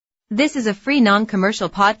This is a free non-commercial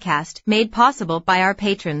podcast made possible by our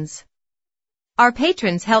patrons. Our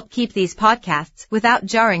patrons help keep these podcasts without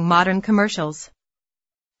jarring modern commercials.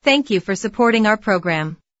 Thank you for supporting our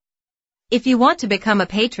program. If you want to become a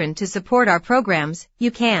patron to support our programs, you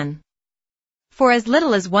can. For as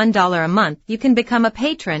little as $1 a month, you can become a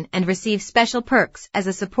patron and receive special perks as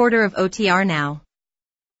a supporter of OTRNow.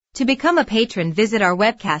 To become a patron, visit our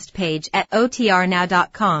webcast page at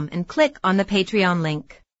OTRNow.com and click on the Patreon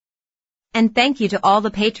link. And thank you to all the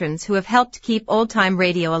patrons who have helped keep old-time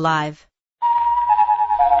radio alive.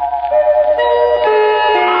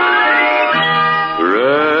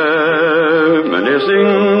 Reminiscing,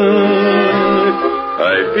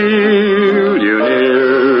 I feel you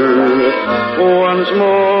near. Once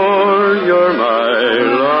more, you're my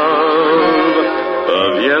love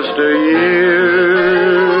of yesteryear.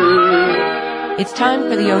 It's time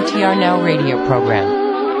for the OTRNow radio program,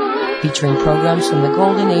 featuring programs from the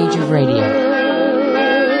golden age of radio.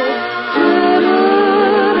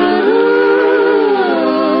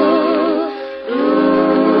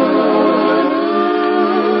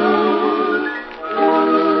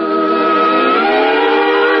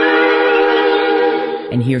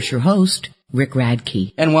 And here's your host, Rick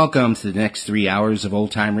Radke. And welcome to the next 3 hours of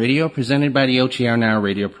Old Time Radio presented by the OTRNow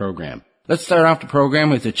radio program. Let's start off the program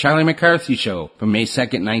with the Charlie McCarthy Show from May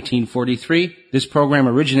 2nd, 1943. This program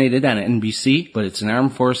originated on NBC, but it's an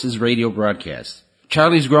Armed Forces radio broadcast.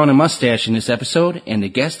 Charlie's grown a mustache in this episode, and the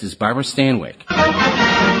guest is Barbara Stanwyck.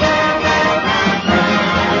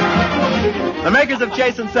 The makers of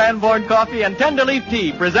Chase and Sanborn Coffee and Tender Leaf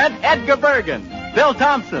Tea present Edgar Bergen, Bill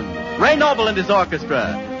Thompson, Ray Noble and his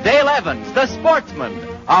orchestra, Dale Evans, the Sportsmen,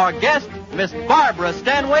 our guest, Miss Barbara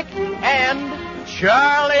Stanwyck, and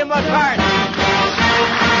Charlie McCarthy.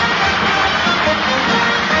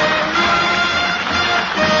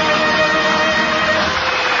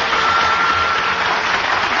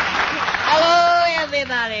 Hello,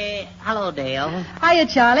 everybody. Hello, Dale. Hiya,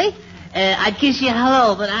 Charlie. I'd kiss you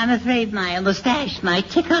hello, but I'm afraid my mustache might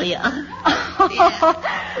tickle you.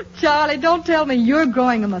 Yeah. Charlie, don't tell me you're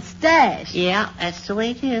growing a mustache. Yeah, that's the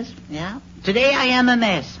way it is. Yeah. Today I am a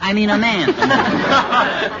mess. I mean a man.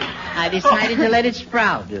 I decided to let it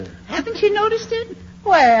sprout. Haven't you noticed it?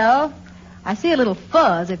 Well, I see a little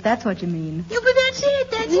fuzz, if that's what you mean. Yeah, but that's it.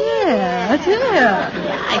 That's it.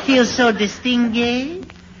 Yeah. I feel so distinguished.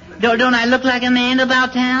 Don't I look like a man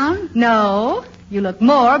about town? No, you look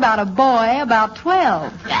more about a boy about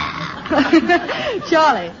 12.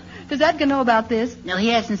 Charlie, does Edgar know about this? No, he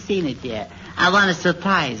hasn't seen it yet. I want to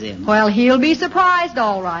surprise him. Well, he'll be surprised,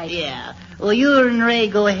 all right. Yeah. Well, you and Ray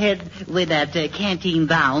go ahead with that canteen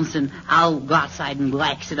bounce, and I'll go outside and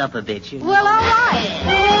wax it up a bit. You know? Well, all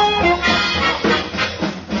right.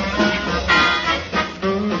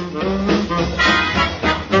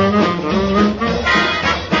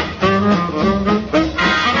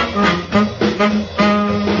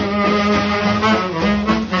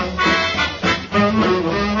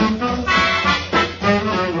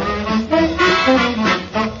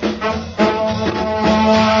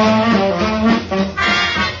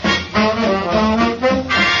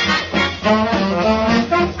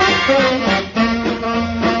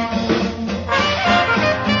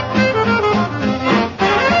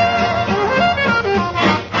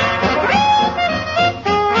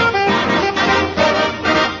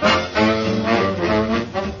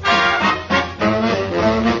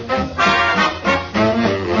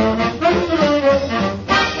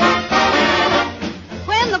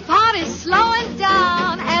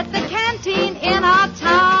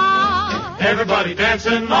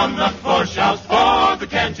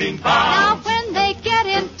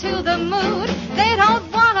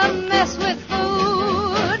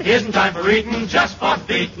 Just for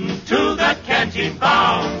beating to that canteen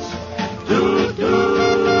bounce. Do, do.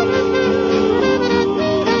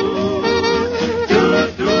 Do,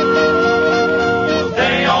 do.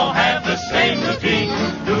 They all have the same routine.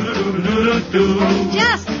 Do, do, do, do, do.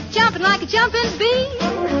 Just jumping like a jumping bee.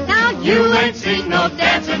 Now you ain't seen no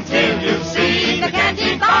dance until you've seen the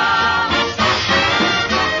canteen bounce.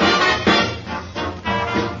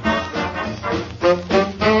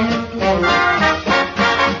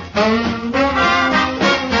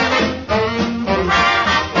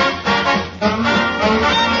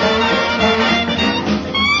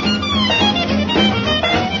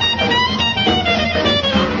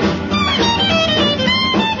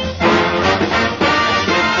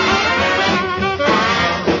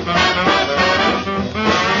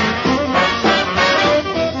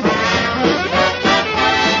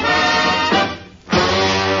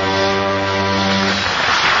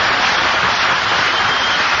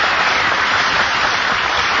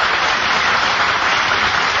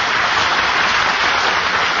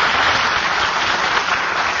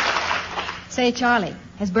 Say, Charlie,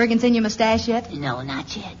 has Bergen seen your mustache yet? No,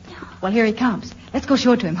 not yet, no. Well, here he comes. Let's go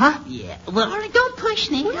show it to him, huh? Yeah. Well, don't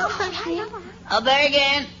push me. Don't push me. Oh,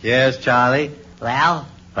 Bergen. Yes, Charlie. Well.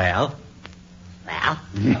 Well. Well.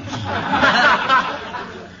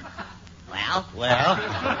 Well.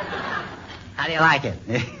 How do you like it?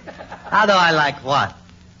 How do I like what?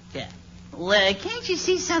 Yeah. Well, can't you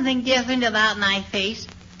see something different about my face?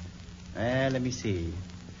 Let me see.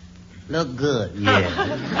 Look good.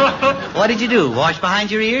 Yeah. What did you do? Wash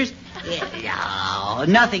behind your ears? Yeah, no,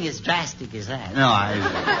 nothing as drastic as that. No,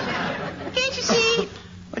 Can't you see?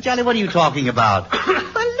 Well, Charlie, what are you talking about? Well,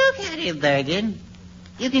 look at it, Bergen.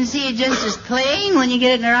 You can see it just as plain when you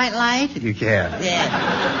get it in the right light. You can.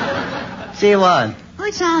 Yeah. See what?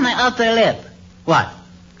 What's on my upper lip? What?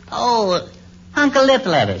 Oh, hunk of lip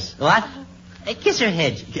lettuce. What? Kiss her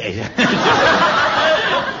head.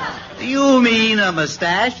 You mean a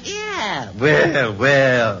mustache? Yeah.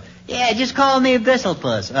 Well. Yeah, just call me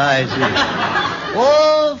Bristlepuss. I see.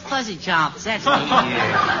 Oh, fuzzy chomps, that's me.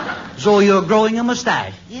 Yeah. So you're growing a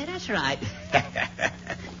mustache? Yeah, that's right.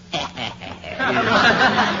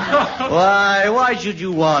 Why should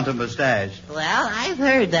you want a mustache? Well, I've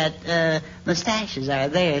heard that mustaches are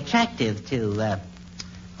very attractive to,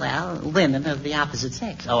 women of the opposite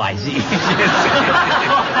sex. Oh, I see.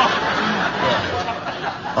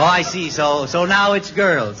 Oh, I see. So now it's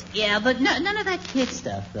girls. Yeah, but none of that kid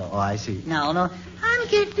stuff, though. Oh, I see. No. I'm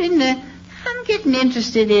getting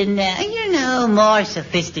interested in, more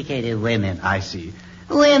sophisticated women. I see.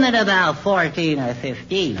 Women about 14 or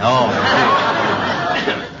 15. Oh.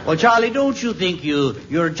 Well, Charlie, don't you think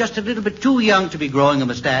you're just a little bit too young to be growing a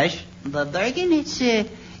mustache? But, Bergen, it's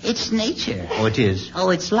nature. Oh, it is?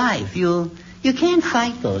 Oh, it's life. You can't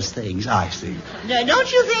fight those things. I see.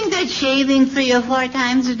 Don't you think that shaving 3 or 4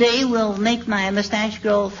 times a day will make my mustache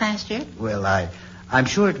grow faster? Well, I'm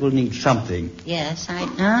sure it will need something. Yes,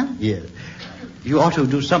 huh? Yes. You ought to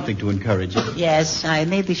do something to encourage it. Yes, I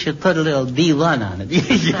maybe should put a little B1 on it.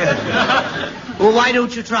 Yeah. Well, why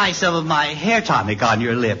don't you try some of my hair tonic on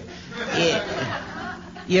your lip? Yeah.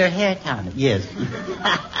 Your hair tonic? Yes.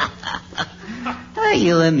 Oh,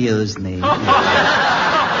 you amuse me.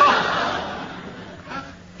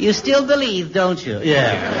 You still believe, don't you?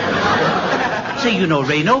 Yeah. Say,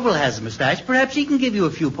 Ray Noble has a mustache. Perhaps he can give you a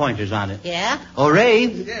few pointers on it. Yeah? Oh, Ray?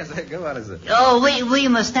 Yes, go on, is it? Oh, we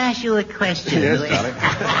must ask you a question. Yes, Charlie.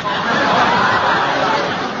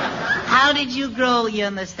 How did you grow your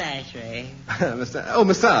mustache, Ray?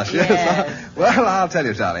 Mustache, yes. Yeah. Well, I'll tell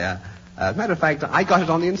you, Charlie. As a matter of fact, I got it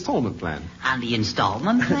on the installment plan. On the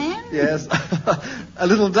installment plan? Yes. A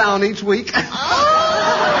little down each week.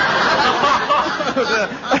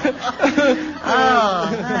 Oh,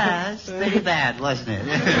 that's pretty bad, wasn't it?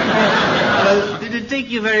 Did it take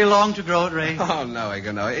you very long to grow it, Ray? Oh, no,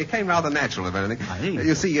 Edgar, no. It came rather natural, if anything. I see.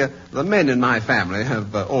 You see, the men in my family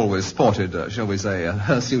have always sported, shall we say,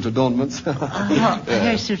 hirsute adornments.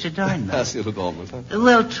 Hirsute adornment. Hirsute adornments, huh?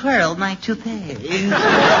 Well, twirl my toupee.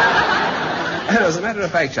 As a matter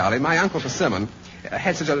of fact, Charlie, my Uncle Persimmon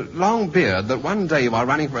had such a long beard that one day while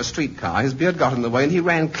running for a streetcar, his beard got in the way and he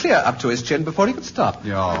ran clear up to his chin before he could stop.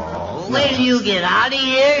 Oh. Wait till you get out of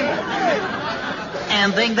here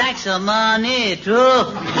and bring back some money, too.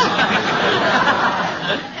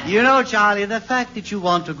 Charlie, the fact that you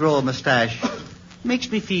want to grow a mustache makes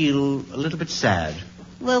me feel a little bit sad.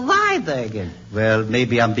 Well, why, Bergen? Well,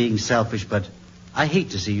 maybe I'm being selfish, but I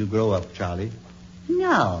hate to see you grow up, Charlie.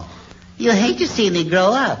 No. You hate to see me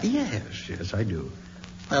grow up. Yes, I do.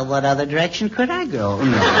 Well, what other direction could I go?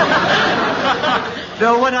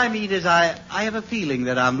 No, what I mean is I have a feeling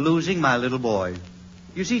that I'm losing my little boy.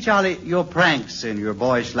 You see, Charlie, your pranks and your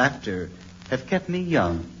boyish laughter have kept me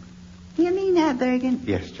young. You mean that, Bergen?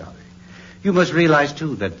 Yes, Charlie. You must realize,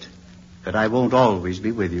 too, that I won't always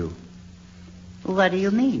be with you. What do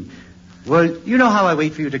you mean? Well, you know how I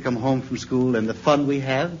wait for you to come home from school and the fun we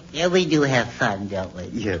have? Yeah, we do have fun, don't we?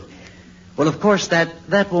 Yeah. Well, of course,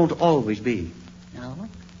 that won't always be. No?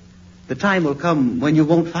 The time will come when you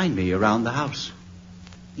won't find me around the house.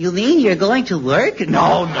 You mean you're going to work?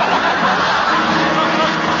 No.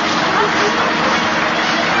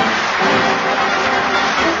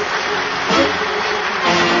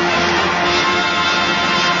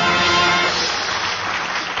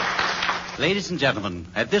 Ladies and gentlemen,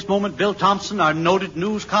 at this moment, Bill Thompson, our noted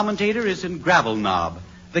news commentator, is in Gravel Knob,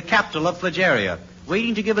 the capital of Flageria,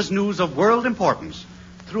 waiting to give us news of world importance.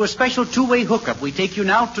 Through a special two-way hookup, we take you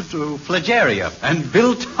now to Flageria and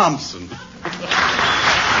Bill Thompson.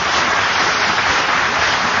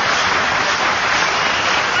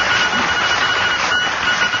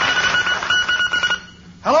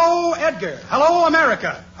 Hello, Ed Edgar. Hello,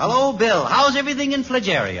 America. Hello, Bill. How's everything in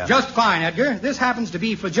Flageria? Just fine, Edgar. This happens to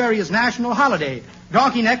be Flageria's national holiday,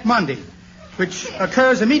 Donkey Neck Monday, which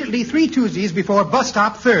occurs immediately 3 Tuesdays before Bus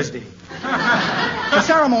Stop Thursday. The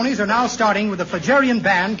ceremonies are now starting with a Flagerian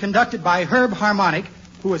band conducted by Herb Harmonic,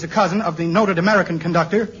 who is a cousin of the noted American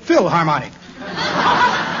conductor, Phil Harmonic.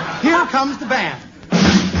 Here comes the band.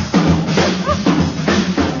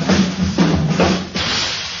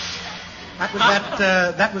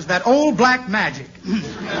 That was that old black magic.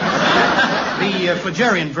 The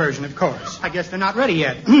Flagerian version, of course. I guess they're not ready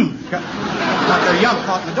yet. Got their young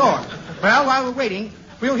caught in the door. Well, while we're waiting,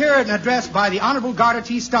 we'll hear an address by the Honorable Garter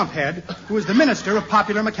T. Stumphead, who is the Minister of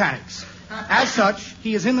Popular Mechanics. As such,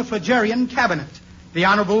 he is in the Flagerian Cabinet, the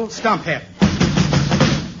Honorable Stumphead.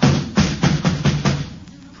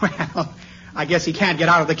 Well, I guess he can't get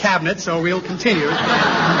out of the cabinet, so we'll continue.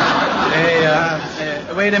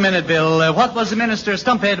 Wait a minute, Bill. What was the Minister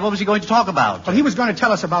Stumphead? What was he going to talk about? Well, he was going to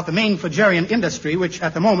tell us about the main Flagerian industry, which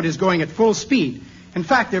at the moment is going at full speed. In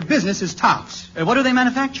fact, their business is tops. What do they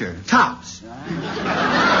manufacture? Tops.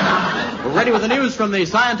 We're ready with the news from the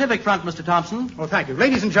scientific front, Mr. Thompson. Oh, thank you.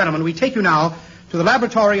 Ladies and gentlemen, we take you now to the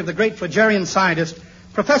laboratory of the great Flagerian scientist,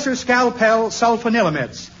 Professor Scalpel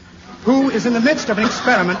Sulfonilamid's, who is in the midst of an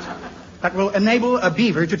experiment that will enable a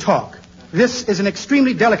beaver to talk. This is an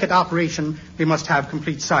extremely delicate operation. We must have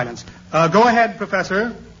complete silence. Go ahead,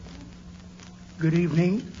 Professor. Good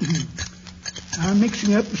evening. I'm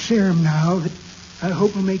mixing up the serum now that I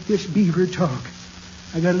hope will make this beaver talk.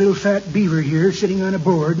 I got a little fat beaver here sitting on a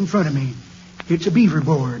board in front of me. It's a beaver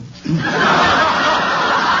board.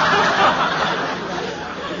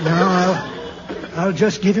 Now, I'll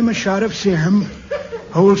just give him a shot of serum.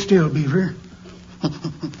 Hold still, beaver.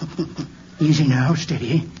 Easy now,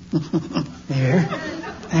 steady. There.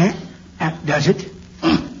 That does it.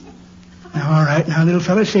 Now, all right. Now, little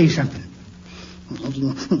fella, say something.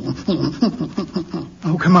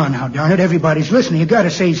 Oh, come on now, darn it. Everybody's listening. You got to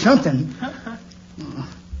say something.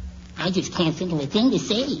 I just can't think of a thing to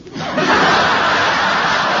say.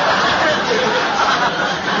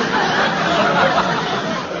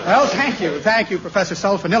 Well, thank you, Professor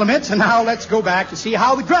Sulfonilamid. And now let's go back to see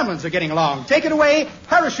how the gremlins are getting along. Take it away,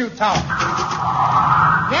 parachute talk.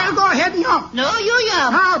 Well, go ahead and yump. No, you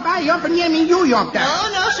yump. How by yumping you mean you yump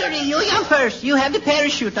that? No, sir, you yump first. You have the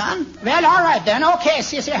parachute on. Well, all right then. Okay,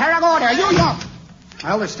 sissy, here I go there. You yump.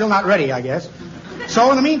 Well, they're still not ready, I guess. So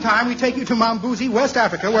in the meantime, we take you to Mambuzi, West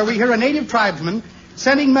Africa, where we hear a native tribesman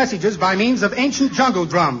sending messages by means of ancient jungle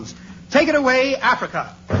drums. Take it away,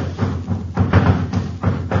 Africa.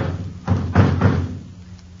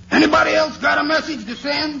 Anybody else got a message to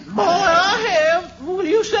send? Boy, I have. Will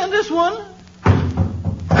you send this one?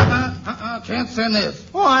 Can't send this.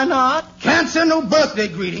 Why not? Can't send no birthday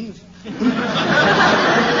greetings. Thank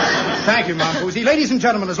you, Mambuzi. Ladies and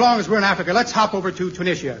gentlemen, as long as we're in Africa, let's hop over to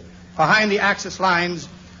Tunisia. Behind the Axis lines,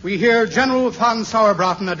 we hear General von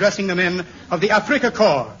Sauerbraten addressing the men of the Afrika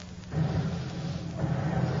Korps.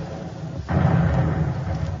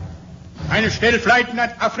 Eine Stellfleiten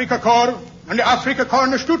Afrika Korps and the Afrika Korps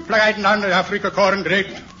and the Stuttfleiten and the Afrika Korps in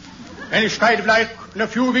direct. Eine Stellfleiten a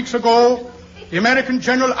few weeks ago, the American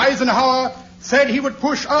General Eisenhower said he would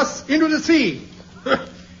push us into the sea.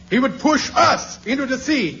 He would push us into the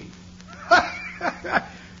sea.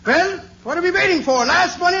 Well, what are we waiting for?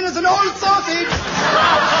 Last one in is an old sausage.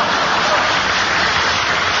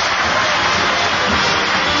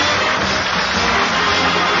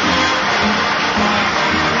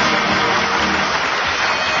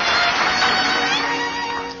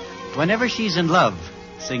 Whenever she's in love,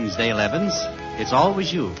 sings Dale Evans, it's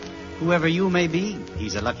always you. Whoever you may be,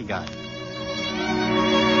 he's a lucky guy.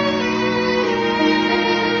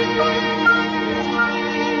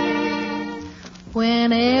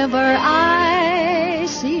 Whenever I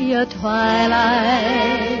see a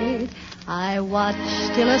twilight, I watch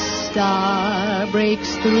till a star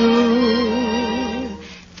breaks through.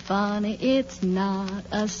 Funny, it's not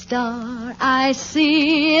a star I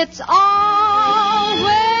see, it's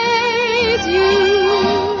always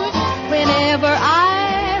you. Whenever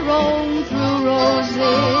I roam through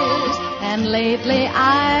roses, and lately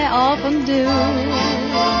I often do.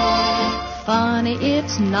 Funny,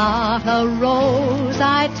 it's not a rose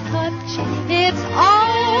I touch, it's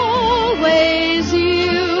always you.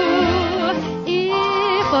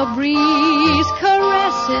 If a breeze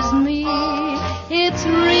caresses me, it's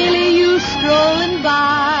really you strolling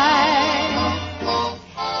by.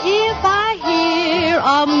 If I hear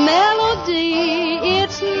a melody,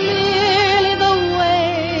 it's merely the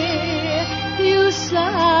way you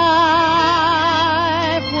sigh.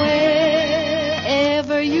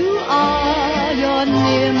 Wherever you are, you're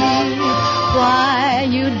near me.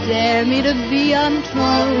 dare me to be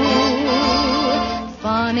untrue.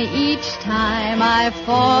 Funny, each time I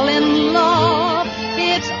fall in love,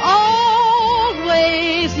 it's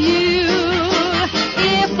always you.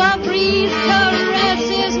 If a breeze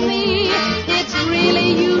caresses me, it's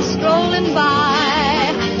really you strolling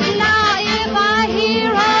by. Now if I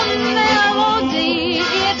hear a melody,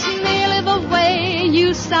 it's merely the way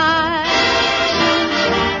you sigh.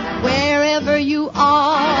 Wherever you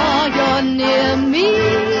are, you're near me.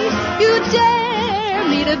 You dare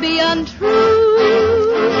me to be untrue.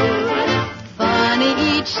 Funny,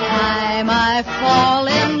 each time I fall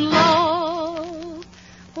in love.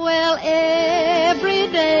 Well, every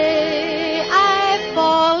day I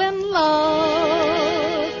fall in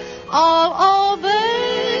love all over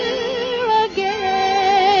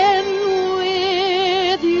again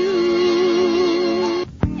with you.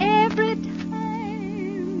 Every time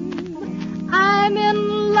I'm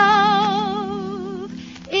in love,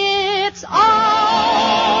 it's always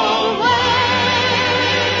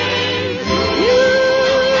you.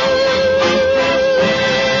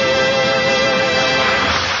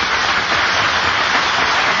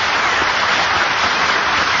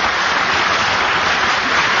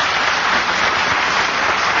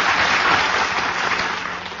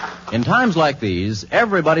 In times like these,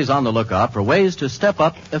 everybody's on the lookout for ways to step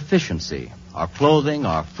up efficiency. Our clothing,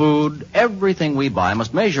 our food, everything we buy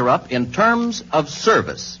must measure up in terms of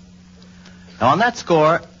service. Now, on that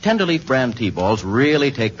score, Tenderleaf brand T-balls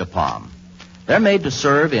really take the palm. They're made to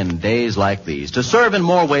serve in days like these, to serve in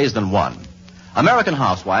more ways than one. American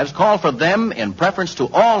housewives call for them in preference to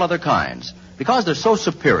all other kinds because they're so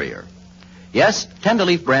superior. Yes,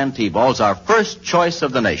 Tenderleaf brand T-balls are first choice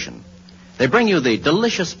of the nation. They bring you the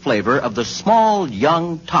delicious flavor of the small,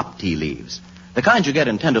 young top tea leaves. The kind you get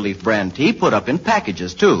in Tenderleaf brand tea put up in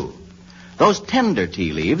packages, too. Those tender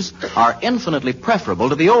tea leaves are infinitely preferable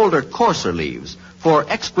to the older, coarser leaves for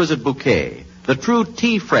exquisite bouquet, the true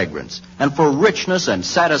tea fragrance, and for richness and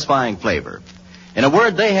satisfying flavor. In a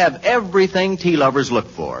word, they have everything tea lovers look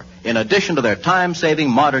for, in addition to their time-saving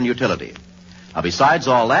modern utility. Now, besides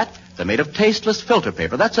all that, they're made of tasteless filter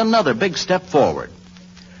paper. That's another big step forward.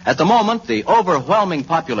 At the moment, the overwhelming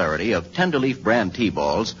popularity of Tenderleaf brand tea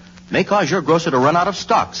balls may cause your grocer to run out of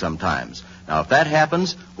stock sometimes. Now, if that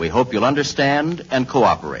happens, we hope you'll understand and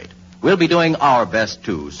cooperate. We'll be doing our best,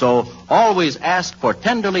 too, so always ask for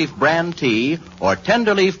Tenderleaf brand tea or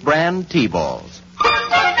Tenderleaf brand tea balls.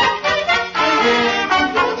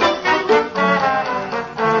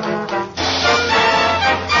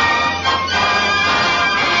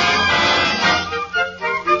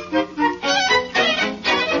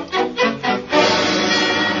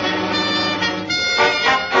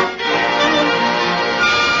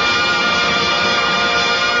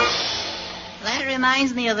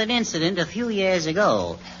 Reminds me of an incident a few years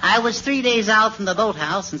ago. I was 3 days out from the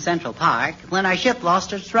boathouse in Central Park when our ship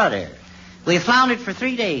lost its rudder. We floundered for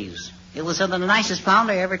 3 days. It was some of the nicest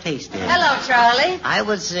flounder I ever tasted. Hello, Charlie. I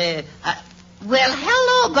was, well,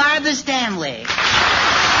 hello, Barbara Stanwyck.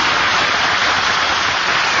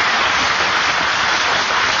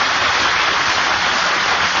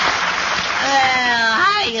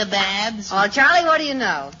 Hiya, Babs. Oh, Charlie, what do you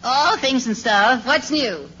know? Oh, things and stuff. What's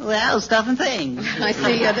new? Well, stuff and things. I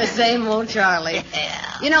see you're the same old Charlie.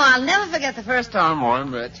 Yeah. You know, I'll never forget the first time I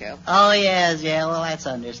met you. Oh, yes, yeah. Well, that's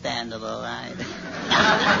understandable. I'm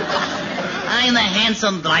a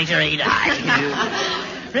handsome blighter, ain't I?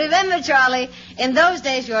 Remember, Charlie, in those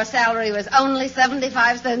days your salary was only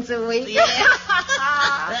 75 cents a week. Yeah.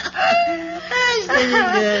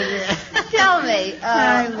 Tell me,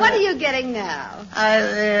 what are you getting now?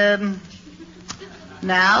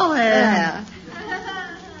 Now? Yeah.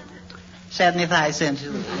 75 cents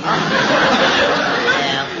a week.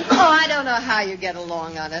 Oh, I don't know how you get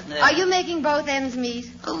along on it. Are you making both ends meet?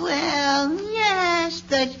 Well, yes,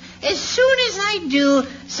 but as soon as I do,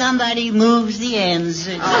 somebody moves the ends.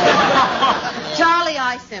 Charlie,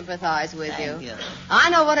 I sympathize with you. Thank you. I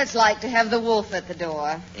know what it's like to have the wolf at the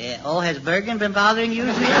door. Yeah. Oh, has Bergen been bothering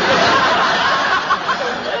you?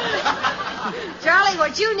 Charlie,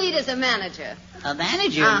 what you need is a manager. A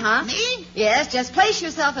manager? Uh-huh. Me? Yes, just place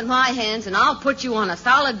yourself in my hands and I'll put you on a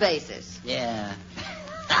solid basis. Yeah.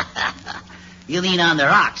 You mean on the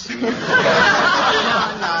rocks? No.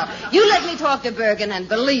 You let me talk to Bergen, and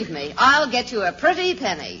believe me, I'll get you a pretty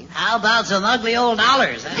penny. How about some ugly old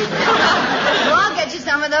dollars? Huh? Well, I'll get you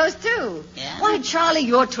some of those, too. Yeah? Why, Charlie,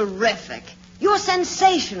 you're terrific. You're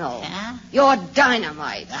sensational. Yeah? You're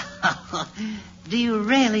dynamite. Do you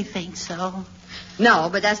really think so? No,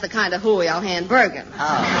 but that's the kind of hooey I'll hand Bergen. Oh.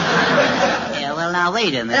 Yeah, well, now,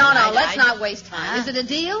 wait a minute. No, let's not waste time. Huh? Is it a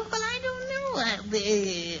deal? Well, I don't know.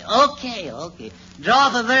 Okay. Draw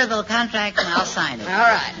up a verbal contract and I'll sign it. All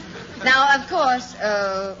right. Now, of course,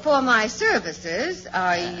 for my services,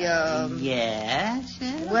 Yes?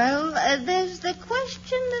 Well, there's the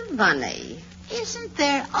question of money. Isn't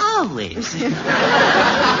there always?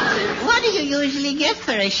 What do you usually get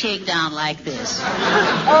for a shakedown like this?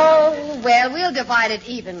 Oh, well, we'll divide it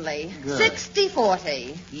evenly. Good.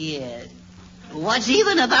 60-40. Yes. What's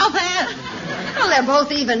even about that? Well, they're both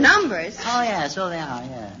even numbers. Oh, yeah, so they are,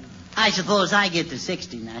 yeah. I suppose I get the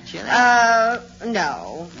 60, naturally.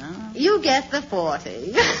 No. You get the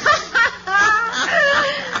 40. That's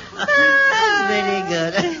pretty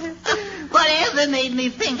good. Whatever made me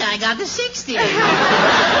think I got the 60? How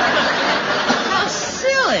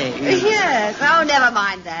silly. Yes. Oh, never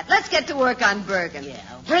mind that. Let's get to work on Bergen. Yeah.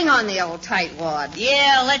 Bring on the old tightwad.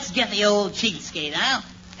 Yeah, let's get the old cheapskate, huh?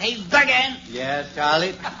 Hey, Bergen. Yes,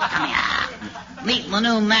 Charlie? Come here. Meet my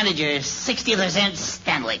new manager, 60%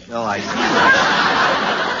 Stanwyck. Oh, I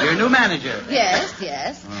see. Your new manager? Yes.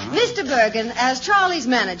 Mr. Bergen, as Charlie's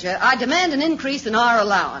manager, I demand an increase in our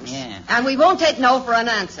allowance. Yeah. And we won't take no for an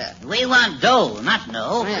answer. We want dough, not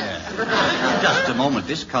no. Yeah. Just a moment.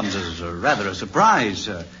 This comes as rather a surprise.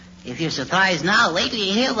 If you're surprised now, wait till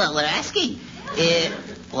you hear what we're asking.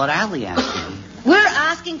 What are we asking? We're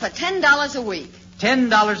asking for $10 a week.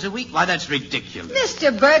 $10 a week? Why, that's ridiculous.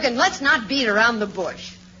 Mr. Bergen, let's not beat around the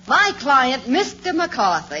bush. My client, Mr.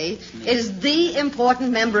 McCarthy, is the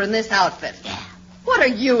important member in this outfit. Yeah. What are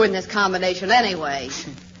you in this combination anyway?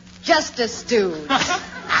 Just a stooge.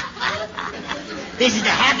 This is the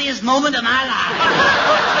happiest moment of my life.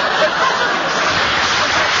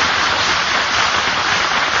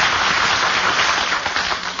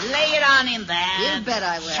 Lay it on him, Van. You bet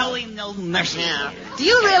I will. Show him no mercy. Yeah. Do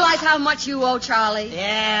you realize how much you owe Charlie?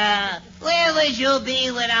 Yeah. Where would you be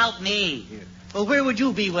without me? Well, where would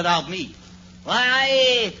you be without me?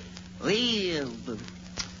 Why,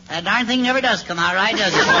 that darn thing never does come out right,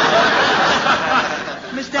 does it?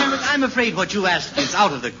 Miss Stanwyck, I'm afraid what you asked is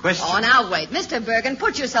out of the question. Oh, now wait. Mr. Bergen,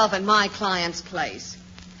 put yourself in my client's place.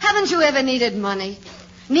 Haven't you ever needed money?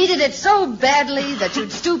 Needed it so badly that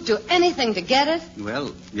you'd stoop to anything to get it?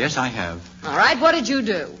 Well, yes, I have. All right, what did you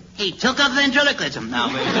do? He took up ventriloquism. Now,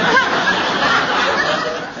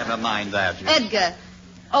 never mind that. Edgar.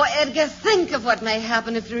 Oh, Edgar, think of what may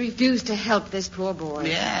happen if you refuse to help this poor boy.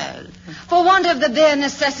 Yeah. For want of the bare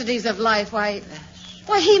necessities of life, why,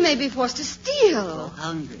 he may be forced to steal. So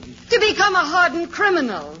hungry. To become a hardened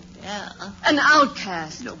criminal. Yeah. An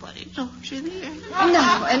outcast. Nobody talks in here.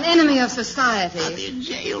 No, an enemy of society. I'll be in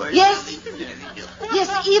jail or Yes. something. Yes,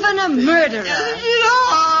 even a murderer.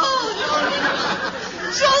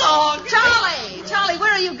 So long. Charlie,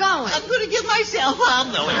 where are you going? I'm going to get myself out.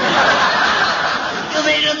 No. You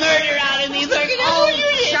made a murder out of me, Bergen. Oh,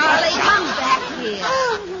 Charlie, come back here.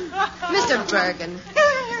 Mr. Bergen.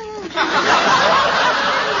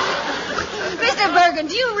 Mr. Bergen,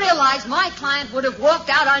 do you realize my client would have walked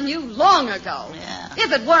out on you long ago? Yeah.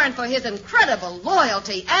 If it weren't for his incredible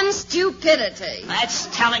loyalty and stupidity. That's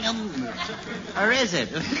telling him. Or is it?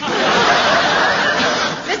 Mr.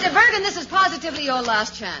 Bergen, this is positively your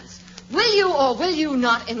last chance. Will you or will you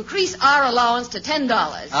not increase our allowance to $10?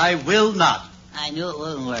 I will not. I knew it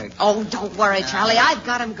wouldn't work. Oh, don't worry, Charlie. I've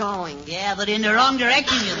got him going. Yeah, but in the wrong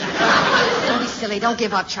direction, you got. Don't be silly. Don't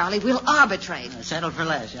give up, Charlie. We'll arbitrate. Settle for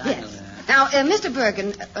less. I know that. Now, Mr.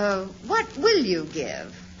 Bergen, what will you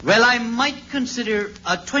give? Well, I might consider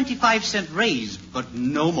a 25-cent raise, but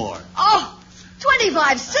no more. Oh,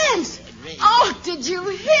 25 cents? Oh, did you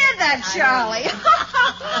hear that, Charlie?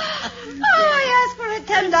 Oh, I asked for a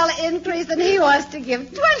 $10 increase, and he wants to give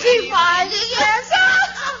 25. Yes.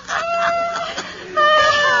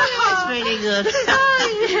 That's pretty good.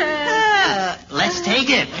 Oh, yeah. Let's take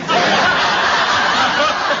it.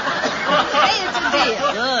 Hey, it's a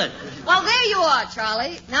deal. Good. Well, there you are,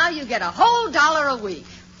 Charlie. Now you get a whole $1 a week.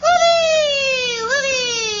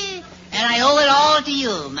 Whoopee! And I owe it all to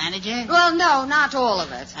you, manager. Well, no, not all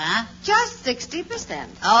of it. Huh? Just 60%.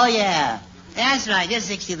 Oh, yeah. That's right, just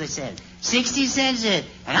 60%. 60 cents, and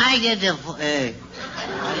I get the...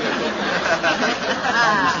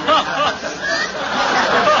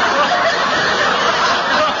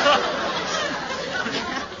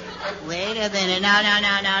 Wait a minute. Now.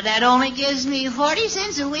 That only gives me 40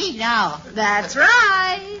 cents a week now. That's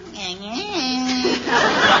right.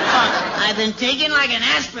 I've been taking like an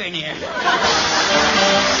aspirin here.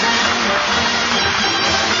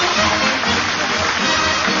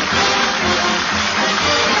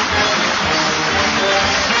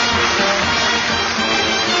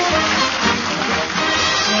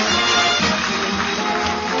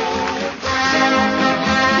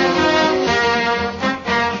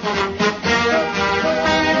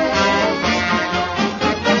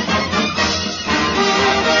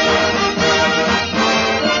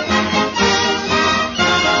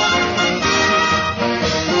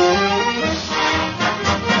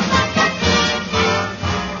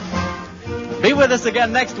 with us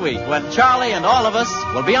again next week when Charlie and all of us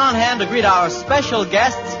will be on hand to greet our special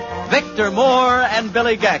guests, Victor Moore and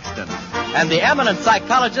Billy Gaxton, and the eminent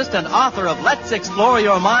psychologist and author of Let's Explore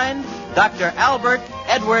Your Mind, Dr. Albert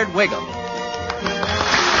Edward Wiggum.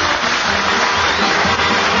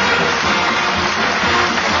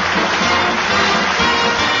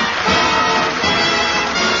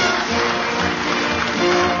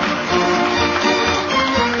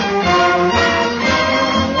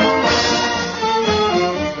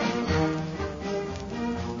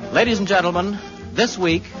 Ladies and gentlemen, this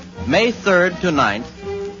week, May 3rd to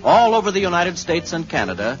 9th, all over the United States and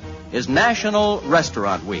Canada, is National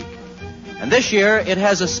Restaurant Week. And this year, it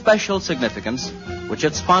has a special significance, which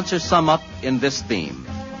its sponsors sum up in this theme.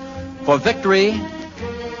 For victory,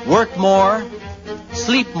 work more,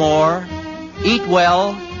 sleep more, eat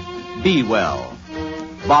well, be well.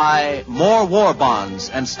 Buy more war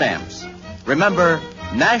bonds and stamps. Remember,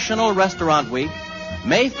 National Restaurant Week,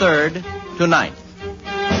 May 3rd to 9th.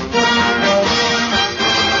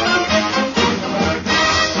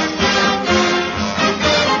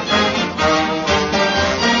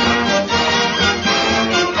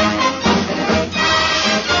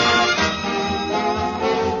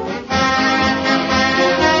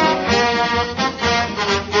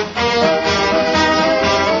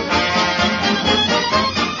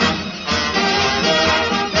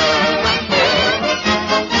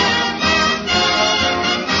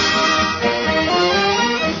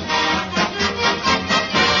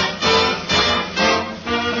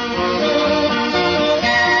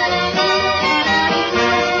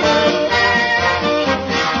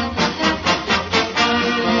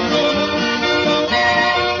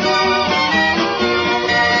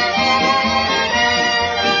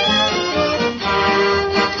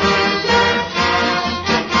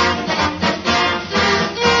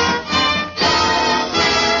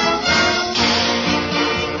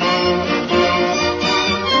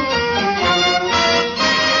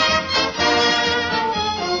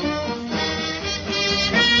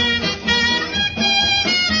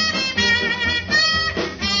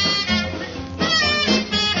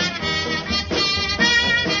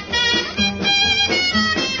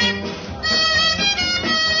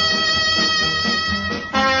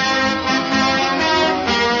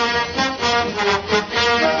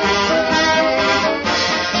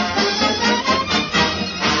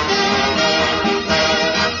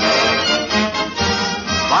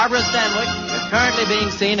 Stanwyck is currently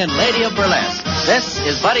being seen in Lady of Burlesque. This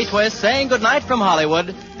is Buddy Twist saying goodnight from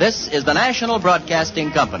Hollywood. This is the National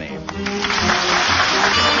Broadcasting Company.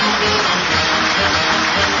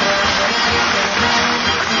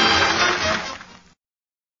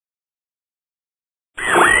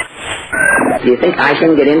 Do you think I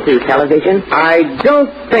can get into television? I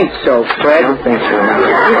don't think so, Fred. I don't think so.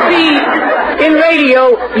 You see, in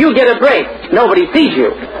radio, you get a break. Nobody sees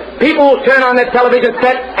you. People turn on their television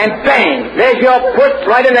set and bang, there's your foot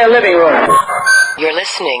right in their living room. You're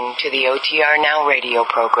listening to the OTRNow radio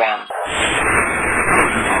program.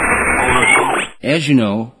 As you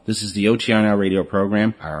know, this is the OTRNow radio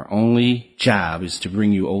program. Our only job is to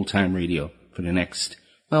bring you old-time radio for the next,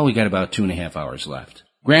 well, we got about 2.5 hours left.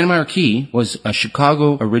 Grand Marquee was a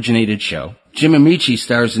Chicago-originated show. Jim Ameche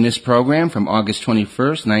stars in this program from August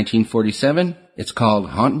 21st, 1947. It's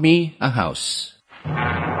called Haunt Me a House.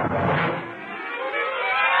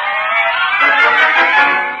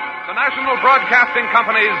 The National Broadcasting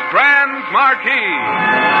Company's Grand Marquee.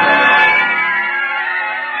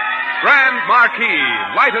 Grand Marquee,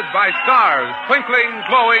 lighted by stars, twinkling,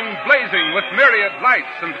 glowing, blazing with myriad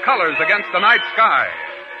lights and colors against the night sky.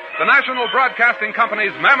 The National Broadcasting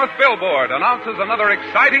Company's mammoth billboard announces another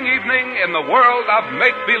exciting evening in the world of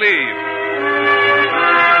make-believe.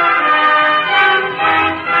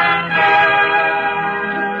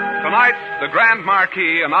 Tonight, the Grand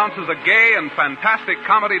Marquee announces a gay and fantastic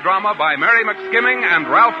comedy drama by Mary McSkimming and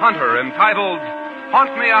Ralph Hunter entitled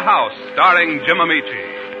Haunt Me a House, starring Jim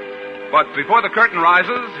Ameche. But before the curtain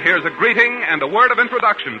rises, here's a greeting and a word of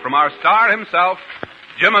introduction from our star himself,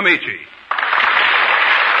 Jim Ameche.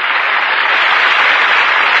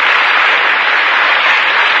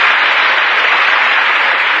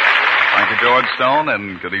 Thank you, George Stone,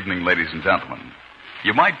 and good evening, ladies and gentlemen.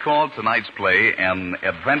 You might call tonight's play an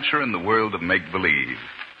adventure in the world of make-believe.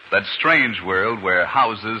 That strange world where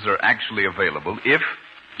houses are actually available if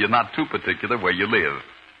you're not too particular where you live.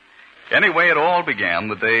 Anyway, it all began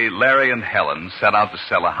the day Larry and Helen set out to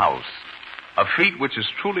sell a house. A feat which is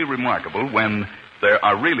truly remarkable when there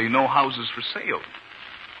are really no houses for sale.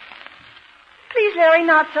 Please, Larry,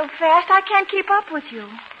 not so fast. I can't keep up with you.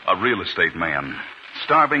 A real estate man,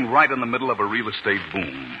 starving right in the middle of a real estate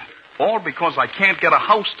boom. All because I can't get a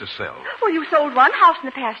house to sell. Well, you sold one house in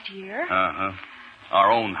the past year. Uh-huh.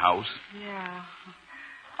 Our own house. Yeah.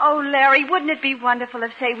 Oh, Larry, wouldn't it be wonderful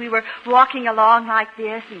if, say, we were walking along like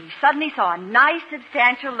this and you suddenly saw a nice,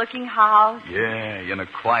 substantial-looking house? Yeah, in a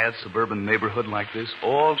quiet suburban neighborhood like this,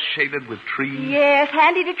 all shaded with trees. Yes,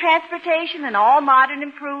 handy to transportation and all modern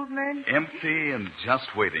improvements. Empty and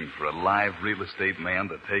just waiting for a live real estate man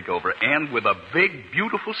to take over, and with a big,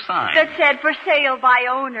 beautiful sign. That said, for sale by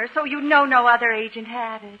owner, so you know no other agent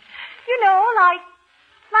had it. You know, like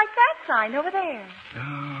that sign over there.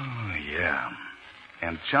 Oh, yeah.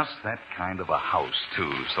 And just that kind of a house,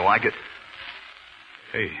 too, so I get...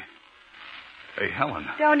 Hey, Helen.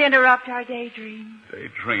 Don't interrupt our daydream.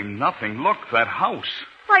 Daydream nothing. Look, that house.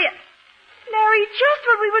 Why, Larry, just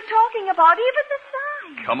what we were talking about, even the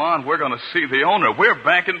sign. Come on, we're going to see the owner. We're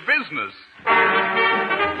back in business.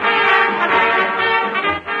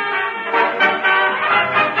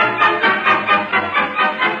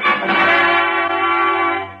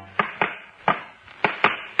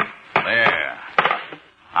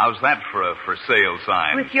 How's that for a for sale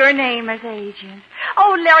sign? With your name as agent.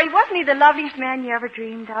 Oh, Larry, wasn't he the loveliest man you ever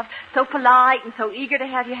dreamed of? So polite and so eager to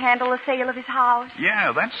have you handle the sale of his house.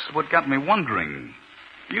 Yeah, that's what got me wondering.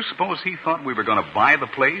 You suppose he thought we were going to buy the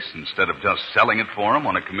place instead of just selling it for him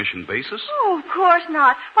on a commission basis? Oh, of course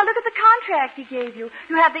not. Well, look at the contract he gave you.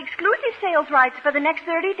 You have the exclusive sales rights for the next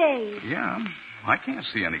 30 days. Yeah, I can't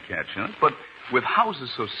see any catch in it, but with houses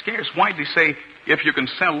so scarce, why'd he say, if you can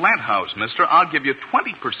sell that house, mister, I'll give you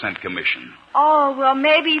 20% commission? Oh, well,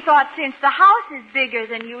 maybe he thought since the house is bigger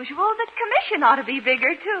than usual, the commission ought to be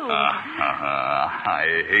bigger, too.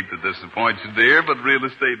 I hate to disappoint you, dear, but real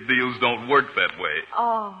estate deals don't work that way.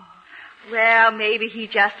 Oh, well, maybe he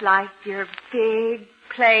just liked your big,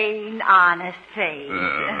 plain, honest face. Anyway,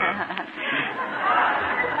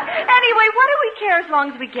 what do we care as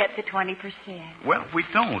long as we get the 20%? Well, we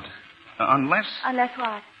don't. Unless... Unless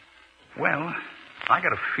what? Well, I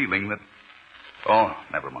got a feeling that... Oh,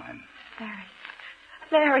 never mind.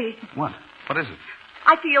 Larry. What? What is it?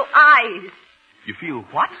 I feel eyes. You feel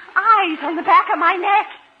what? Eyes on the back of my neck.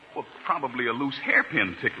 Well, probably a loose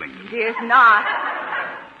hairpin tickling. It is not.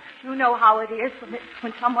 You know how it is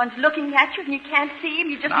when someone's looking at you and you can't see him.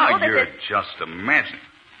 You just know that you're just imagining.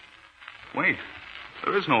 Wait.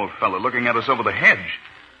 There is no fella looking at us over the hedge.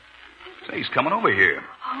 Say, he's coming over here.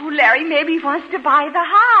 Oh, Larry, maybe he wants to buy the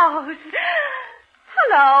house.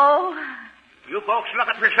 Hello. You folks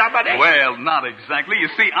looking for somebody? Well, not exactly. You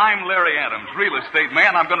see, I'm Larry Adams, real estate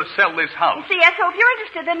man. I'm going to sell this house. See, so if you're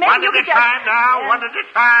interested, then maybe one at a time now, one at a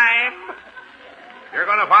time. You're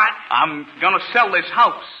going to what? I'm going to sell this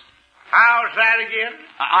house. How's that again?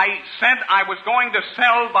 I said I was going to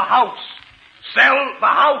sell the house. Sell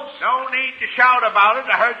the house. No need to shout about it.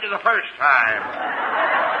 I heard you the first time.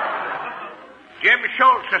 Jim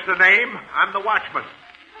Schultz is the name. I'm the watchman.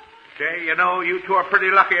 Say, you know, you two are pretty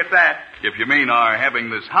lucky at that. If you mean our having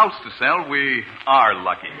this house to sell, we are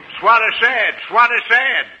lucky. It's what I said.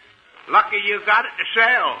 Lucky you got it to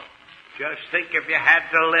sell. Just think if you had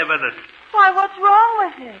to live in it. Why, what's wrong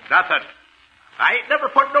with it? Nothing. I ain't never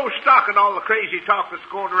put no stock in all the crazy talk that's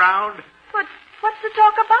going around. But what's the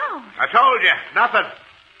talk about? I told you, nothing.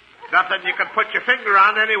 Nothing you can put your finger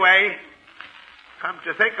on anyway. Come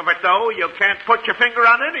to think of it, though, you can't put your finger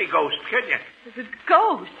on any ghost, can you? It's a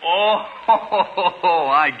ghost. Oh,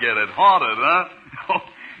 I get it. Haunted, huh? Oh,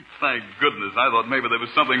 thank goodness. I thought maybe there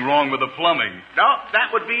was something wrong with the plumbing. No,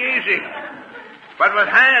 that would be easy. But with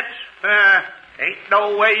Hans, ain't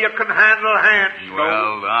no way you can handle Hans.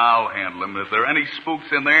 Well, I'll handle them. If there are any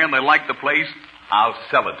spooks in there and they like the place, I'll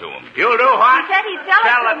sell it to them. You'll do what? He said he'd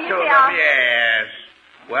sell it to them, yes.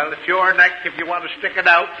 Well, it's your neck if you want to stick it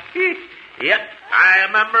out. Yep, I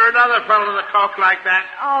remember another fellow that talked like that.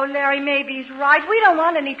 Oh, Larry, maybe he's right. We don't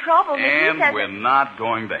want any trouble. And we're not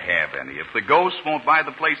going to have any. If the ghosts won't buy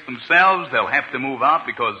the place themselves, they'll have to move out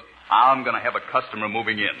because I'm going to have a customer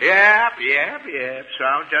moving in. Yep.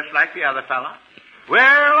 Sounds just like the other fella. Well,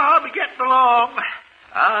 I'll be getting along.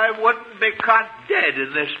 I wouldn't be caught dead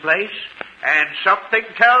in this place. And something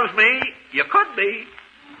tells me you could be.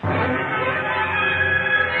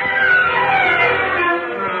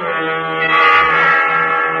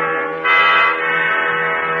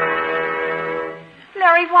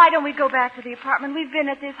 Larry, why don't we go back to the apartment? We've been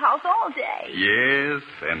at this house all day. Yes,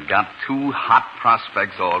 and got 2 hot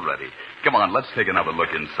prospects already. Come on, let's take another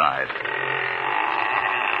look inside.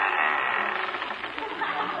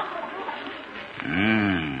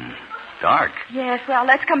 Dark. Yes, well,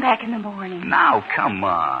 let's come back in the morning. Now, come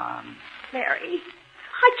on. Larry,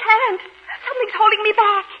 I can't. Something's holding me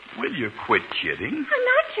back. Will you quit kidding? I'm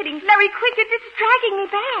not kidding. Larry, quick, it's dragging me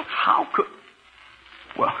back. How could...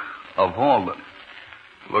 Well, of all the...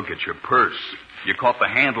 Look at your purse. You caught the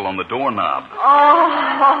handle on the doorknob. Oh.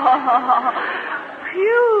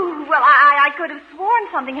 Phew. Well, I could have sworn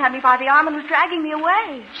something had me by the arm and was dragging me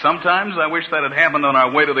away. Sometimes I wish that had happened on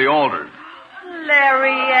our way to the altar.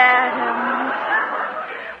 Larry Adams.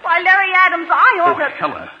 Why, Larry Adams, I ought to... Oh,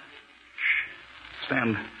 Ella. Shh.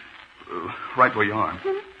 Stand right where you are.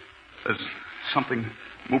 There's something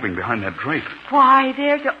moving behind that drape. Why,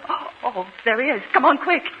 there's a... Oh, there is. Come on,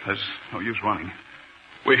 quick. There's no use running.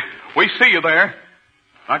 We see you there.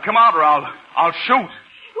 Now come out or I'll shoot.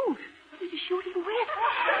 Shoot? What are you shooting with?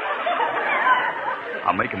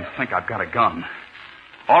 I'll make him think I've got a gun.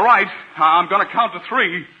 All right. I'm going to count to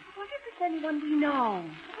 3. What if it's anyone we know?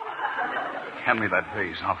 Hand me that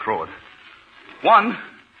vase. I'll throw it. 1,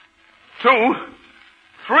 2,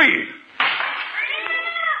 3.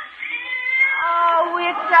 Oh,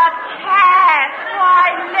 it's a cat. Why,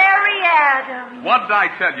 Larry Adams. What did I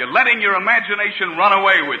tell you? Letting your imagination run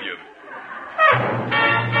away with you.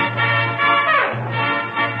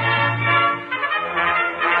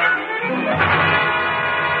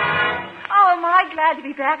 Oh, am I glad to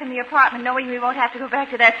be back in the apartment knowing we won't have to go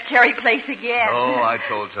back to that scary place again. Oh, I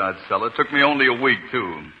told you I'd sell it. Took me only a week,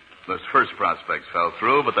 too. Those first prospects fell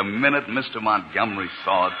through, but the minute Mr. Montgomery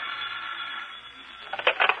saw it...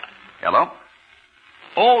 Hello?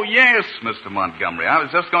 Oh, yes, Mr. Montgomery. I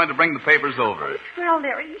was just going to bring the papers over. Well,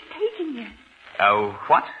 Larry, he's taking it.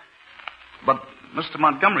 What? But, Mr.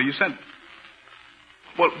 Montgomery, you said...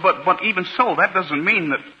 Well, but even so, that doesn't mean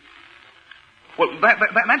that... Well,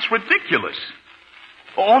 that's ridiculous.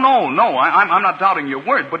 Oh, no, I'm not doubting your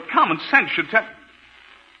word, but common sense should tell...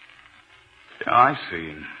 Yeah, I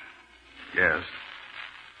see. Yes,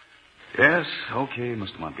 okay,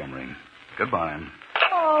 Mr. Montgomery. Goodbye.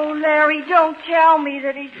 Oh, Larry, don't tell me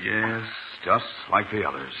that he's... Yes, just like the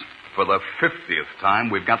others. For the 50th time,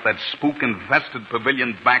 we've got that spook-infested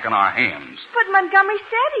pavilion back in our hands. But Montgomery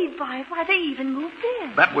said he'd buy it. Why, they even moved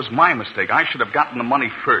in. That was my mistake. I should have gotten the money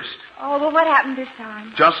first. Oh, well, what happened this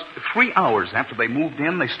time? Just 3 hours after they moved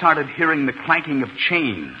in, they started hearing the clanking of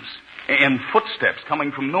chains and footsteps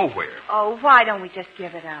coming from nowhere. Oh, why don't we just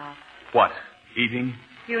give it up? What? Eating?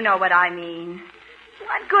 You know what I mean.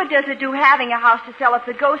 What good does it do having a house to sell if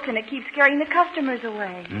the ghost in it keeps scaring the customers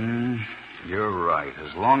away? You're right.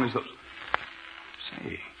 As long as the...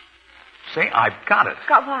 Say, I've got it.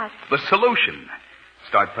 Got what? The solution.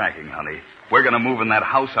 Start packing, honey. We're going to move in that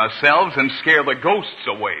house ourselves and scare the ghosts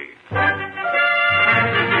away.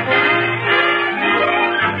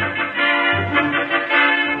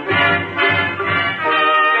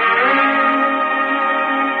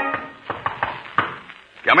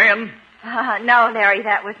 Come in. No, Larry,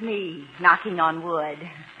 that was me, knocking on wood.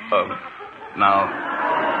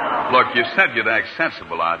 Now, look, you said you'd act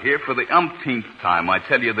sensible out here. For the umpteenth time, I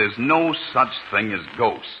tell you there's no such thing as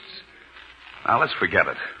ghosts. Now, let's forget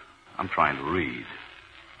it. I'm trying to read.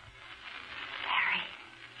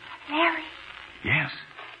 Larry. Yes?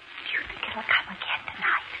 Do you think it'll come again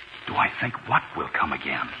tonight? Do I think what will come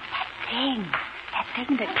again? That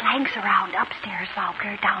thing that clanks around upstairs while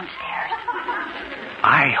we're downstairs.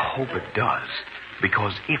 I hope it does.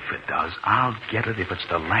 Because if it does, I'll get it if it's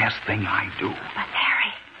the last thing I do. But,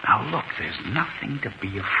 Larry... Now, look, there's nothing to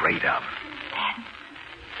be afraid of. Then,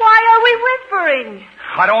 why are we whispering?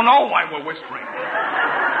 I don't know why we're whispering.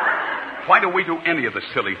 Why do we do any of the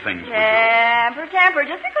silly things we do? Temper.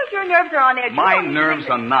 Just because your nerves are on edge... My nerves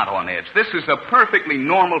are not on edge. This is a perfectly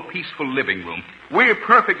normal, peaceful living room. We're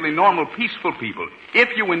perfectly normal, peaceful people.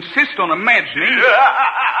 If you insist on imagining...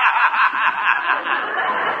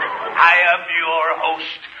 I am your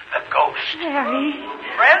host, the ghost. Larry.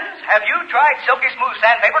 Friends, have you tried silky smooth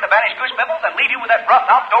sandpaper to banish goose pimples and leave you with that rough,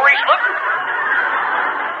 outdoorsy look?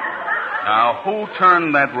 Now, who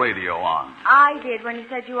turned that radio on? I did when you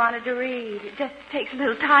said you wanted to read. It just takes a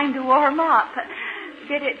little time to warm up.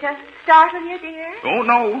 Did it just startle you, dear? Oh,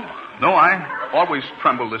 no. No, I always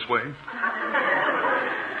tremble this way.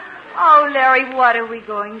 Oh, Larry, what are we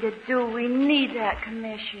going to do? We need that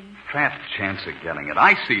commission. Fat chance of getting it.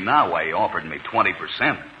 I see now why he offered me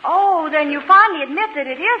 20%. Oh, then you finally admit that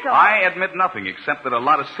it is all... I admit nothing except that a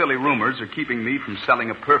lot of silly rumors are keeping me from selling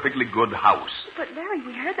a perfectly good house. But, Larry,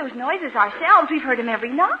 we heard those noises ourselves. We've heard them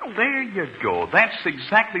every night. There you go. That's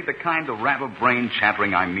exactly the kind of rattle-brain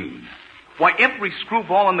chattering I mean. Why, every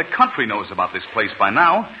screwball in the country knows about this place by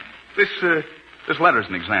now. This letter's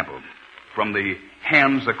an example. From the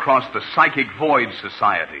Hands Across the Psychic Void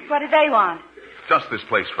Society. What did they want? Just this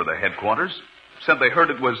place for their headquarters. Said they heard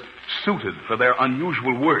it was suited for their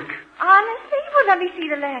unusual work. Honestly? Oh, let me see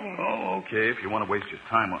the letter. Oh, okay, if you want to waste your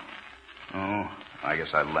time. Oh, I guess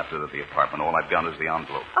I left it at the apartment. All I've got is the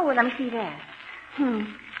envelope. Oh, well, let me see that.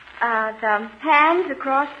 The Hands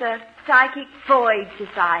Across the Psychic Void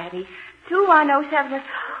Society. 2107.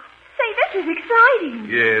 Say, this is exciting.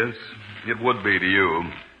 Yes, it would be to you.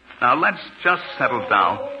 Now, let's just settle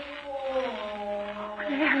down.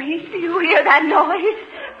 Larry, do you hear that noise?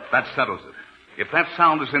 That settles it. If that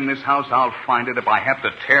sound is in this house, I'll find it if I have to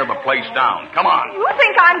tear the place down. Come on. You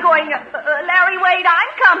think I'm going... Larry, wait,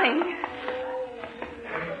 I'm coming.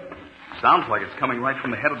 Sounds like it's coming right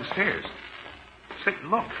from the head of the stairs. Say,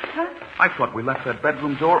 look. Huh? I thought we left that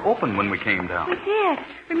bedroom door open when we came down. We did.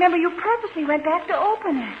 Remember, you purposely went back to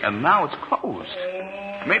open it. And now it's closed.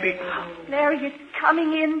 Maybe... Larry, it's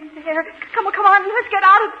coming in there. Come on, let's get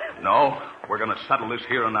out of... No, we're going to settle this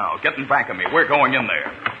here and now. Getting back of me. We're going in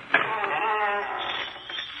there.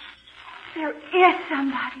 There is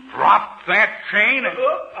somebody. Drop that chain and...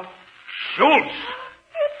 Schultz!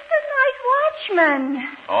 It's the night watchman.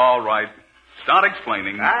 All right. Start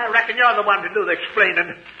explaining. I reckon you're the one to do the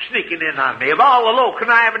explaining, sneaking in on me. Of all the low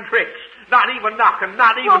conniving tricks, not even knocking,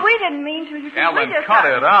 not even... Well, we didn't mean to. Ellen, cut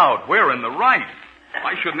it out. We're in the right.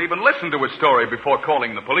 I shouldn't even listen to his story before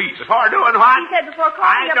calling the police. Before doing what? He said before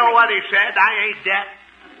calling I know what he said. I ain't deaf.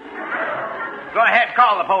 Go ahead,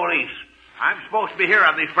 call the police. I'm supposed to be here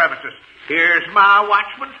on these premises. Here's my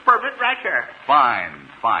watchman's permit right here. Fine.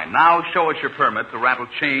 Now show us your permit to rattle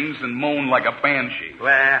chains and moan like a banshee.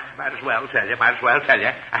 Well, might as well tell you.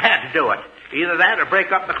 I had to do it. Either that or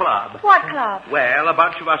break up the club. What club? Well, a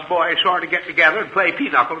bunch of us boys sort of get together and play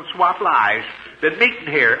pinochle and swap lies. Been meeting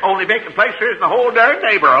here. Only vacant place there is in the whole darn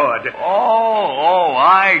neighborhood. Oh,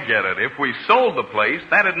 I get it. If we sold the place,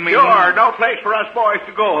 that'd mean... Sure, no place for us boys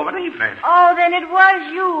to go of an evening. Oh, then it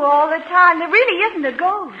was you all the time. There really isn't a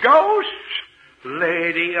ghost. Ghost?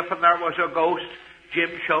 Lady, if there was a ghost, Jim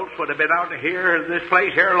Schultz would have been out of here in this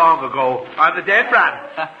place here long ago. On the dead run.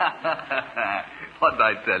 What'd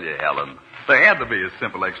I tell you, Helen? There had to be a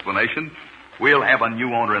simple explanation. We'll have a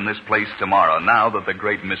new owner in this place tomorrow, now that the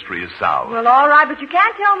great mystery is solved. Well, all right, but you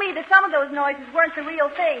can't tell me that some of those noises weren't the real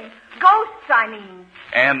thing. Ghosts, I mean.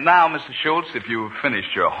 And now, Mr. Schultz, if you've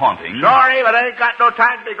finished your haunting... Sorry, but I ain't got no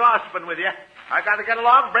time to be gossiping with you. I got to get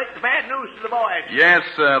along and break the bad news to the boys. Yes,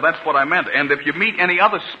 that's what I meant. And if you meet any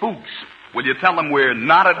other spooks, will you tell them we're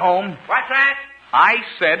not at home? What's that? I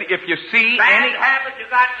said if you see bad habit you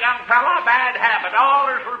got, young fella, bad habit.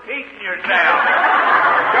 Always repeating yourself.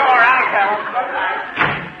 Sure, I'll tell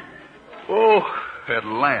them. Oh, at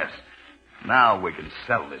last. Now we can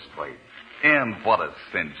settle this place. And what a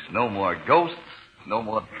cinch. No more ghosts, no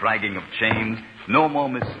more dragging of chains, no more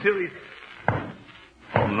mysterious...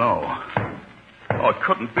 Oh, no. Oh, it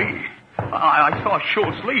couldn't be. I saw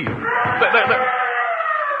Schultz leave.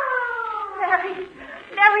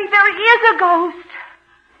 Larry, there is a ghost.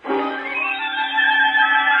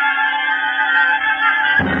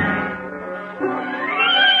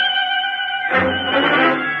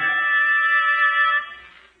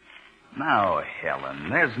 Now, Helen,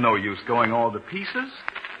 there's no use going all to pieces.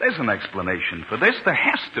 There's an explanation for this. There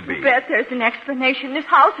has to be. I bet there's an explanation. This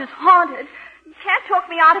house is haunted. You can't talk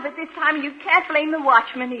me out of it this time, and you can't blame the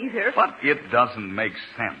watchman either. But it doesn't make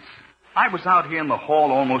sense. I was out here in the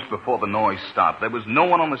hall almost before the noise stopped. There was no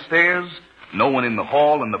one on the stairs, no one in the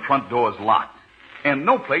hall, and the front door's locked. And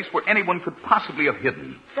no place where anyone could possibly have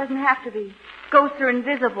hidden. Doesn't have to be. Ghosts are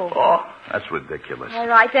invisible. Oh, that's ridiculous. All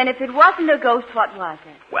right, then, if it wasn't a ghost, what was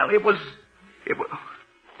it? Well, it was...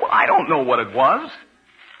 Well, I don't know what it was.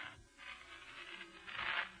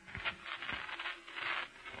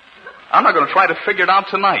 I'm not going to try to figure it out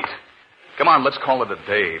tonight. Come on, let's call it a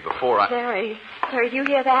day before I... Larry, do you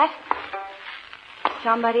hear that?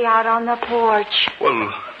 Somebody out on the porch.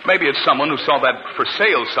 Well, maybe it's someone who saw that for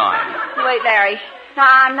sale sign. Wait, Larry. Now,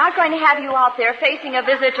 I'm not going to have you out there facing a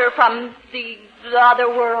visitor from the other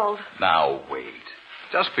world. Now, wait.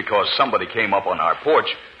 Just because somebody came up on our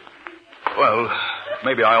porch... Well,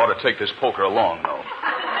 maybe I ought to take this poker along, though.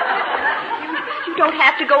 You don't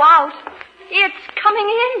have to go out. It's coming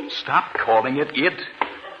in. Stop calling it it.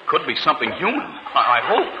 Could be something human. I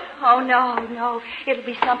hope. Oh, no. It'll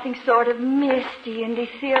be something sort of misty and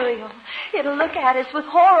ethereal. It'll look at us with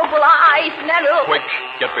horrible eyes, and then it'll... Quick,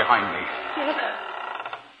 get behind me.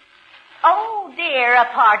 Oh, dear,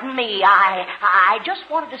 pardon me. I just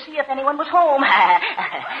wanted to see if anyone was home.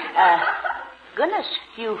 Goodness,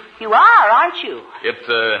 you are, aren't you? It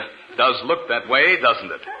does look that way,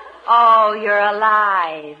 doesn't it? Oh, you're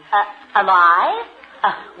alive. Alive?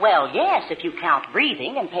 Well, yes, if you count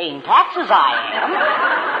breathing and paying taxes, I am.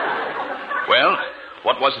 Well,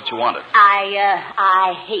 What was it you wanted?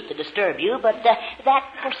 I hate to disturb you, but that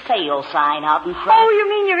for sale sign out in front. Oh, you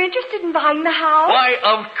mean you're interested in buying the house? Why,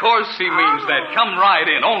 of course he means that. Come right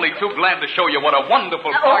in. Only too glad to show you what a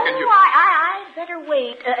wonderful bargain you... I'd better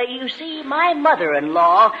wait. You see, my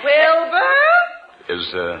mother-in-law... Wilbur?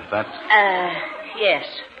 Is that... Yes,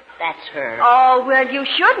 that's her. Oh, well, you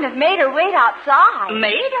shouldn't have made her wait outside.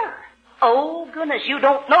 Made her? Oh, goodness, you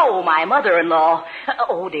don't know my mother-in-law.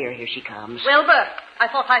 Oh, dear, here she comes. Wilbur, I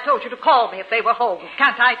thought I told you to call me if they were home.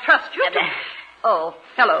 Can't I trust you to... Oh,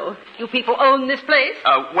 hello. You people own this place?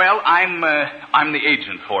 Well, I'm the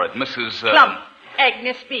agent for it, Mrs. Clump.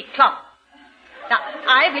 Agnes B. Clump. Now,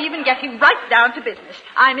 I'm even getting right down to business.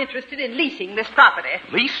 I'm interested in leasing this property.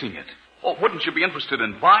 Leasing it? Oh, wouldn't you be interested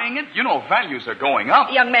in buying it? You know values are going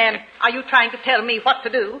up. Young man, are you trying to tell me what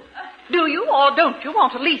to do? Do you or don't you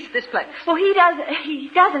want to lease this place? Well, he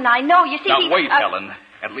doesn't, I know. You see, Now, wait, Helen.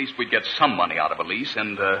 At least we'd get some money out of a lease,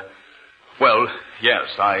 and, well,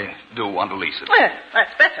 yes, I do want to lease it. Well,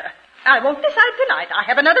 that's better. I won't decide tonight. I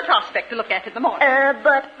have another prospect to look at in the morning.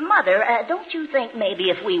 But, Mother, don't you think maybe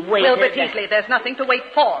if we waited... Wilbur Teasley, there's nothing to wait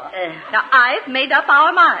for. Now, I've made up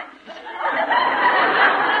our minds.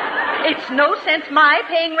 It's no sense my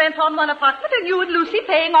paying rent on one apartment and you and Lucy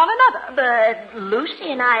paying on another. But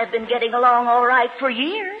Lucy and I have been getting along all right for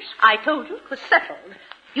years. I told you it was settled.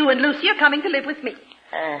 You and Lucy are coming to live with me.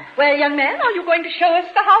 Well, young man, are you going to show us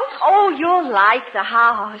the house? Oh, you'll like the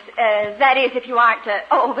house. That is, if you aren't...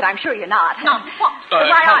 Oh, but I'm sure you're not. Not what?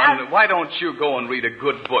 Helen, why don't you go and read a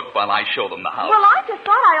good book while I show them the house? Well, I just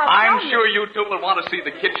thought I ought to I'm sure you two will want to see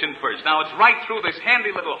the kitchen first. Now, it's right through this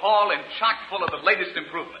handy little hall and chock full of the latest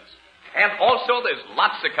improvements. And also, there's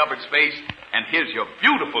lots of cupboard space. And here's your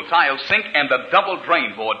beautiful tile sink and the double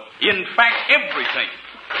drain board. In fact, everything.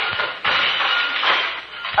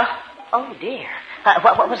 Oh, dear.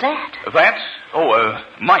 What was that? That? Oh,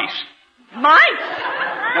 mice. Mice?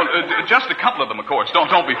 Well, just a couple of them, of course.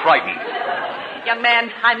 Don't be frightened. Young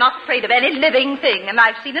man, I'm not afraid of any living thing, and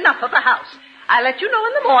I've seen enough of the house. I'll let you know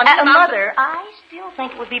in the morning about... Mother, I still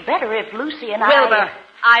think it would be better if Lucy and Wilbur,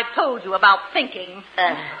 I've told you about thinking.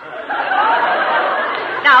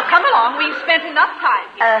 Now, come along. We've spent enough time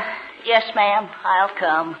here. Yes, ma'am. I'll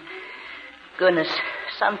come. Goodness,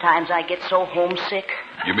 sometimes I get so homesick.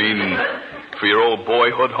 You mean for your old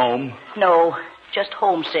boyhood home? No, just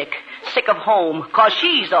homesick. Sick of home, 'cause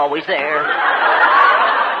she's always there.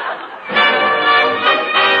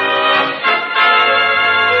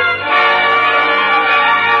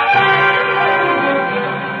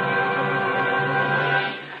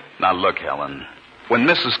 Now, look, Helen. When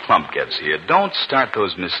Mrs. Clump gets here, don't start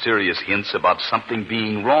those mysterious hints about something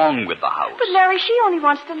being wrong with the house. But, Larry, she only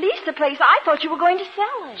wants to lease the place. I thought you were going to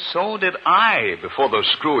sell it. So did I, before those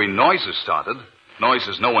screwy noises started.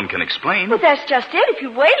 Noises no one can explain. But that's just it. If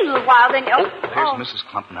you wait a little while, then... There's Mrs.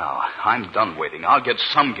 Clump now. I'm done waiting. I'll get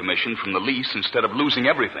some commission from the lease instead of losing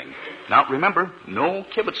everything. Now, remember, no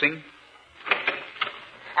kibitzing.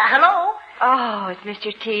 Hello? Oh, it's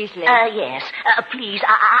Mr. Teasley. Yes. Please,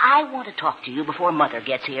 I want to talk to you before Mother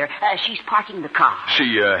gets here. She's parking the car.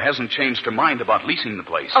 She hasn't changed her mind about leasing the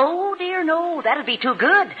place. Oh, dear, no. That'll be too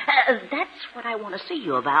good. That's what I want to see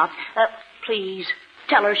you about. Please,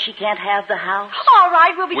 tell her she can't have the house. All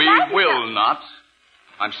right, we'll be glad to. We will not.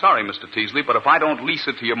 I'm sorry, Mr. Teasley, but if I don't lease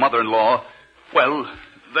it to your mother-in-law, well,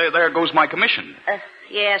 there goes my commission.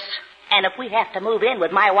 Yes, and if we have to move in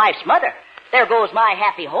with my wife's mother, there goes my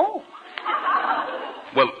happy home.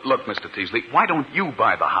 Well, look, Mr. Teasley, why don't you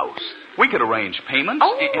buy the house? We could arrange payments.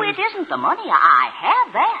 Oh, it isn't the money. I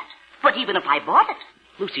have that. But even if I bought it,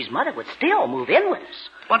 Lucy's mother would still move in with us.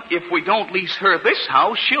 But if we don't lease her this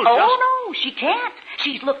house, she'll no, she can't.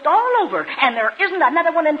 She's looked all over, and there isn't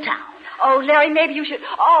another one in town. Oh, Larry, maybe you should...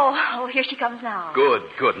 Oh, here she comes now. Good.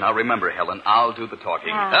 Now, remember, Helen, I'll do the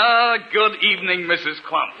talking. Good evening, Mrs.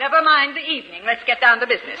 Clump. Never mind the evening. Let's get down to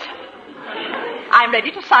business. I'm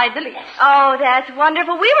ready to sign the lease. Oh, that's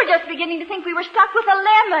wonderful. We were just beginning to think we were stuck with a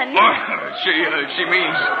lemon. She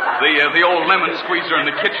means the old lemon squeezer in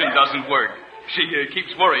the kitchen doesn't work. She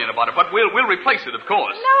keeps worrying about it, but we'll replace it, of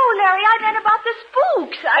course. No, Larry, I meant about the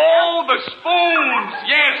spooks. The spoons!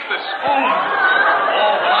 Yes, the spoons.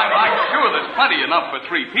 I'm sure there's plenty enough for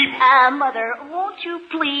 3 people. Mother, won't you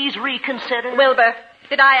please reconsider? Wilbur,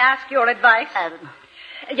 did I ask your advice?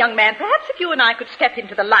 Young man, perhaps if you and I could step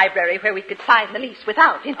into the library where we could sign the lease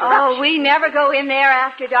without interruption. Oh, we never go in there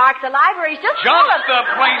after dark. The library's just the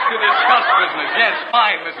place to discuss business. Yes,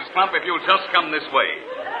 fine, Mrs. Clump, if you'll just come this way.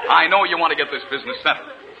 I know you want to get this business settled.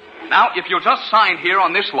 Now, if you'll just sign here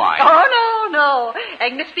on this line... Oh, no.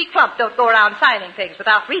 Agnes B. Clump don't go around signing things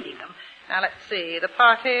without reading them. Now, let's see. The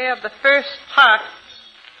party of the first part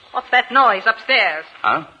What's that noise upstairs?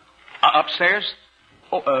 Huh? Upstairs?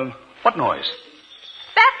 Oh, what noise?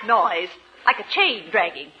 That noise. Like a chain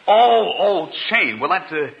dragging. Oh, chain. Well,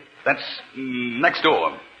 that's next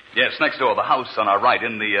door. Yes, next door. The house on our right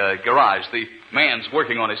in the garage. The man's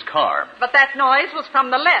working on his car. But that noise was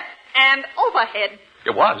from the left and overhead.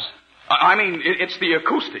 It was. I mean, it's the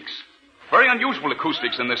acoustics. Very unusual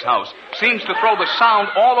acoustics in this house. Seems to throw the sound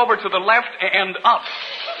all over to the left and up.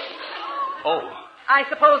 Oh. I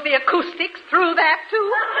suppose the acoustics threw that,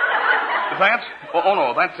 too? That? Oh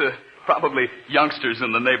no, that's probably youngsters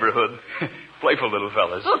in the neighborhood. Playful little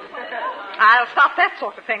fellas. I'll stop that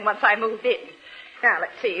sort of thing once I moved in. Now,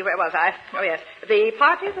 let's see, where was I? Oh, yes. The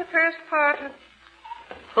party, the first part.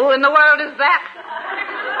 Who in the world is that?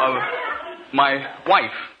 My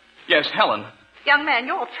wife. Yes, Helen. Young man,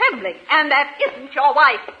 you're trembling, and that isn't your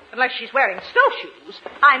wife. Unless she's wearing snowshoes.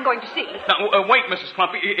 I'm going to see. Now, wait, Mrs.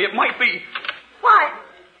 Clumpy. It might be... Why,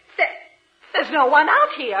 there's no one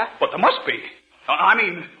out here. But there must be. I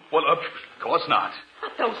mean, well, of course not.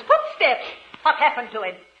 But those footsteps. What happened to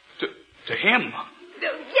him? To him?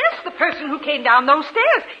 Yes, the person who came down those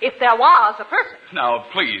stairs, if there was a person. Now,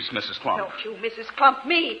 please, Mrs. Clump. Don't you, Mrs. Clump,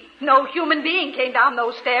 me. No human being came down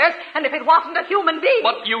those stairs, and if it wasn't a human being...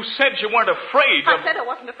 But you said you weren't afraid of... I said I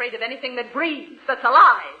wasn't afraid of anything that breathes, that's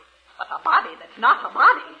alive. But a body that's not a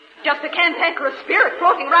body. Just a cantankerous spirit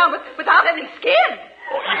floating around without any skin.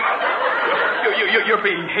 Oh, you're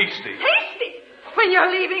being hasty. Hasty? When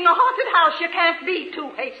you're leaving a haunted house, you can't be too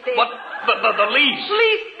hasty. But the lease...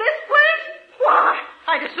 Lease this place? Why,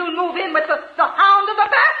 I'd as soon move in with the hound of the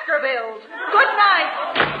Baskervilles. Good night.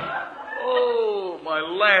 Oh, my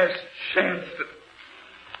last chance.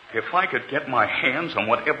 If I could get my hands on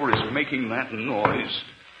whatever is making that noise.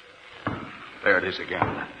 There it is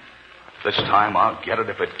again. This time I'll get it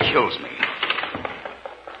if it kills me.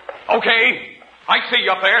 Okay, I see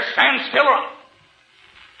you up there. Stand still or...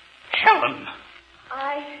 Helen.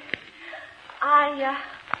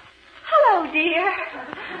 Hello, dear.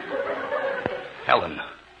 Helen,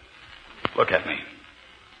 look at me.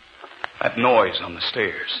 That noise on the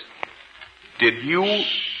stairs. Did you...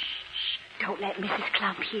 Don't let Mrs.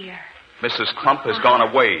 Clump hear. Mrs. Clump has gone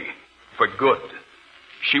away for good.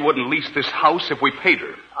 She wouldn't lease this house if we paid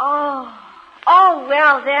her. Oh,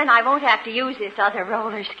 well, then I won't have to use this other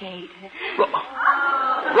roller skate.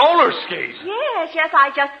 Roller skate? Yes,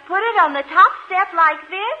 I just put it on the top step like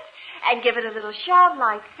this and give it a little shove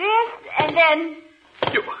like this, and then...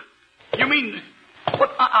 You mean...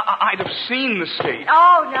 But I'd have seen the skate.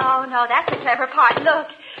 Oh, no, that's the clever part. Look,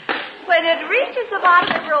 when it reaches the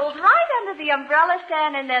bottom, it rolls right under the umbrella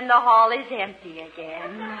stand, and then the hall is empty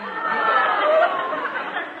again.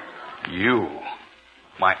 You,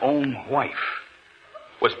 my own wife,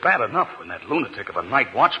 was bad enough when that lunatic of a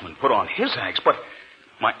night watchman put on his acts, but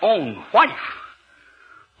my own wife?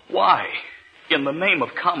 Why? In the name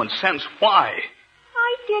of common sense, why?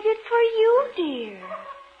 I did it for you, dear.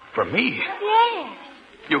 For me? Yes.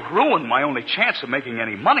 You ruined my only chance of making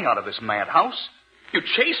any money out of this madhouse. You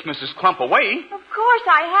chased Mrs. Clump away. Of course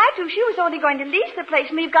I had to. She was only going to lease the place,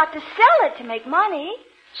 and we've got to sell it to make money.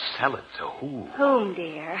 Sell it to who? Whom,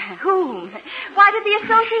 dear? Whom? Why, to the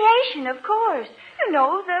association, of course. You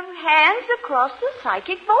know, the hands across the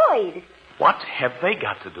psychic void. What have they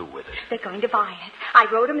got to do with it? They're going to buy it. I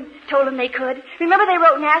wrote them and told them they could. Remember they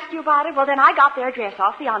wrote and asked you about it? Well, then I got their address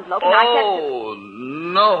off the envelope and I said... Oh,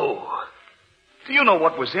 no. Do you know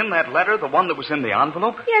what was in that letter, the one that was in the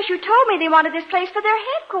envelope? Yes, you told me they wanted this place for their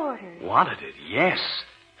headquarters. Wanted it, yes.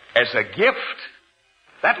 As a gift.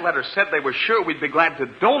 That letter said they were sure we'd be glad to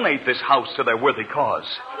donate this house to their worthy cause.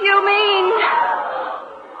 You mean...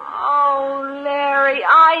 Oh, Larry,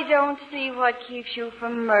 I don't see what keeps you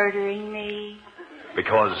from murdering me.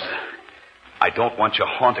 Because I don't want you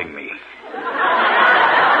haunting me.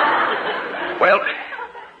 Well,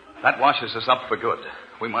 that washes us up for good.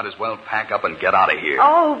 We might as well pack up and get out of here.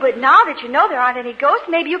 Oh, but now that you know there aren't any ghosts,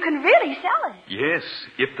 maybe you can really sell it. Yes,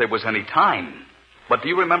 if there was any time. But do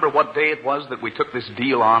you remember what day it was that we took this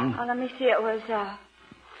deal on? Oh, let me see. It was,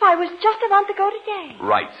 Why, it was just a month ago today.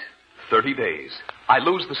 Right. 30 days. I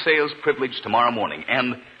lose the sales privilege tomorrow morning,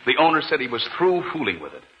 and the owner said he was through fooling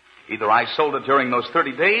with it. Either I sold it during those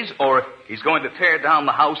 30 days, or he's going to tear down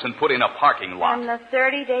the house and put in a parking lot. And the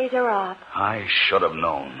 30 days are up. I should have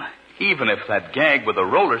known. Even if that gag with the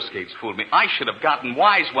roller skates fooled me, I should have gotten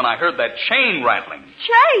wise when I heard that chain rattling.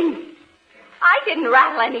 Chain? I didn't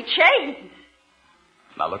rattle any chains.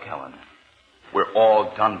 Now look, Helen, we're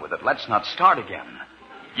all done with it. Let's not start again.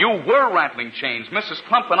 You were rattling chains. Mrs.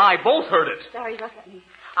 Clump and I both heard it. Sorry, look at me.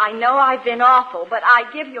 I know I've been awful, but I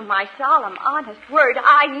give you my solemn, honest word.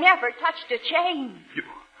 I never touched a chain.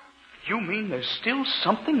 You mean there's still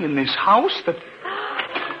something in this house that...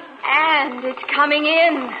 And it's coming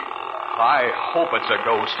in. I hope it's a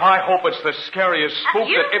ghost. I hope it's the scariest spook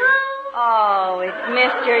that... Oh, it's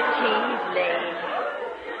Mr. Teasley.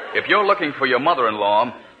 If you're looking for your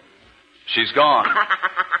mother-in-law, she's gone.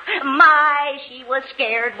 My, she was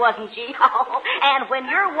scared, wasn't she? Oh, and when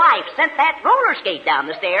your wife sent that roller skate down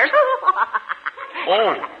the stairs...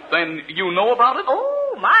 Oh, then you know about it?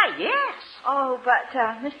 Oh, my, yes. Oh, but,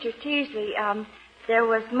 Mr. Teasley, there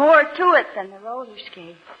was more to it than the roller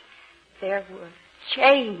skate. There were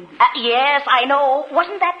chains. Yes, I know.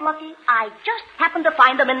 Wasn't that lucky? I just happened to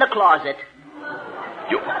find them in the closet.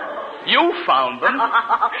 You found them?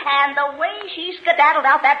 And the way she skedaddled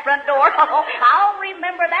out that front door, I'll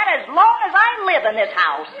remember that as long as I live in this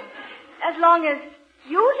house. As long as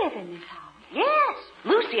you live in this house? Yes.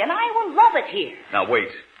 Lucy and I will love it here. Now,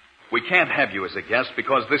 wait. We can't have you as a guest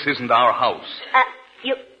because this isn't our house.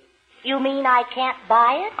 You mean I can't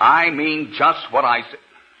buy it? I mean just what I said.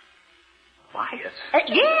 Buy it?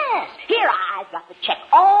 Yes. Here, I've got the check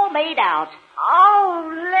all made out. Oh,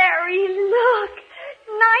 Larry, look.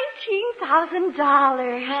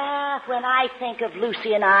 $19,000. When I think of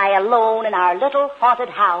Lucy and I alone in our little haunted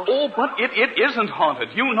house. Oh, but it isn't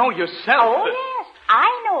haunted. You know yourself. Oh, yes. I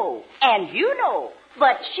know. And you know.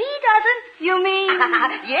 But she doesn't. You mean?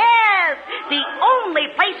 Yes. The only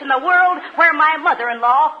place in the world where my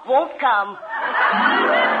mother-in-law won't come.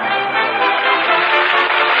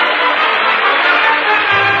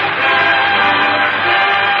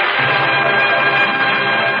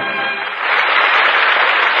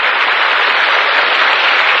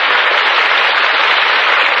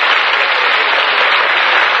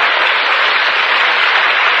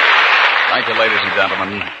 Thank you, ladies and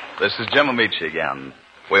gentlemen. This is Jim Ameche again.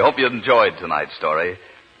 We hope you enjoyed tonight's story.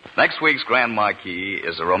 Next week's Grand Marquee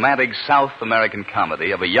is a romantic South American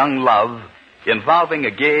comedy of a young love involving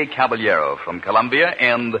a gay caballero from Colombia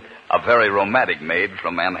and a very romantic maid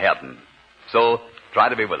from Manhattan. So try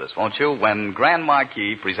to be with us, won't you, when Grand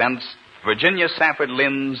Marquee presents Virginia Safford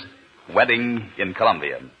Lynn's Wedding in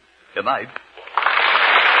Colombia. Good night.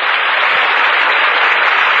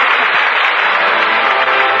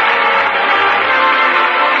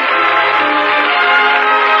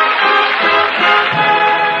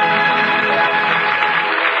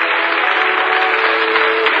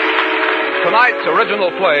 Tonight's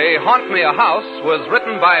original play, Haunt Me a House, was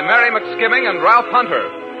written by Mary McSkimming and Ralph Hunter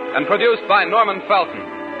and produced by Norman Felton.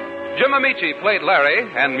 Jim Ameche played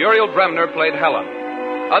Larry and Muriel Bremner played Helen.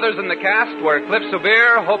 Others in the cast were Cliff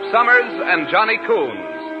Subir, Hope Summers, and Johnny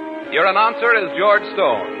Coons. Your announcer is George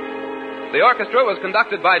Stone. The orchestra was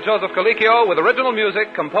conducted by Joseph Colicchio with original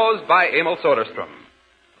music composed by Emil Soderstrom.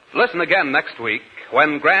 Listen again next week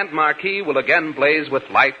when Grand Marquee will again blaze with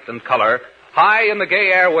light and color high in the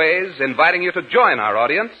gay airways, inviting you to join our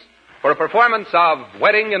audience for a performance of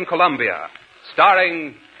Wedding in Colombia,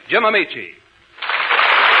 starring Jim Ameche.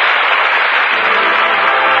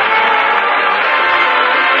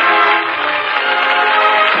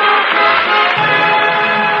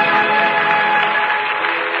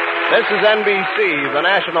 This is NBC, the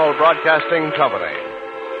national broadcasting company.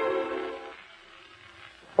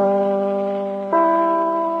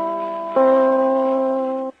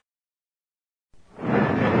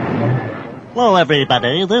 Hello,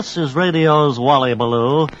 everybody. This is radio's Wally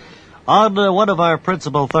Ballou on one of our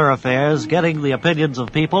principal thoroughfares, getting the opinions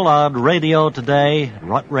of people on radio today and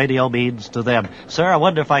what radio means to them. Sir, I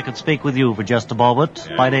wonder if I could speak with you for just a moment.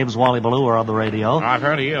 Yeah. My name's Wally Ballou. We're on the radio. I've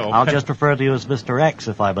heard of you. I'll just refer to you as Mr. X,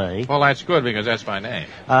 if I may. Well, that's good because that's my name.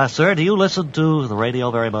 Sir, do you listen to the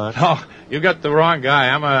radio very much? Oh, you got the wrong guy.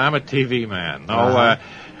 I'm a TV man. No,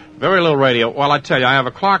 very little radio. Well, I tell you, I have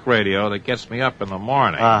a clock radio that gets me up in the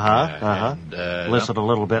morning. Listen a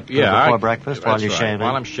little bit before breakfast while you're shaving.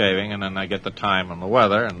 While I'm shaving, and then I get the time and the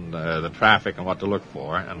weather and the traffic and what to look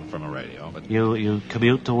for, and from the radio. But You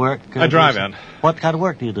commute to work? I drive in. What kind of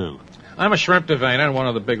work do you do? I'm a shrimp deveiner in one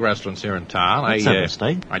of the big restaurants here in town. That's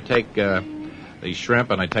interesting. I take the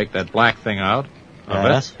shrimp and I take that black thing out of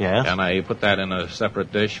Yes, it, and I put that in a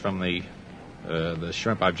separate dish from the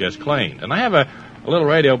shrimp I've just cleaned. And I have a little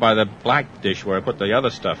radio by the black dish where I put the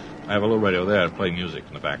other stuff. I have a little radio there to play music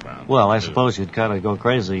in the background. Well, I suppose you'd kind of go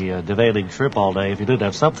crazy deveining shrimp all day if you didn't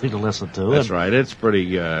have something to listen to. That's right. It's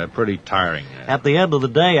pretty tiring. At the end of the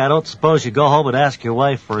day, I don't suppose you go home and ask your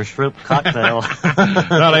wife for a shrimp cocktail.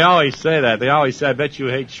 No, they always say that. They always say, I bet you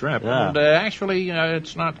hate shrimp. Yeah. And actually,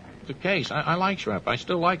 it's not the case. I like shrimp. I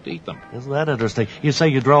still like to eat them. Isn't that interesting? You say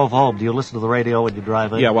you drove home. Do you listen to the radio when you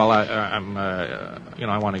drive in? Yeah, well, I'm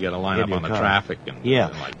I want to get a line up on the traffic and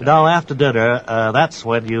like that. Now, after dinner, that's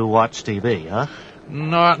when you watch TV, huh?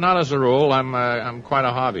 No, not as a rule. I'm quite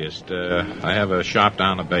a hobbyist. I have a shop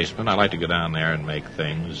down in the basement. I like to go down there and make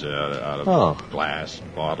things out of glass,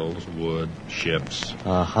 bottles, wood, ships.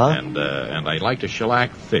 And I like to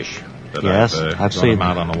shellac fish. Yes, I've seen them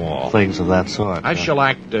out on the wall. Things of that sort. I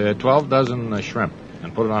shellacked 12 dozen shrimp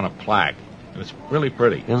and put it on a plaque. And it's really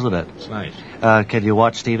pretty. Isn't it? It's nice. Can you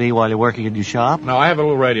watch TV while you're working in your shop? No, I have a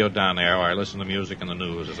little radio down there where I listen to music and the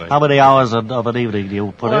news. How many hours of an evening do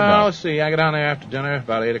you put in there? Well, let's see. I get down there after dinner,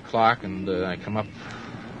 about 8 o'clock, and I come up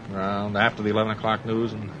around after the 11 o'clock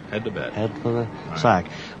news and head to bed. Head for the sack.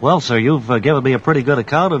 Well, sir, you've given me a pretty good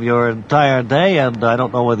account of your entire day, and I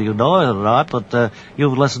don't know whether you know it or not, but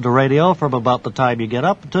you've listened to radio from about the time you get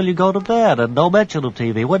up until you go to bed, and no mention of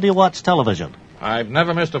TV. When do you watch television? I've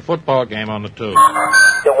never missed a football game on the tube.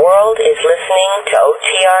 The world is listening to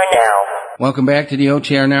OTR Now. Welcome back to the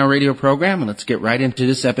OTR Now radio program, and let's get right into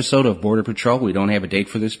this episode of Border Patrol. We don't have a date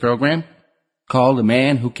for this program. Called The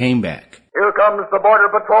Man Who Came Back. Here comes the Border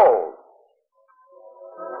Patrol.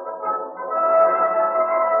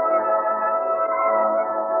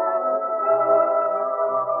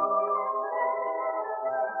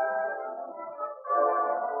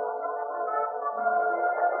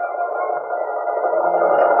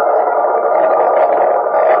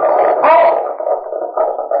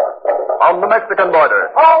 On the Mexican border,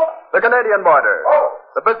 the Canadian border,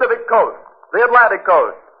 the Pacific coast, the Atlantic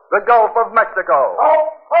coast, the Gulf of Mexico.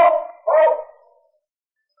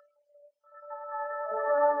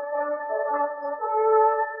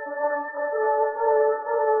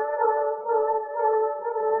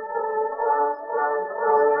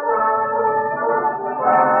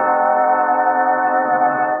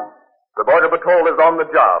 The Border Patrol is on the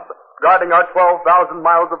job, guarding our 12,000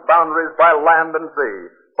 miles of boundaries by land and sea,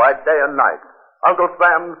 by day and night. Uncle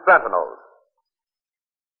Sam's sentinels.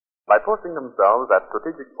 By posting themselves at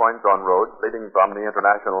strategic points on roads leading from the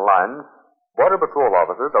international lines, Border Patrol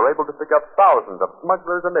officers are able to pick up thousands of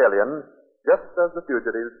smugglers and aliens just as the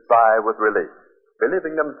fugitives sigh with relief,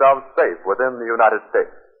 believing themselves safe within the United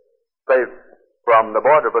States. Safe from the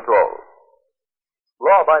Border Patrol.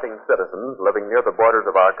 Law-abiding citizens living near the borders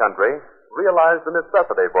of our country realize the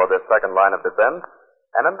necessity for this second line of defense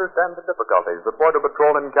and understand the difficulties the Border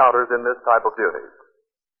Patrol encounters in this type of duty.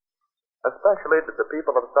 Especially did the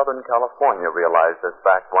people of Southern California realize this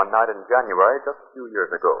fact one night in January just a few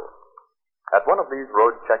years ago. At one of these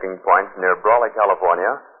road checking points near Brawley,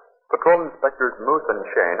 California, Patrol Inspectors Moose and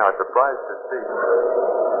Shane are surprised to see...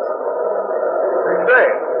 Hey,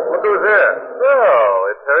 Shane, look who's here.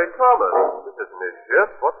 Oh, it's Harry Thomas. This isn't his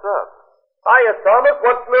ship. What's up? Hiya, Thomas.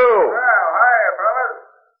 What's new? Well, hiya, fellas.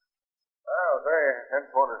 Well, say,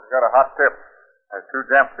 headquarters has got a hot tip. There's 2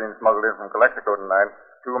 Japs being smuggled in from Calexico tonight.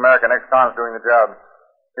 2 American ex-cons doing the job.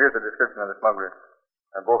 Here's the description of the smugglers.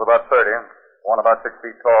 They're both about 30. One about 6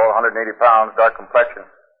 feet tall, 180 pounds, dark complexion.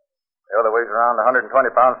 The other weighs around 120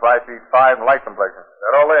 pounds, 5 feet 5, and light complexion. Is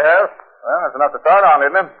that all they have? Well, that's enough to start on,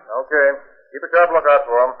 isn't it? Okay. Keep a sharp lookout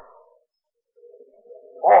for them.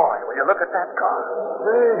 Boy, will you look at that car?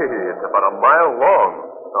 Hey, it's about a mile long.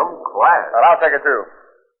 Some class. Well, I'll take it, too.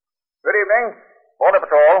 Good evening. Border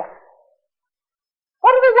Patrol.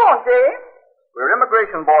 What do they want, James? We're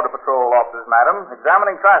Immigration Border Patrol officers, madam,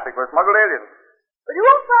 examining traffic for smuggled aliens. But you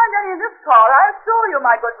won't find any in this car, I assure you,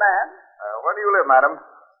 my good man. Where do you live, madam?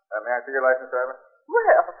 May I see your license, driver?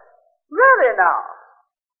 Well, really now.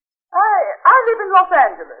 I live in Los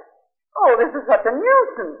Angeles. Oh, this is such a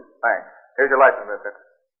nuisance. Thanks. Here's your license, mister.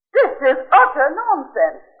 This is utter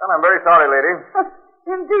nonsense. Well, I'm very sorry, lady.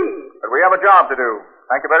 Indeed. But we have a job to do.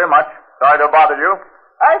 Thank you very much. Sorry to have bothered you.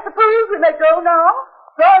 I suppose we may go now.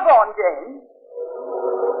 Drive on, James.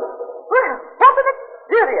 Well, what an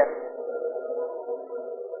experience.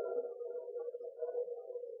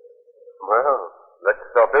 Well, let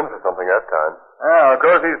yourself into something that time. Yeah, of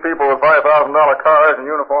course, these people with $5,000 cars and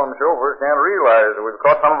uniformed chauffeurs can't realize that we've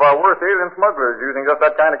caught some of our worst alien smugglers using just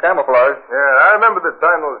that kind of camouflage. Yeah, I remember the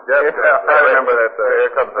time those Japs... Yeah, I remember that.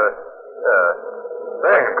 Here comes the...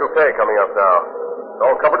 coupe coming up now. It's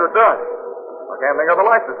all covered with dust. I can't think of the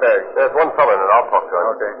license tag. There's one fellow in it. I'll talk to him.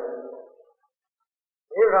 Okay.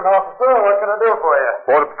 Evening, officer. What can I do for you?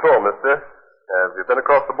 Border Patrol, mister. Have you been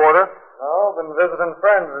across the border? No, been visiting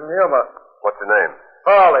friends in Yuma. What's your name?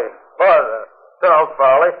 Pawley. Charles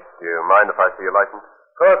Pawley. Do you mind if I see your license?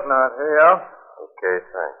 Of course not. Here you are. Okay,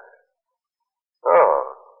 thanks. Oh,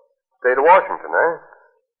 state of Washington, eh?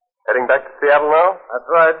 Heading back to Seattle now? That's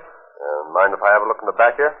right. Mind if I have a look in the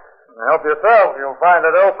back here? Help yourself. You'll find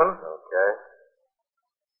it open. Okay.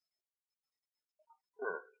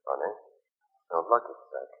 Funny. No luggage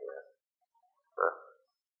back here.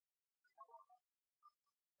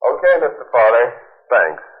 Okay, Mr. Pawley.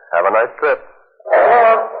 Thanks. Have a nice trip.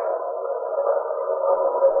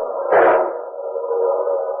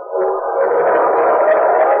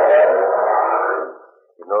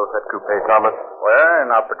 You notice that coupe, Thomas? Well,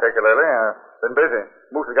 not particularly. Been busy.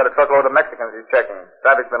 Moose has got a truckload of Mexicans he's checking.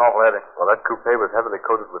 Traffic's been awful heavy. Well, that coupe was heavily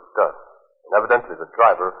coated with dust. And evidently the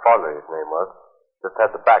driver, Pawley, his name was, just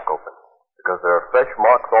had the back open. Because there are fresh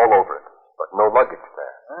marks all over it. But no luggage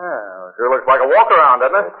there. Yeah, sure looks like a walk-around,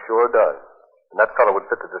 doesn't it? It sure does. And that fellow would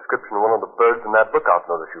fit the description of one of the birds in that lookout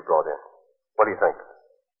notice you brought in. What do you think?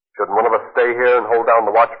 Shouldn't one of us stay here and hold down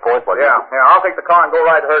the watch point while Yeah, I'll take the car and go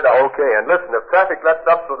ride her down. Okay, and listen, if traffic lets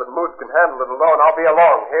up so that Moose can handle it alone, I'll be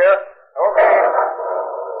along. Here? Okay.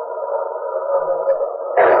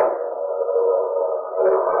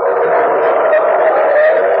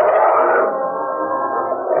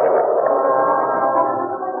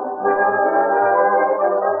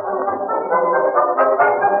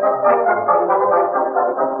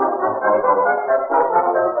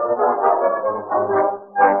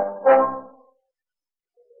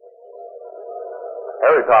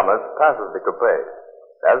 Thomas passes the coupe.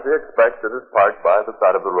 As he expects, it is parked by the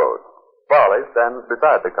side of the road. Pawley stands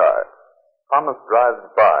beside the car. Thomas drives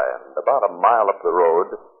by, and about a mile up the road,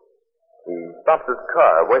 he stops his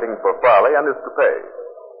car, waiting for Pawley and his coupe.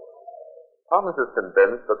 Thomas is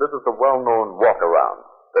convinced that this is a well-known walk-around,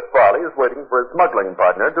 that Pawley is waiting for his smuggling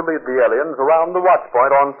partner to lead the aliens around the watch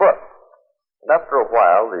point on foot. And after a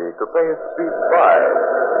while, the coupe speeds by.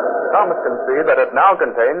 Thomas can see that it now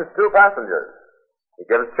contains 2 passengers. He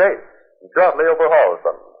gives chase and shortly overhauls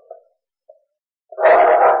them.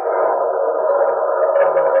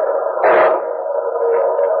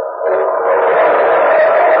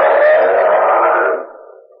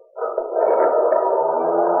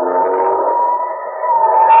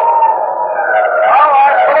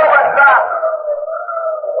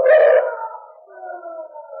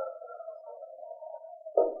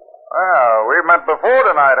 Well, we've met before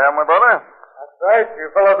tonight, haven't we, brother? That's right. You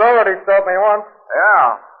fellas already stopped me once.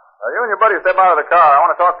 Yeah. You and your buddy step out of the car. I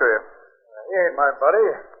want to talk to you. He ain't my buddy.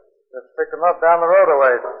 Just picked him up down the road a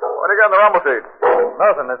ways. What do you got in the rumble seat?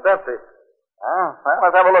 Nothing. It's empty. Oh, well,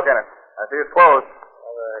 let's have a look in it. I see it's closed.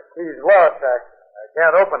 Well, the key's lost. I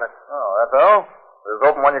can't open it. Oh, that's all? It was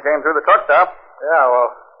open when you came through the truck stop. Yeah,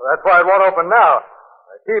 well, that's why it won't open now.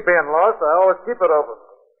 The key being lost, I always keep it open.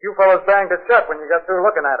 You fellas banged it shut when you got through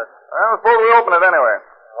looking at it. Well, suppose we open it anyway.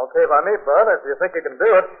 Okay by me, Bud, if you think you can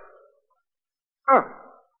do it.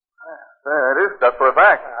 There it is. That's for a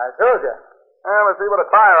fact. I told you. Well, let's see what a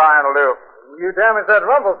tire iron will do. You damage that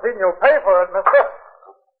rumble seat and you'll pay for it, mister.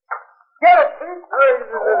 Get it, Pete.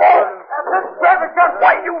 Traffic gun.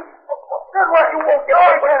 Why, you... You won't get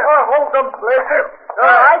away with it. Hold them, Blazer.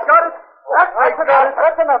 I got it. I got it.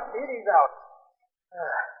 That's enough, Pete. He's out.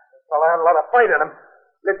 This fellow had a lot of fight in him.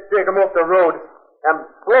 Let's take him off the road and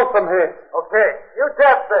blow from here. Okay. You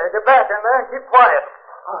chaps there, get back in there and keep quiet.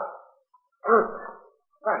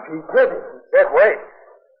 He's heavy. Dead weight.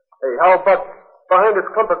 Hey, how about behind this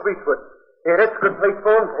clump of greasewood? Hey, that's a good place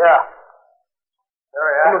for him. Yeah. There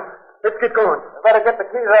we are. Let's get going. I better get the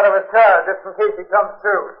keys out of his car just in case he comes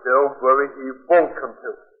through. Don't worry, he won't come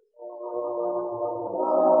through.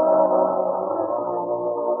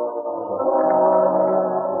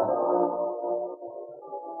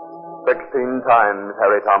 16 times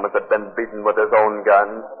Harry Thomas had been beaten with his own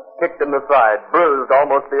gun, kicked in the side, bruised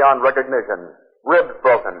almost beyond recognition, ribs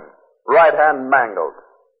broken, right hand mangled.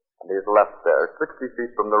 And he's left there, 60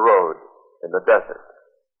 feet from the road, in the desert,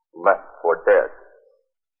 left for dead.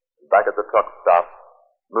 Back at the truck stop,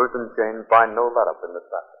 Moose and Jane find no let-up in the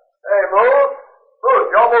traffic. Hey, Moose. Moose,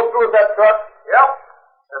 you almost through with that truck? Yep.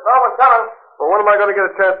 There's no one coming. Well, when am I going to get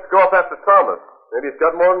a chance to go up after Thomas? Maybe he's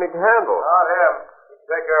got more than he can handle. Not him. He can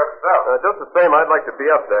take care of himself. Just the same, I'd like to be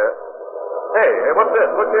up there. Hey, what's this?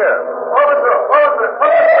 Look here. Officer!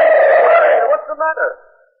 Hey, what's the matter?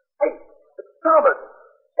 Hey, it's Thomas.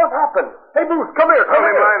 What happened? Hey, Moose, come here. Come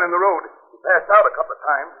here. Mine in the road. He passed out a couple of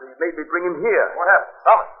times. So he made me bring him here. What happened?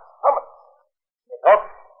 Thomas. Oh.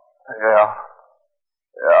 Yeah.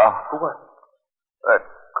 What? That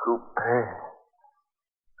coupe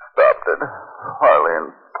stopped it. Harley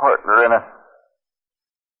and partner in it.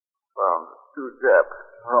 Found 2 Japs.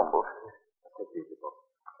 Rumbled.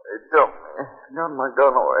 They jumped me. Got my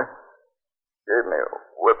gun away. Gave me a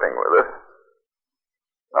whipping with it.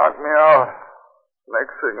 Knocked me out.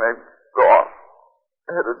 Next thing, they gone.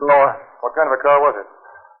 Headed north. What kind of a car was it?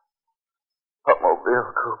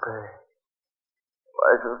 Automobile coupe.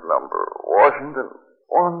 License number, Washington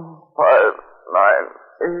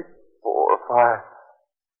 159845.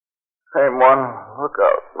 Same one. Look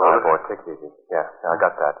out. Oh, boy, take it easy. Yeah, I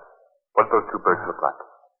got that. What those two birds look like?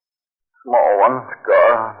 Small one,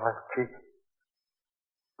 scar on left cheek.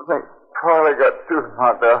 I think Pawley got tooth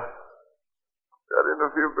knocked out. Got in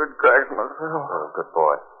a few good cracks myself. Oh, good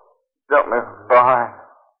boy. Jumped me from behind.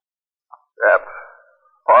 Yep.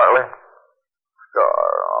 Pawley. Scar.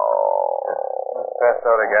 Oh. Passed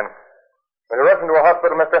out again. Will you rush into a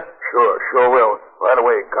hospital, mister? Sure will. Right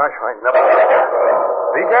away. Gosh, I never...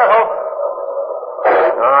 Be careful.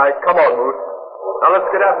 All right, come on, Moose. Now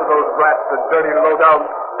let's get after those rats that dirty low-down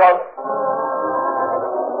skunks.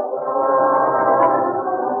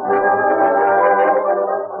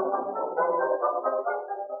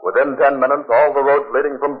 Within 10 minutes, all the roads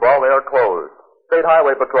leading from Pawley are closed. State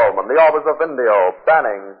Highway Patrolmen, the Office of Indio,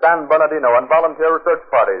 Banning, San Bernardino, and volunteer research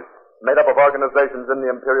parties, made up of organizations in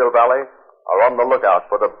the Imperial Valley, are on the lookout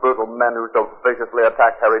for the brutal men who so viciously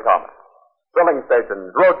attacked Harry Thomas. Filling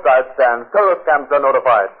stations, roadside stands, tourist camps are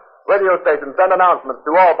notified. Radio stations send announcements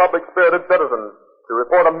to all public-spirited citizens to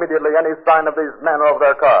report immediately any sign of these men or of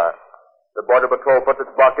their car. The Border Patrol puts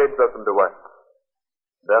its blockade system to work.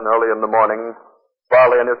 Then, early in the morning,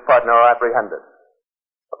 Pawley and his partner are apprehended.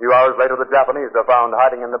 A few hours later, the Japanese are found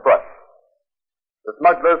hiding in the brush. The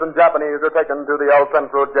smugglers and Japanese are taken to the El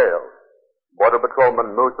Centro jail. Border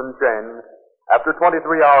Patrolmen Moose and Shane, after 23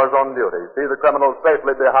 hours on duty, see the criminals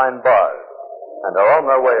safely behind bars and are on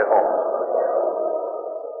their way home.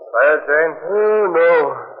 Tired, Shane? Oh, no.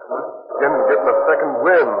 Getting a second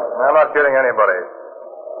wind. I'm not kidding anybody.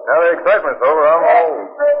 Now the excitement's over. I'm home.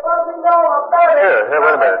 Here,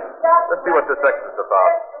 wait a minute. Let's see what this extra's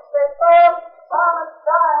about.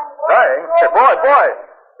 Dying? Hey, boy.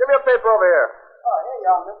 Give me a paper over here. Oh, here you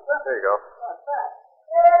are, mister. There you go.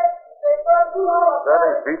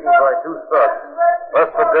 Danny's beaten by two thugs.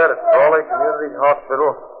 Left for dead at Pawley Community Hospital.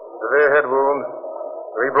 Severe head wounds.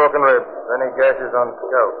 3 broken ribs. Many gashes on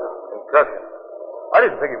scalp. Concussion. I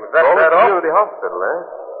didn't think he was that bad off. Community Hospital, eh?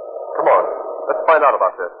 Come on. Let's find out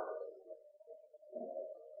about this.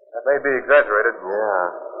 That may be exaggerated.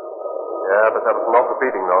 Yeah, but that was an awful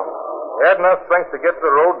beating, though. He had enough strength to get to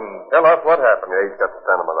the road and tell us what happened. Yeah, he's got the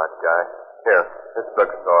sentiment, that guy. Here, this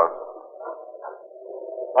drugstore.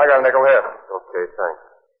 I got a nickel here. Okay, thanks.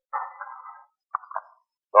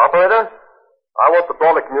 Operator, I want the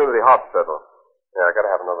Pawley Community Hospital. Yeah, I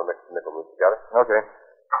gotta have another nickel. You got it? Okay.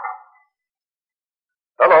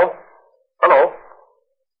 Hello?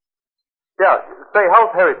 Yeah, say, how's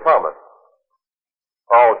Harry Thomas?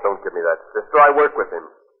 Oh, don't give me that, sister. I work with him.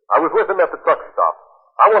 I was with him at the truck stop.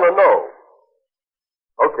 I want to know.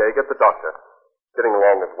 Okay, get the doctor. Getting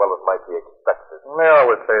along as well as might be expected. They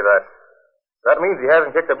always say that. That means he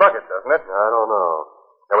hasn't kicked a bucket, doesn't it? I don't know.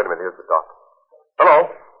 Now, wait a minute. Here's the doc. Hello?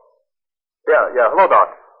 Yeah. Hello,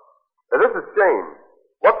 Doc. This is Shane.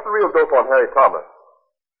 What's the real dope on Harry Thomas?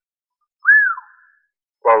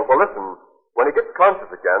 Well, listen. When he gets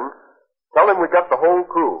conscious again, tell him we got the whole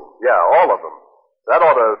crew. Yeah, all of them. That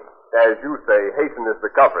ought to, as you say, hasten his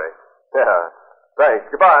recovery. Yeah. Thanks.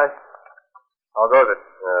 Goodbye. How goes it?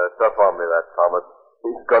 Tough on me, that Thomas.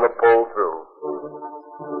 He's gonna pull through.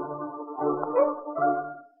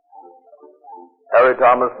 Harry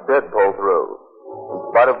Thomas did pull through. In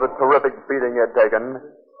spite of the terrific beating he had taken,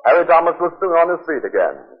 Harry Thomas was soon on his feet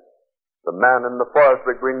again. The man in the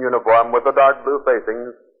forestry green uniform with the dark blue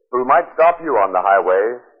facings, who might stop you on the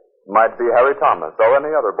highway, might be Harry Thomas or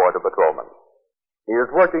any other border patrolman. He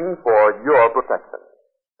is working for your protection.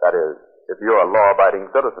 That is, if you're a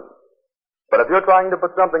law-abiding citizen. But if you're trying to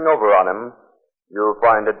put something over on him, you'll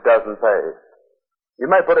find it doesn't pay.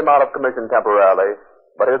 You may put him out of commission temporarily,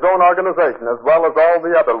 but his own organization, as well as all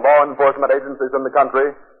the other law enforcement agencies in the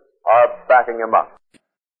country, are backing him up.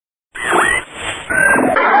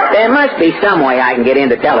 There must be some way I can get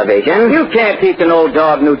into television. You can't teach an old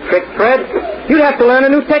dog new tricks, Fred. You'd have to learn a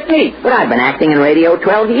new technique. But I've been acting in radio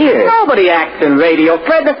 12 years. Nobody acts in radio,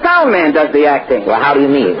 Fred. The sound man does the acting. Well, how do you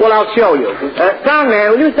mean? Well, I'll show you. Sound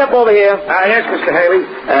man, will you step over here? Yes, Mr. Haley.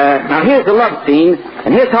 Now, here's the love scene,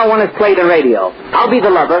 and here's how one is played in radio. I'll be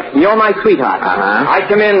the lover, and you're my sweetheart. I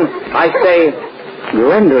come in, I say,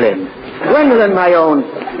 Gwendolyn. Gwendolyn, my own,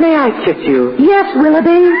 may I kiss you? Yes,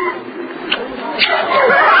 Willoughby.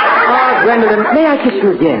 Oh, Gwendolyn, may I kiss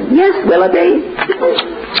you again? Yes, Willoughby.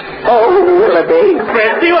 Oh, Willoughby.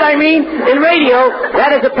 Fred, see what I mean? In radio,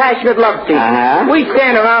 that is a passionate love scene. We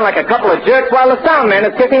stand around like a couple of jerks while the sound man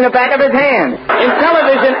is kissing the back of his hand. In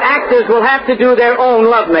television, actors will have to do their own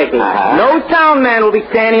lovemaking. No sound man will be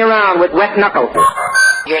standing around with wet knuckles.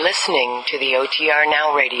 You're listening to the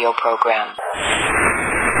OTRNow radio program.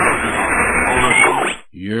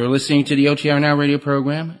 You're listening to the OTRNow radio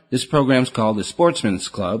program. This program's called the Sportsmen's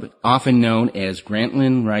Club, often known as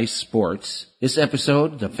Grantland Rice Sports. This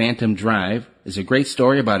episode, The Phantom Drive, is a great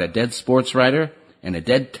story about a dead sports writer and a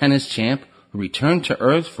dead tennis champ who returned to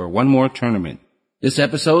Earth for one more tournament. This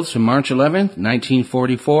episode's from March 11th,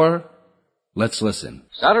 1944. Let's listen.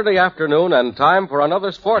 Saturday afternoon and time for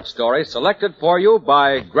another sports story selected for you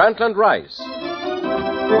by Grantland Rice.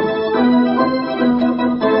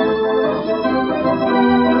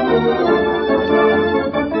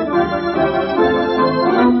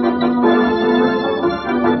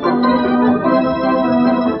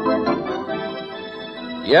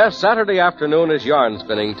 Yes, Saturday afternoon is yarn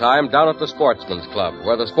spinning time down at the Sportsmen's Club,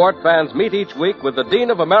 where the sport fans meet each week with the Dean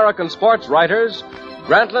of American Sports Writers,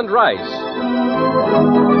 Grantland Rice.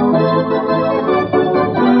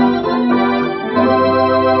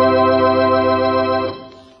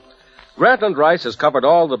 Grantland Rice has covered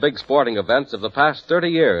all the big sporting events of the past 30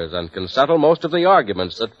 years and can settle most of the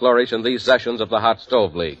arguments that flourish in these sessions of the Hot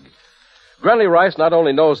Stove League. Grantland Rice not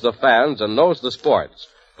only knows the fans and knows the sports,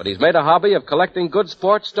 but he's made a hobby of collecting good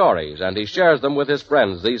sports stories, and he shares them with his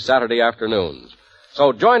friends these Saturday afternoons.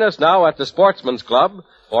 So join us now at the Sportsman's Club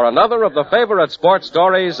for another of the favorite sports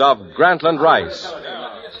stories of Grantland Rice.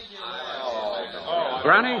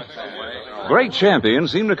 Granny, great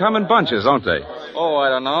champions seem to come in bunches, don't they? Oh, I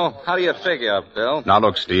don't know. How do you figure, Bill? Now,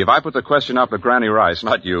 look, Steve, I put the question up to Granny Rice,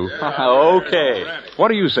 not you. Okay. What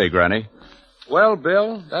do you say, Granny? Well,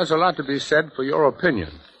 Bill, there's a lot to be said for your opinion.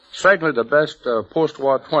 Certainly the best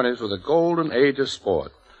post-war 20s were the golden age of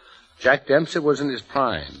sport. Jack Dempsey was in his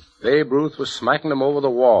prime. Babe Ruth was smacking them over the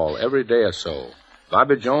wall every day or so.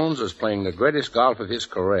 Bobby Jones was playing the greatest golf of his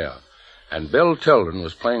career. And Bill Tilden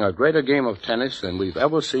was playing a greater game of tennis than we've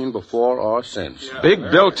ever seen before or since. Big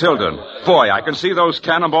Bill Tilden. Boy, I can see those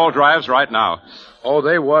cannonball drives right now. Oh,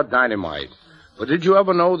 they were dynamite. But did you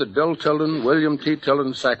ever know that Bill Tilden, William T.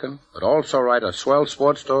 Tilden II, would also write a swell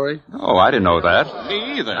sports story? Oh, I didn't know that.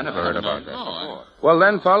 Me either. I never heard about that before. Well,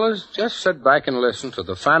 then, fellas, just sit back and listen to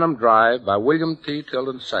The Phantom Drive by William T.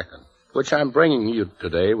 Tilden II, which I'm bringing you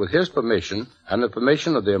today with his permission and the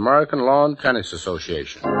permission of the American Lawn Tennis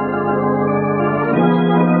Association.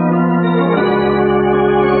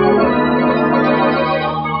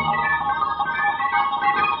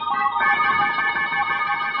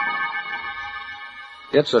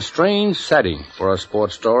 It's a strange setting for a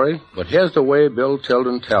sports story, but here's the way Bill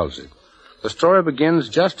Tilden tells it. The story begins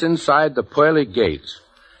just inside the Pawley gates,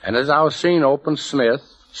 and as our scene opens,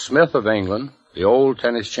 Smith of England, the old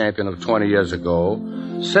tennis champion of 20 years ago,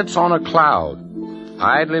 sits on a cloud,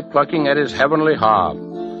 idly plucking at his heavenly harp.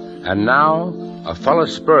 And now, a fellow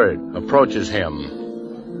spirit approaches him.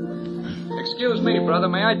 Excuse me, brother.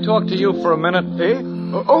 May I talk to you for a minute?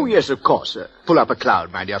 Oh, yes, of course. Pull up a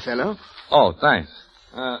cloud, my dear fellow. Oh, thanks.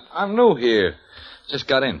 I'm new here. Just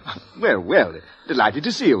got in. Well, delighted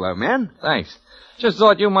to see you, old man. Thanks. Just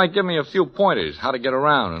thought you might give me a few pointers, how to get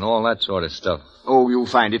around and all that sort of stuff. Oh, you'll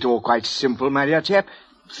find it all quite simple, my dear chap.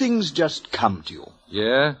 Things just come to you.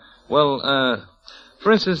 Yeah? Well,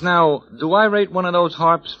 for instance now, do I rate one of those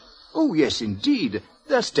harps? Oh, yes, indeed.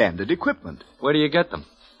 They're standard equipment. Where do you get them?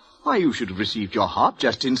 Why, you should have received your harp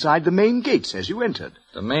just inside the main gates as you entered.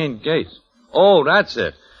 The main gates? Oh, that's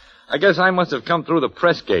it. I guess I must have come through the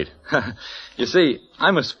press gate. You see,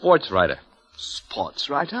 I'm a sports writer. Sports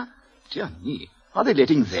writer? Dear me. Are they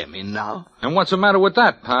letting them in now? And what's the matter with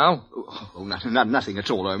that, pal? Oh, nothing at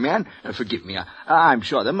all, old man. Forgive me. I'm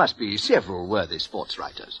sure there must be several worthy sports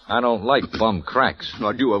writers. I don't like bum cracks.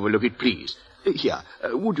 No, do overlook it, please. Here,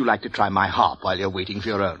 would you like to try my harp while you're waiting for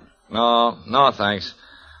your own? No, thanks.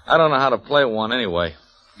 I don't know how to play one anyway.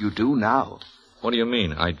 You do now. What do you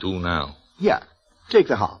mean, I do now? Here, take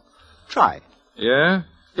the harp. Try. Yeah?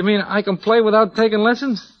 You mean I can play without taking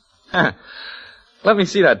lessons? Let me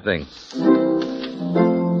see that thing.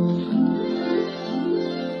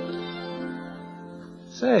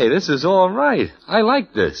 Say, this is all right. I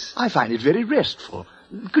like this. I find it very restful.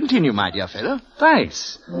 Continue, my dear fellow.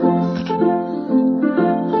 Thanks.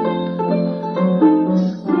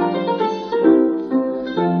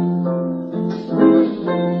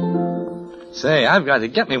 Say, I've got to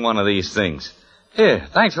get me one of these things. Here,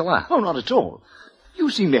 thanks a lot. Oh, not at all. You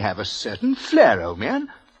seem to have a certain flair, old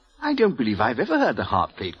man. I don't believe I've ever heard the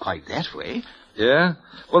harp played quite that way. Yeah?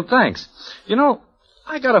 Well, thanks. You know,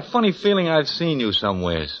 I got a funny feeling I've seen you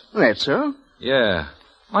somewheres. That's so? Yeah.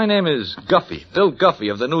 My name is Guffey, Bill Guffey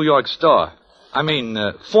of the New York Star. I mean,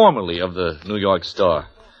 formerly of the New York Star.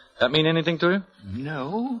 That mean anything to you?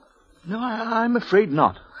 No, I'm afraid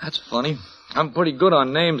not. That's funny. I'm pretty good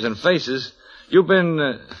on names and faces. You've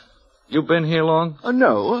been You been here long?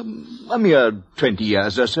 No, a mere 20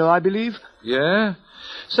 years or so, I believe. Yeah?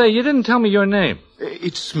 Say, you didn't tell me your name.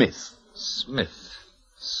 It's Smith. Smith.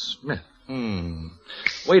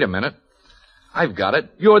 Wait a minute. I've got it.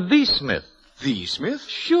 You're the Smith. The Smith?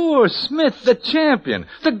 Sure, Smith, the champion.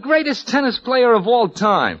 The greatest tennis player of all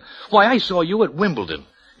time. Why, I saw you at Wimbledon.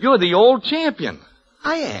 You're the old champion.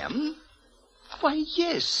 I am? Why,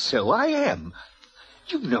 yes, so I am.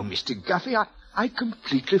 You know, Mr. Guffey, I'd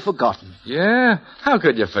completely forgotten. Yeah? How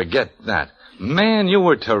could you forget that? Man, you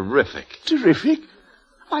were terrific. Terrific?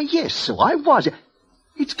 Why, yes, so I was.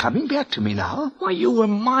 It's coming back to me now. Why, you were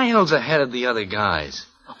miles ahead of the other guys.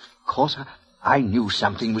 Of course, I knew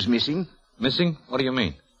something was missing. Missing? What do you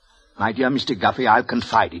mean? My dear Mr. Guffey, I'll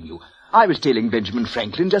confide in you. I was telling Benjamin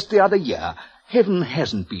Franklin just the other year. Heaven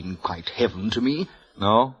hasn't been quite heaven to me.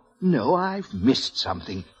 No? No, I've missed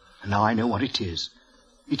something. And now I know what it is.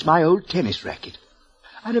 It's my old tennis racket.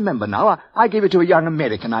 I remember now. I gave it to a young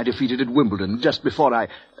American I defeated at Wimbledon just before I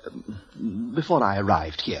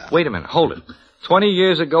arrived here. Wait a minute. Hold it. 20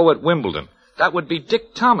 years ago at Wimbledon. That would be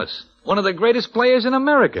Dick Thomas, one of the greatest players in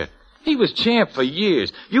America. He was champ for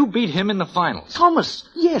years. You beat him in the finals. Thomas.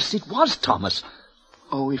 Yes, it was Thomas.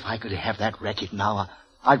 Oh, if I could have that racket now,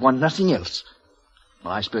 I'd want nothing else.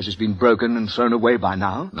 Well, I suppose it's been broken and thrown away by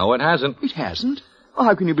now. No, it hasn't. It hasn't? Oh,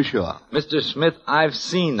 how can you be sure? Mr. Smith, I've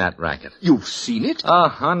seen that racket. You've seen it?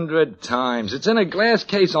 100 times. It's in a glass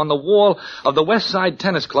case on the wall of the West Side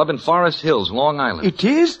Tennis Club in Forest Hills, Long Island. It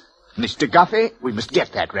is? Mr. Guffey, we must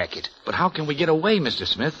get that racket. But how can we get away, Mr.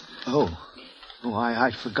 Smith? Oh,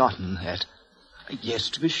 I'd forgotten that. Yes,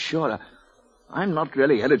 to be sure. I'm not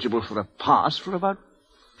really eligible for a pass for about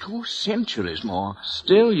 2 centuries more.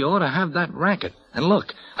 Still, you ought to have that racket. And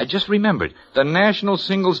look, I just remembered. The National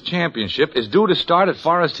Singles Championship is due to start at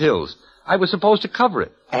Forest Hills. I was supposed to cover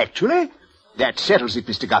it. Actually? That settles it,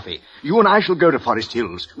 Mr. Guffey. You and I shall go to Forest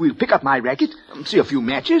Hills. We'll pick up my racket, see a few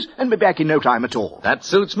matches, and be back in no time at all. That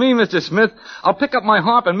suits me, Mr. Smith. I'll pick up my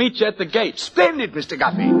harp and meet you at the gate. Splendid, Mr.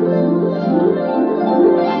 Guffey.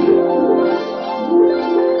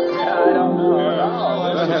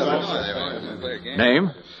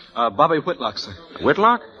 Name? Bobby Whitlock, sir.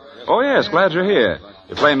 Whitlock? Oh, yes, glad you're here.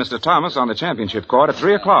 You play Mr. Thomas on the championship court at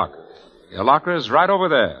 3 o'clock. Your locker's right over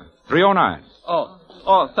there, 309.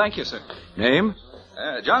 Oh, thank you, sir. Name?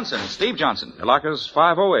 Johnson, Steve Johnson. Your locker's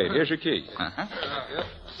 508. Here's your key.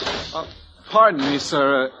 Pardon me,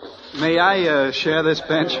 sir. May I share this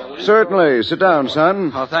bench? Certainly. Sit down,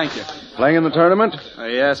 son. Oh, thank you. Playing in the tournament?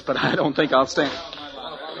 Yes, but I don't think I'll stand.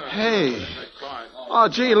 Hey. Oh,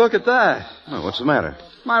 gee, look at that. Oh, what's the matter?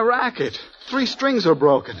 My racket. 3 strings are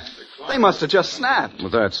broken. They must have just snapped. Well,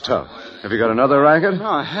 that's tough. Have you got another racket? No,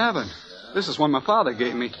 I haven't. This is one my father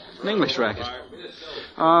gave me. An English racket.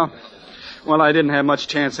 Well, I didn't have much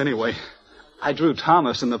chance anyway. I drew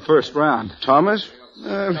Thomas in the first round. Thomas?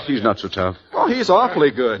 He's not so tough. Oh, he's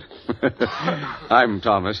awfully good. I'm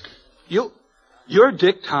Thomas. You're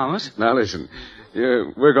Dick Thomas? Now, listen.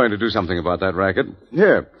 We're going to do something about that racket.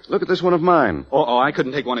 Here, look at this one of mine. Oh, I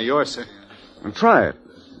couldn't take one of yours, sir. And try it.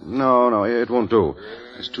 No, it won't do.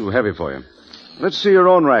 It's too heavy for you. Let's see your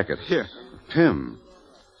own racket. Here. Pim.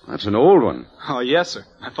 That's an old one. Oh, yes, sir.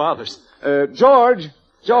 My father's. George.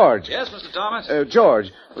 Yes, Mr. Thomas?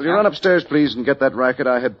 George, will you run upstairs, please, and get that racket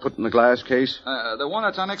I had put in the glass case? The one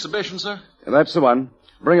that's on exhibition, sir? That's the one.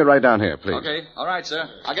 Bring it right down here, please. Okay. All right, sir.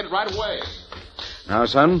 I'll get it right away. Now,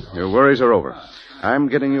 son, your worries are over. I'm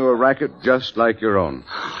getting you a racket just like your own.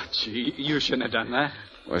 Oh, gee, you shouldn't have done that.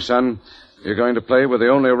 Well, son, you're going to play with the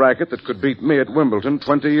only racket that could beat me at Wimbledon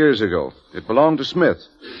 20 years ago. It belonged to Smith.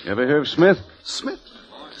 You ever hear of Smith?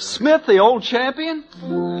 Smith, the old champion?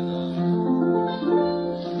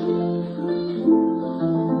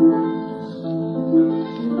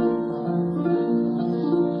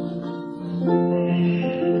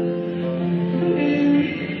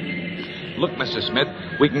 Look, Mr. Smith,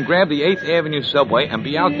 we can grab the 8th Avenue subway and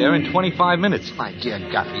be out there in 25 minutes. My dear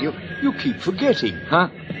Guffey, you keep forgetting. Huh?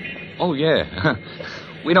 Oh, yeah.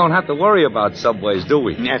 We don't have to worry about subways, do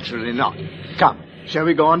we? Naturally not. Come, shall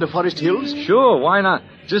we go on to Forest Hills? Sure, why not?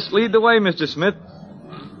 Just lead the way, Mr. Smith.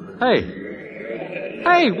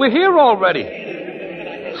 Hey, we're here already.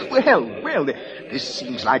 Well, this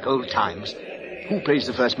seems like old times. Who plays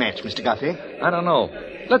the first match, Mr. Guffey? I don't know.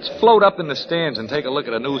 Let's float up in the stands and take a look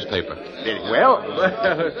at a newspaper. Very well.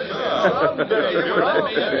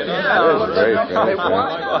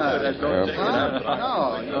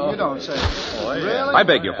 No, you don't say. Really? I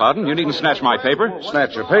beg your pardon. You needn't snatch my paper.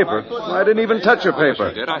 Snatch your paper? I didn't even touch your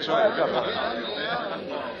paper. Did I, sir?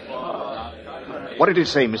 What did it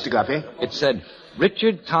say, Mr. Guffey? It said,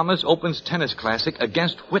 Richard Thomas opens tennis classic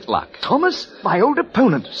against Whitlock. Thomas, my old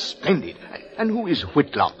opponent. Splendid. And who is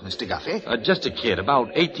Whitlock, Mr. Guffey? Just a kid,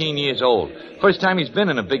 about 18 years old. First time he's been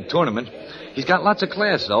in a big tournament. He's got lots of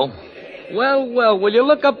class, though. Well, will you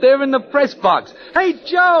look up there in the press box? Hey,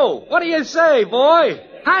 Joe, what do you say, boy?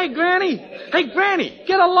 Hi, Granny. Hey, Granny,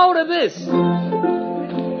 get a load of this.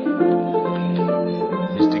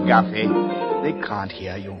 Mr. Guffey, they can't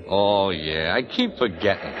hear you. Oh, yeah, I keep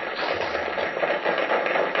forgetting.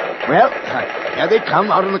 Well, here they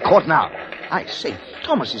come out on the court now. I say,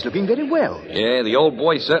 Thomas is looking very well. Yeah, the old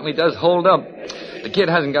boy certainly does hold up. The kid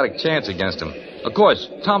hasn't got a chance against him. Of course,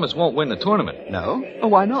 Thomas won't win the tournament. No? Oh,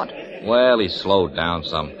 why not? Well, he's slowed down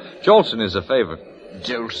some. Jolson is a favorite.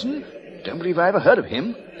 Jolson? Don't believe I ever heard of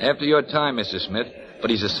him. After your time, Mr. Smith, but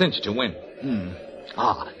he's a cinch to win.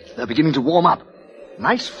 They're beginning to warm up.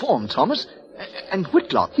 Nice form, Thomas. And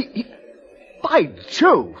Whitlock, he... By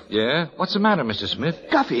Jove! Yeah? What's the matter, Mr. Smith?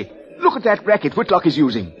 Guffey, look at that racket Whitlock is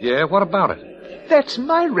using. Yeah, what about it? That's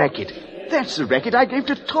my racket. That's the racket I gave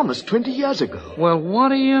to Thomas 20 years ago. Well, what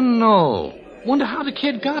do you know? Wonder how the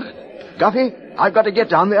kid got it. Guffey, I've got to get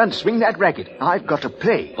down there and swing that racket. I've got to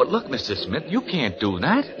play. But look, Mr. Smith, you can't do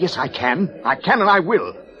that. Yes, I can. I can and I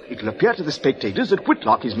will. It'll appear to the spectators that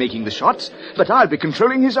Whitlock is making the shots, but I'll be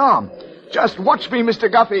controlling his arm. Just watch me, Mr.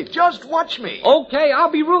 Guffey. Just watch me. Okay,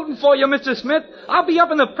 I'll be rooting for you, Mr. Smith. I'll be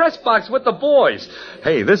up in the press box with the boys.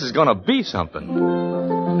 Hey, this is going to be something.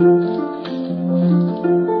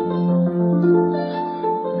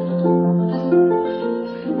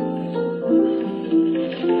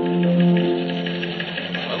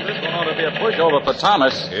 Pushover for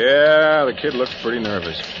Thomas. Yeah, the kid looks pretty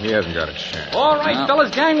nervous. He hasn't got a chance. All right, fellas,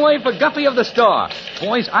 gangway for Guffey of the Star.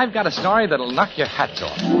 Boys, I've got a story that'll knock your hats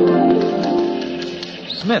off.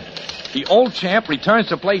 Smith, the old champ, returns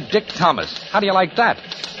to play Dick Thomas. How do you like that?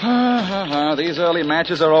 These early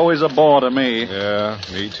matches are always a bore to me. Yeah,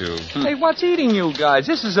 me too. Hey, what's eating you guys?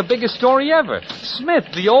 This is the biggest story ever. Smith,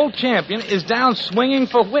 the old champion, is down swinging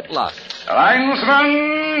for Whitlock.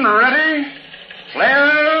 Linesman, ready?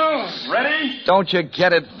 Players, ready? Don't you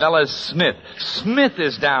get it, fellas? Smith. Smith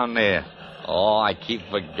is down there. Oh, I keep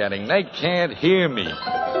forgetting. They can't hear me.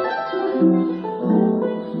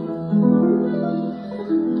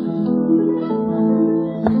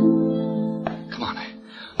 Come on.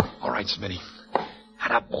 All right, Smitty.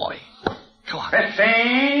 Atta boy. Come on.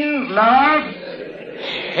 15, love.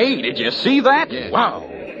 Hey, did you see that? Yeah. Wow.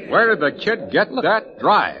 Where did the kid get that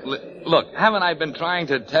drive? Look, haven't I been trying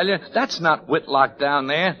to tell you? That's not Whitlock down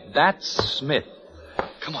there. That's Smith.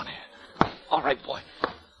 Come on here. All right, boy.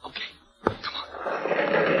 Okay. Come on.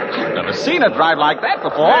 I've never seen a drive like that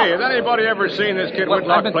before. Hey, has anybody ever seen this kid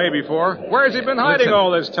Whitlock play before? Where's he been hiding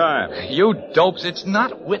all this time? You dopes, it's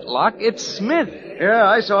not Whitlock, it's Smith. Yeah,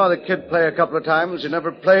 I saw the kid play a couple of times. He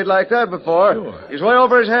never played like that before. Sure. He's way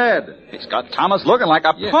over his head. He's got Thomas looking like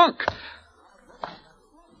a punk.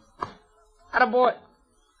 Attaboy.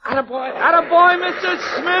 Attaboy. Attaboy, Mr.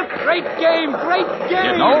 Smith. Great game. Great game.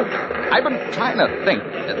 You know, I've been trying to think.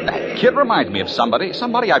 That kid reminds me of somebody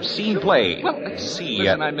I've seen play. Well, let's see.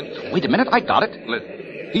 Wait a minute, I got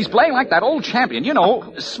it. He's playing like that old champion, you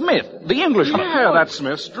know, Smith, the Englishman. Yeah, that's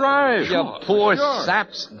Smith's drive. You poor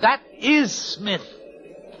saps. That is Smith.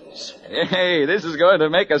 Hey, this is going to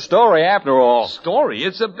make a story after all. Story?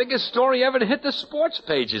 It's the biggest story ever to hit the sports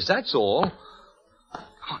pages, that's all. Come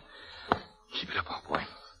on. Keep it up, old boy.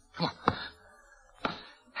 Come on.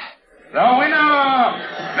 The winner,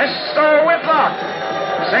 Mr. Whitlock.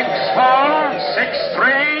 6-4,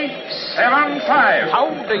 6-3, 7-5.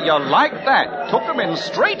 How do you like that? Took him in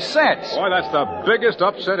straight sets. Boy, that's the biggest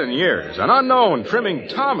upset in years. An unknown trimming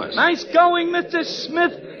Thomas. Nice going, Mr.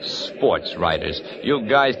 Smith. Sports writers, you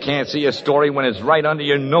guys can't see a story when it's right under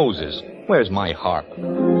your noses. Where's my harp?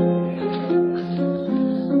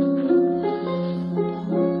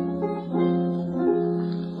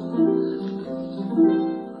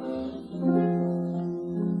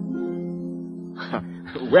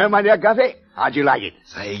 Well, my dear Guffey, how'd you like it?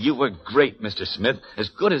 Say, you were great, Mr. Smith. As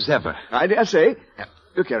good as ever. I dare say.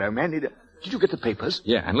 Look here, old man. Did you get the papers?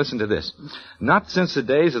 Yeah, and listen to this. Not since the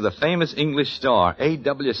days of the famous English star,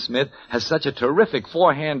 A.W. Smith, has such a terrific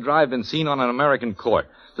forehand drive been seen on an American court.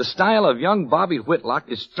 The style of young Bobby Whitlock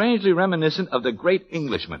is strangely reminiscent of the great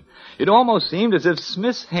Englishman. It almost seemed as if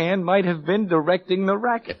Smith's hand might have been directing the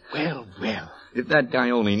racket. Well, well. If that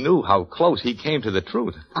guy only knew how close he came to the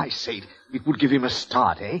truth. I say, it would give him a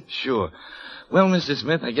start, eh? Sure. Well, Mr.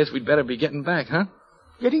 Smith, I guess we'd better be getting back, huh?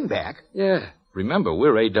 Getting back? Yeah. Remember,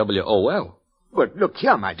 we're AWOL. But look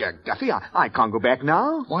here, my dear Guffey, I can't go back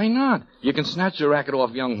now. Why not? You can snatch your racket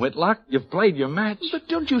off young Whitlock. You've played your match. But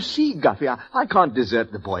don't you see, Guffey, I can't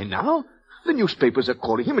desert the boy now. The newspapers are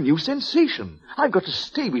calling him a new sensation. I've got to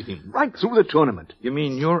stay with him right through the tournament. You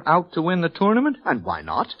mean you're out to win the tournament? And why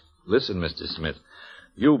not? Listen, Mr. Smith.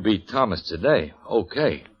 You beat Thomas today.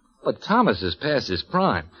 Okay. But Thomas is past his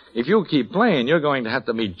prime. If you keep playing, you're going to have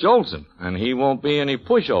to meet Jolson, and he won't be any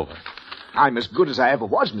pushover. I'm as good as I ever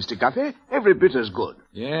was, Mr. Guffey. Every bit as good.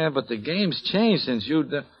 Yeah, but the game's changed since you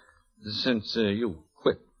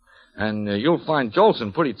quit. And you'll find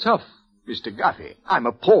Jolson pretty tough. Mr. Guffey, I'm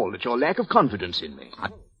appalled at your lack of confidence in me.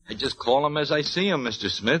 I just call him as I see him, Mr.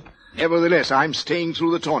 Smith. Nevertheless, I'm staying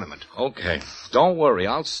through the tournament. Okay. Don't worry,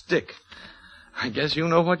 I'll stick. I guess you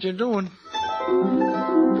know what you're doing.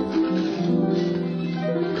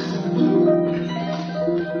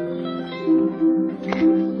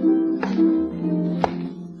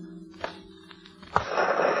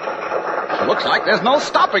 Looks like there's no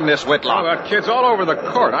stopping this Whitlock. Oh, that kid's all over the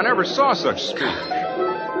court. I never saw such speed.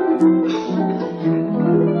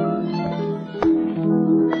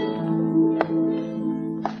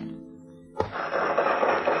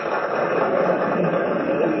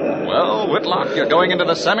 Well, Whitlock, you're going into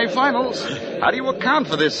the semifinals. How do you account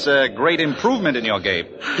for this great improvement in your game?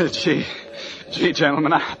 Gee,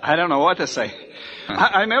 gentlemen, I don't know what to say.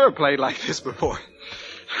 I never played like this before.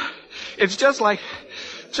 It's just like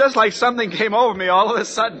something came over me all of a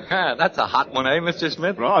sudden. That's a hot one, eh, Mr.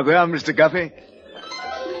 Smith? Oh, well, Mr. Guffey.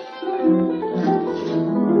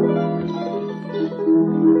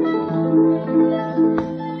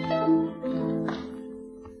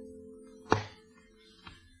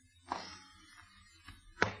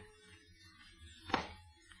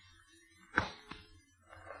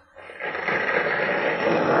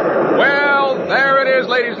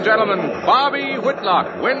 Ladies and gentlemen, Bobby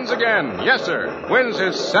Whitlock wins again. Yes, sir. Wins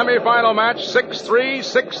his semifinal match 6-3,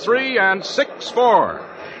 6-3, and 6-4.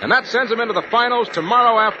 And that sends him into the finals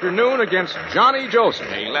tomorrow afternoon against Johnny Jolson.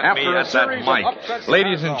 Hey, let me at that mic.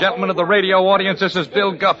 Ladies and gentlemen of the radio audience, this is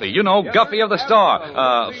Bill Guffey. You know, Guffey of the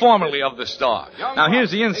Star, formerly of the Star. Now, here's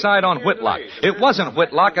the inside on Whitlock. It wasn't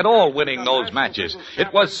Whitlock at all winning those matches.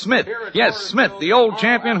 It was Smith. Yes, Smith, the old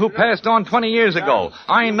champion who passed on 20 years ago.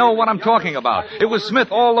 I know what I'm talking about. It was Smith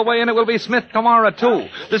all the way, and it will be Smith tomorrow, too.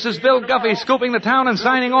 This is Bill Guffey scooping the town and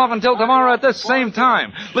signing off until tomorrow at this same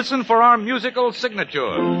time. Listen for our musical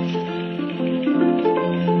signature.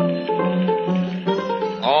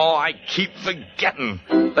 Oh, I keep forgetting.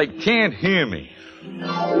 They can't hear me.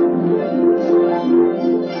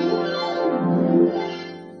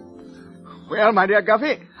 Well, my dear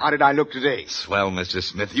Guffey, how did I look today? Swell, Mr.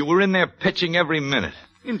 Smith. You were in there pitching every minute.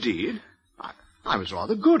 Indeed. I was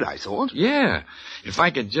rather good, I thought. Yeah. If I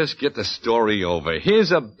could just get the story over. Here's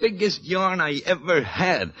the biggest yarn I ever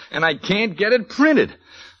had, and I can't get it printed.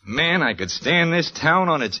 Man, I could stand this town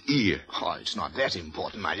on its ear. Oh, it's not that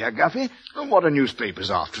important, my dear Guffey. What are newspapers,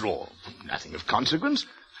 after all? Nothing of consequence.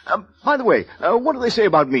 By the way, what do they say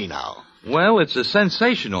about me now? Well, it's a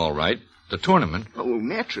sensation, all right. The tournament. Oh,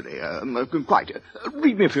 naturally. Quite.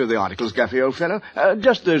 Read me a few of the articles, Guffey, old fellow.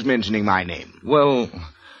 Just those mentioning my name. Well,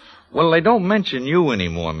 they don't mention you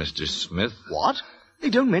anymore, Mr. Smith. What? They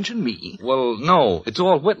don't mention me? Well, no. It's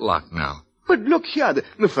all Whitlock now. But look here,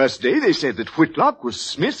 the first day they said that Whitlock was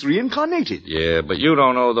Smith reincarnated. Yeah, but you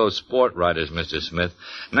don't know those sport writers, Mr. Smith.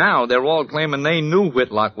 Now they're all claiming they knew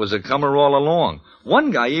Whitlock was a comer all along.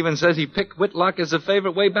 One guy even says he picked Whitlock as a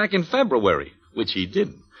favorite way back in February, which he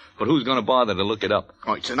didn't. But who's going to bother to look it up?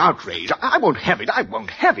 Oh, it's an outrage. I won't have it. I won't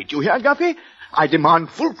have it, you hear, Guffey? I demand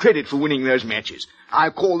full credit for winning those matches.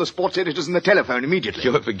 I'll call the sports editors on the telephone immediately.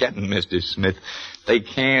 You're forgetting, Mr. Smith. They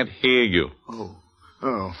can't hear you.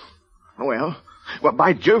 Oh, well,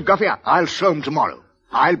 by Jove, Guffey, I'll show 'em tomorrow.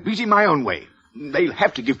 I'll beat him my own way. They'll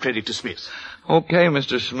have to give credit to Smith. Okay,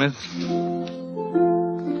 Mr. Smith.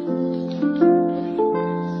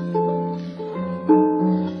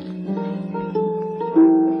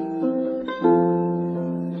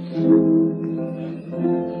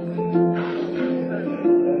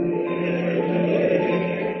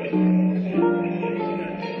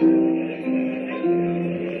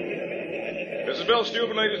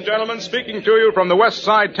 Ladies and gentlemen, speaking to you from the West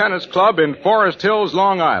Side Tennis Club in Forest Hills,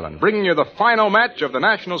 Long Island, bringing you the final match of the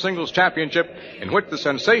National Singles Championship in which the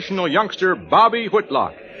sensational youngster Bobby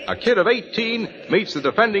Whitlock, a kid of 18, meets the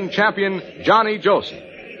defending champion Johnny Jolson.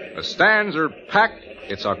 The stands are packed.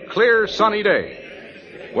 It's a clear, sunny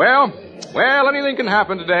day. Well, anything can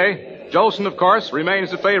happen today. Jolson, of course,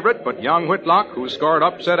 remains the favorite, but young Whitlock, who scored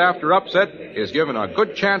upset after upset, is given a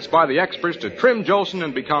good chance by the experts to trim Jolson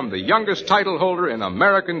and become the youngest title holder in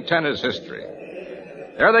American tennis history.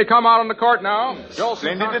 There they come out on the court now.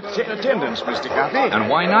 Splendid attendance, Mr. Guffey. And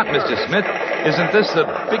why not, Mr. Smith? Isn't this the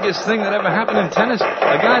biggest thing that ever happened in tennis?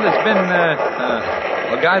 A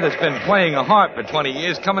guy that's been playing a harp for 20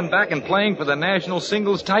 years, coming back and playing for the national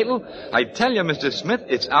singles title? I tell you, Mr. Smith,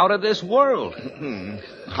 it's out of this world.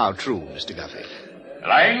 How true, Mr. Guffey.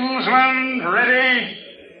 Linesman, ready.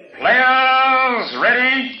 Players,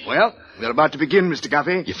 ready. Well, we're about to begin, Mr.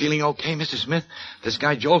 Guffey. You feeling okay, Mr. Smith? This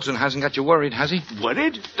guy Jolson hasn't got you worried, has he?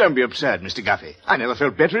 Worried? Don't be absurd, Mr. Guffey. I never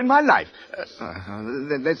felt better in my life.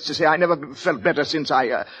 Let's just say I never felt better since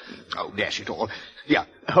I... Oh, dash it all. Here,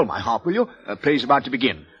 hold my harp, will you? Play's about to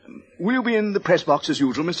begin. Will you be in the press box as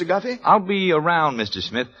usual, Mr. Guffey? I'll be around, Mr.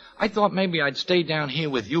 Smith. I thought maybe I'd stay down here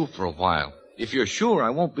with you for a while. If you're sure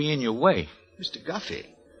I won't be in your way. Mr. Guffey,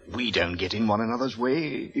 we don't get in one another's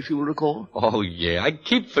way, if you will recall. Oh, yeah, I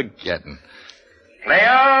keep forgetting.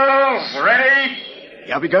 Players, ready.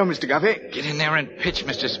 Here we go, Mr. Guffey. Get in there and pitch,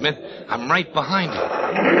 Mr. Smith. I'm right behind you.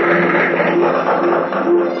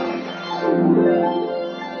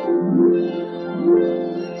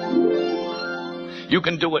 You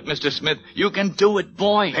can do it, Mr. Smith. You can do it,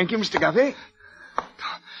 boy. Thank you, Mr. Guffey.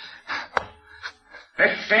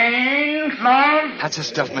 15, long. That's the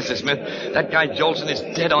stuff, Mr. Smith. That guy Jolson is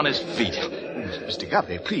dead on his feet. Mr.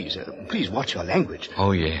 Guffey, please watch your language.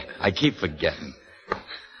 Oh, yeah. I keep forgetting.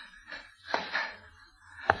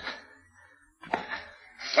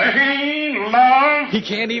 13, long. He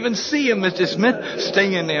can't even see him, Mr. Smith.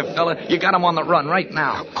 Stay in there, fella. You got him on the run right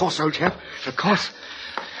now. Of course, old chap. Of course.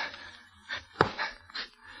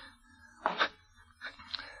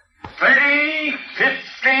 30,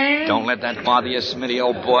 15. Don't let that bother you, Smitty,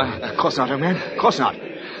 old boy. Of course not, old man. Of course not.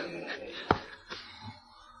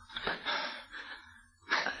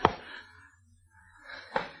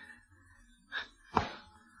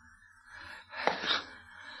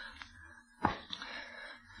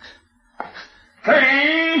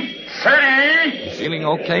 Feeling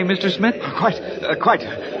okay, Mr. Smith? Quite.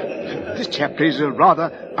 This chap plays a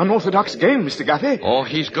rather unorthodox game, Mr. Guffey. Oh,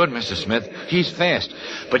 he's good, Mr. Smith. He's fast.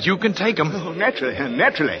 But you can take him. Oh,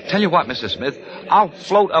 naturally. Tell you what, Mr. Smith, I'll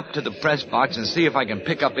float up to the press box and see if I can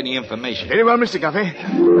pick up any information. Very well, Mr. Guffey.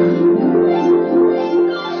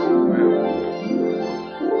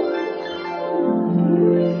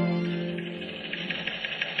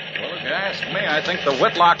 I think the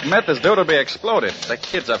Whitlock myth is due to be exploded. The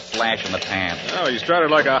kid's a flash in the pan. Oh, he started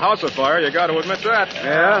like a house afire. You got to admit that.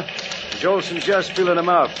 Yeah? Jolson's just feeling him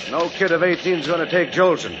out. No kid of 18's going to take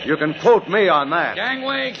Jolson. You can quote me on that.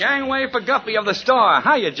 Gangway for Guffey of the Star.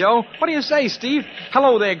 Hiya, Joe. What do you say, Steve?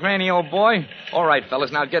 Hello there, Granny, old boy. All right,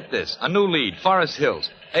 fellas, now get this. A new lead, Forest Hills.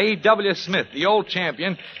 A.W. Smith, the old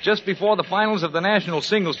champion, just before the finals of the national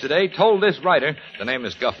singles today, told this writer, the name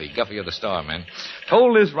is Guffey of the Star, man,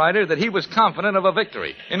 told this writer that he was confident of a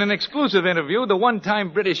victory. In an exclusive interview, the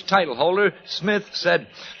one-time British title holder, Smith, said,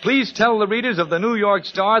 "Please tell the readers of the New York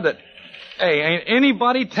Star that, hey, ain't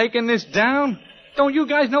anybody taking this down? Don't you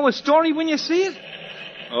guys know a story when you see it?"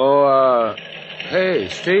 Oh, hey,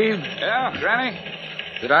 Steve. Yeah, Granny?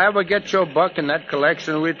 Did I ever get your buck in that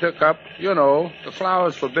collection we took up? You know, the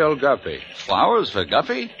flowers for Bill Guffey. Flowers for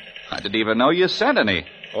Guffey? I didn't even know you sent any.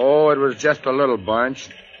 Oh, it was just a little bunch.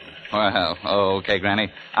 Well, okay,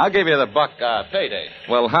 Granny. I'll give you the buck payday.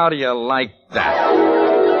 Well, how do you like that?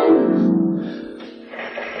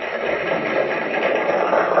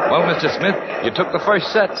 Well, Mr. Smith, you took the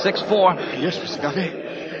first set, 6-4. Yes, Mr. Guffey.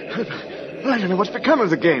 Well, I don't know what's become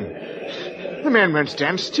of the game. The man won't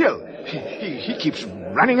stand still. He keeps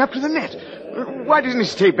running up to the net. Why doesn't he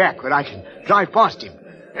stay back where I can drive past him?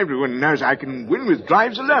 Everyone knows I can win with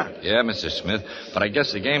drives alone. Yeah, Mr. Smith, but I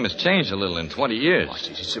guess the game has changed a little in 20 years. Oh,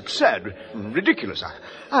 it's absurd, ridiculous.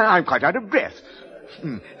 I'm quite out of breath.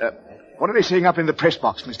 What are they saying up in the press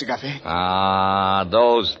box, Mr. Guffey? Ah,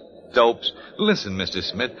 those dopes. Listen, Mr.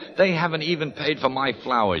 Smith, they haven't even paid for my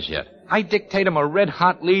flowers yet. I dictate them a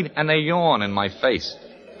red-hot lead, and they yawn in my face.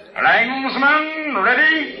 Linesman,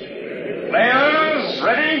 ready? Players,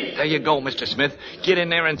 ready? There you go, Mr. Smith. Get in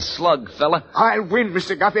there and slug, fella. I'll win,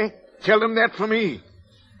 Mr. Guffey. Tell them that for me.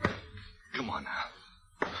 Come on now.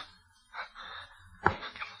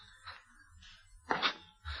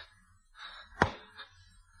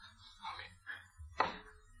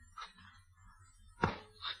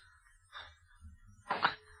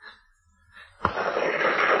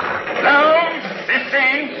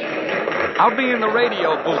 I'll be in the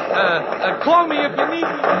radio booth. Call me if you need me.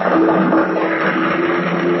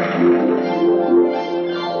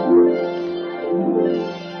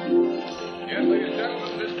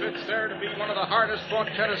 of the hardest-fought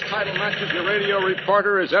tennis title matches your radio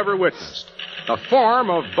reporter has ever witnessed. The form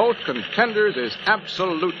of both contenders is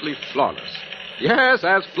absolutely flawless. Yes,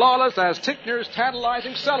 as flawless as Tickner's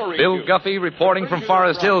tantalizing celery Bill juice. Guffey reporting from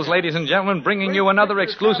Forest Hills, ladies and gentlemen, bringing you another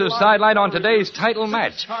exclusive sidelight on today's title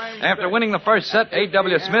match. After winning the first set,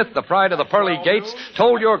 A.W. Smith, the pride of the pearly gates,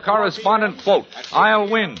 told your correspondent, quote, "I'll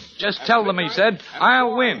win. Just tell them," he said,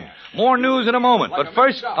 "I'll win." More news in a moment, but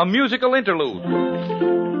first, a musical interlude.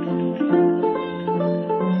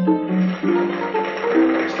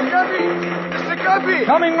 Mr. Guffey! Mr. Guffey!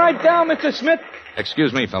 Coming right down, Mr. Smith.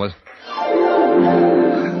 Excuse me, fellas.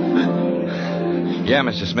 Yeah,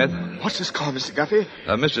 Mr. Smith. What's this call, Mr. Guffey?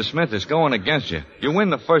 Mr. Smith is going against you. You win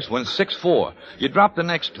the first one, 6-4. You drop the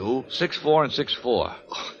next two, 6-4 and 6-4.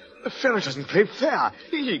 Oh, the fellow doesn't play fair.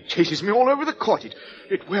 He chases me all over the court.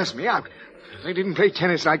 It wears me out. They didn't play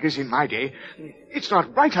tennis like this in my day. It's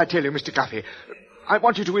not right, I tell you, Mr. Guffey. I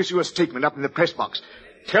want you to issue a statement up in the press box.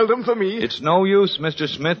 Tell them for me. It's no use, Mr.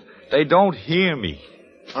 Smith. They don't hear me.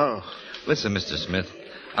 Oh. Listen, Mr. Smith.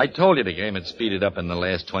 I told you the game had speeded up in the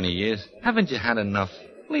last 20 years. Haven't you had enough?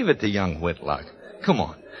 Leave it to young Whitlock. Come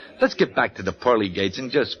on. Let's get back to the pearly gates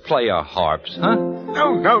and just play our harps, huh?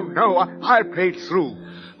 No. I played through.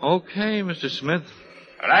 Okay, Mr. Smith.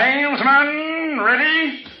 Linesman,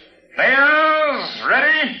 ready? Players,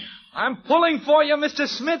 ready? I'm pulling for you, Mr.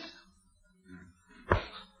 Smith.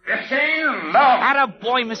 15, love.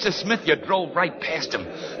 Attaboy, Mr. Smith. You drove right past him.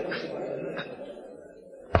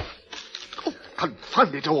 Oh,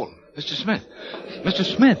 confound it all. Mr. Smith. Mr.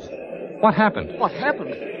 Smith. What happened? What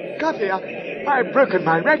happened? Guffey, I've broken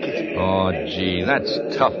my racket. Oh, gee, that's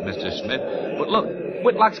tough, Mr. Smith. But look,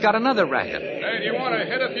 Whitlock's got another racket. Hey, do you want to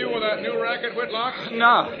hit a few with that new racket, Whitlock?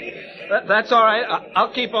 No. That's all right.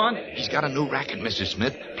 I'll keep on. He's got a new racket, Mr.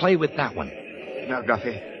 Smith. Play with that one. No,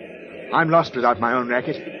 Guffey. I'm lost without my own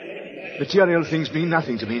racket. Material things mean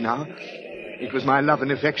nothing to me now. It was my love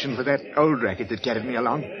and affection for that old racket that carried me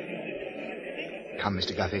along. Come,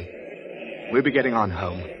 Mr. Guffey. We'll be getting on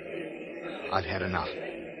home. I've had enough.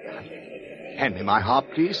 Hand me my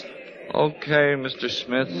harp, please. Okay, Mr.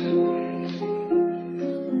 Smith.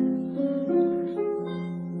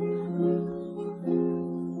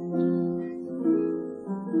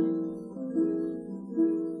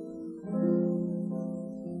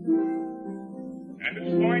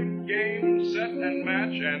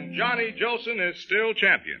 And Johnny Jolson is still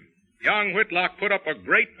champion. Young Whitlock put up a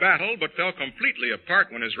great battle, but fell completely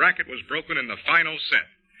apart when his racket was broken in the final set.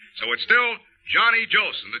 So it's still Johnny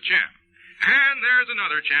Jolson, the champ. And there's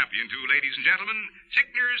another champion, too, ladies and gentlemen.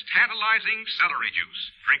 Tickner's tantalizing celery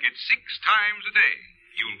juice. Drink it 6 times a day.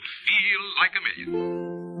 You'll feel like a million.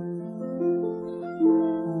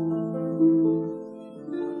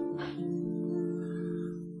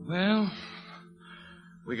 Well,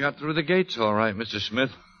 we got through the gates all right, Mr.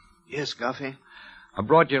 Smith. Yes, Guffey. I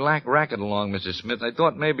brought your lack racket along, Mr. Smith. I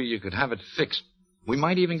thought maybe you could have it fixed. We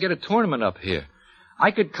might even get a tournament up here.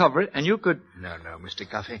 I could cover it, and you could... No, Mr.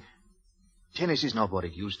 Guffey. Tennis is not what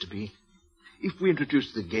it used to be. If we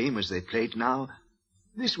introduced the game as they play it now,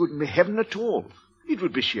 this wouldn't be heaven at all. It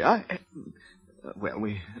would be sheer... well,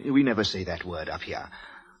 we never say that word up here.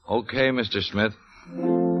 Okay, Mr. Smith.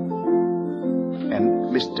 And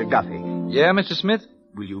Mr. Guffey. Yeah, Mr. Smith?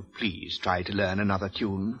 Will you please try to learn another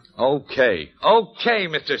tune? Okay,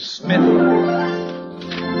 Mr. Smith.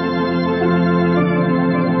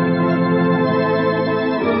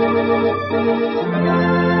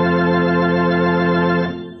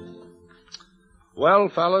 Well,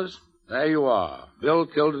 fellas, there you are. Bill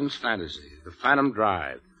Tilden's fantasy, The Phantom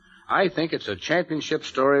Drive. I think it's a championship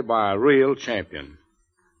story by a real champion.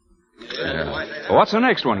 What's the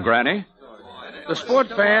next one, Granny? The sport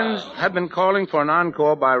fans have been calling for an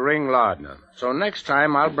encore by Ring Lardner. So next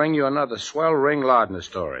time I'll bring you another swell Ring Lardner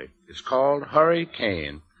story. It's called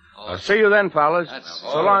Hurricane. I'll see you then, fellas.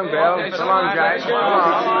 So long, Bill. So long, Jack. So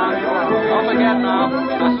long. Don't forget now.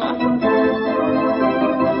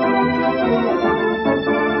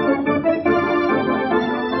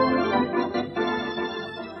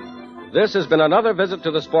 This has been another visit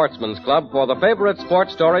to the Sportsman's Club for the favorite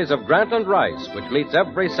sports stories of Grantland Rice, which meets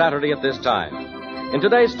every Saturday at this time. In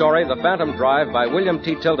today's story, The Phantom Drive by William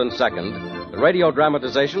T. Tilden II, the radio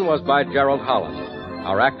dramatization was by Gerald Holland.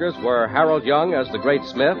 Our actors were Harold Young as the Great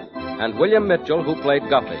Smith and William Mitchell, who played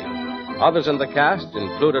Guffey. Others in the cast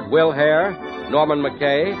included Will Hare, Norman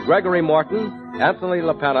McKay, Gregory Morton, Anthony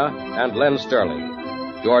LaPenna, and Len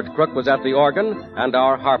Sterling. George Crook was at the organ, and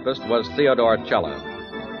our harpist was Theodore Cella.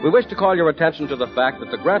 We wish to call your attention to the fact that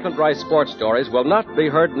the Grantland Rice sports stories will not be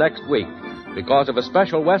heard next week because of a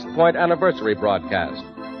special West Point anniversary broadcast.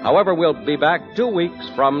 However, we'll be back 2 weeks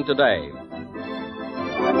from today.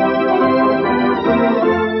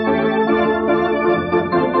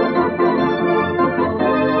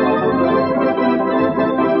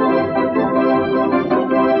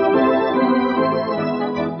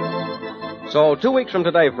 So 2 weeks from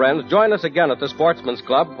today, friends, join us again at the Sportsman's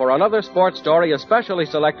Club for another sports story especially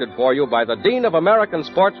selected for you by the Dean of American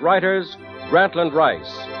Sports Writers, Grantland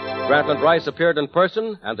Rice. Grantland Rice appeared in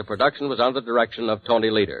person, and the production was under the direction of Tony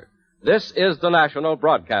Leader. This is the National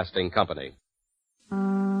Broadcasting Company.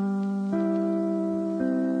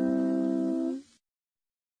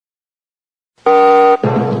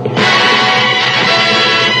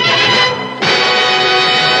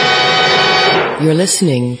 You're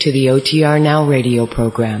listening to the OTRNow radio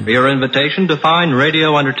program. For your invitation to fine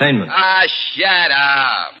radio entertainment. Shut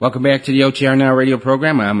up! Welcome back to the OTRNow radio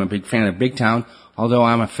program. I'm a big fan of Big Town, although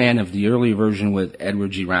I'm a fan of the early version with Edward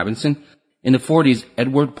G. Robinson. In the 40s,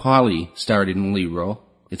 Edward Pawley starred in the lead role.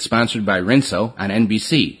 It's sponsored by Rinso on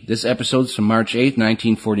NBC. This episode's from March 8,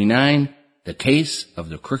 1949, The Case of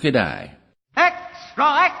the Crooked Eye.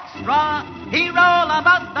 Extra, extra, hero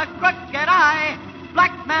about the crooked eye.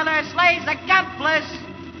 Blackmailer slays a gambless.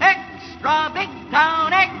 Extra, Big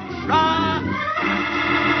Town, extra.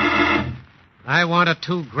 I want a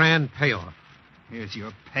 $2,000 payoff. Here's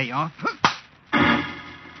your payoff.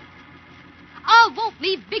 I won't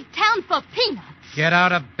leave Big Town for peanuts. Get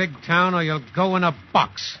out of Big Town or you'll go in a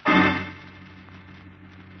box.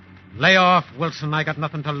 Lay off, Wilson. I got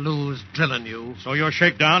nothing to lose drilling you. So your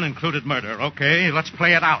shakedown included murder. Okay, let's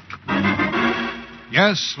play it out.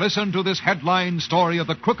 Yes, listen to this headline story of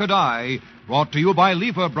the Crooked Eye, brought to you by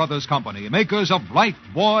Lever Brothers Company, makers of Light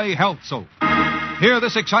Boy Health Soap. Hear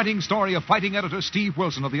this exciting story of fighting editor Steve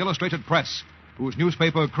Wilson of the Illustrated Press, whose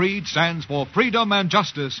newspaper creed stands for freedom and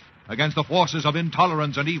justice against the forces of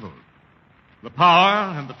intolerance and evil. The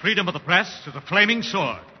power and the freedom of the press is a flaming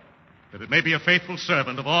sword, that it may be a faithful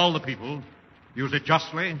servant of all the people. Use it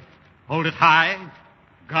justly, hold it high,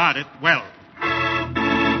 guard it well.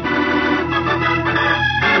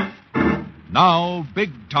 Now,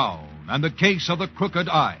 Big Town and the Case of the Crooked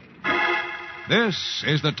Eye. This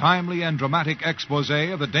is the timely and dramatic expose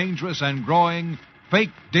of the dangerous and growing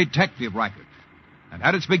fake detective racket, and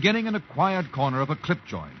had its beginning in a quiet corner of a clip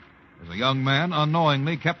joint, as a young man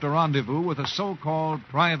unknowingly kept a rendezvous with a so-called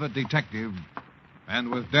private detective,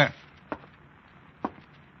 and with death.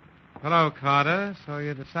 Hello, Carter. So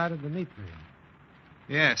you decided to meet me?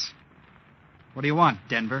 Yes. What do you want,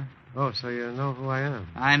 Denver? Oh, so you know who I am?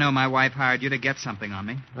 I know my wife hired you to get something on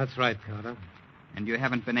me. That's right, Carter. And you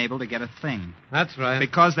haven't been able to get a thing. That's right.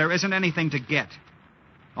 Because there isn't anything to get.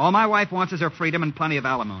 All my wife wants is her freedom and plenty of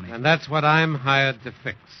alimony. And that's what I'm hired to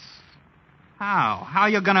fix. How? How are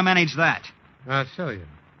you going to manage that? I'll show you.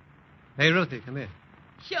 Hey, Ruthie, come here.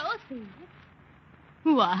 Sure, Steve.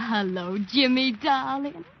 Why, hello, Jimmy,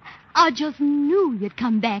 darling. I just knew you'd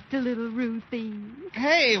come back to little Ruthie.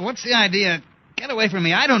 Hey, what's the idea? Get away from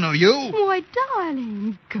me. I don't know you. Why,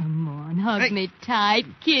 darling, come on, hug me tight,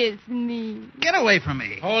 kiss me. Get away from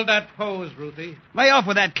me. Hold that pose, Ruthie. Lay off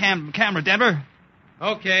with that camera, Denver.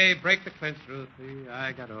 Okay, break the clinch, Ruthie.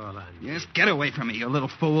 I got all on you. Yes, get away from me, you little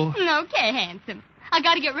fool. Okay, handsome. I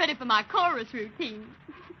got to get ready for my chorus routine.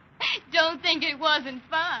 Don't think it wasn't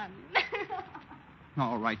fun.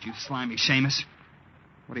 All right, you slimy Seamus.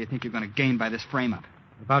 What do you think you're going to gain by this frame-up?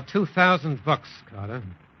 About $2,000, Carter.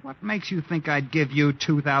 What makes you think I'd give you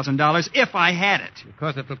 $2,000 if I had it?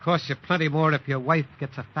 Because it'll cost you plenty more if your wife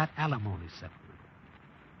gets a fat alimony settlement.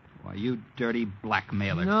 Why, you dirty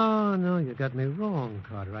blackmailer. No, you got me wrong,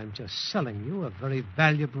 Carter. I'm just selling you a very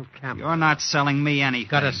valuable camera. You're not selling me anything.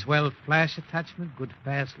 Got a swell flash attachment, good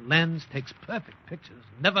fast lens, takes perfect pictures,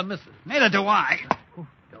 never misses. Neither do I. Oh,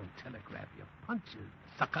 don't telegraph your punches,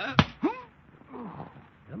 sucker. Oh,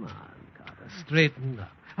 come on, Carter, straighten up.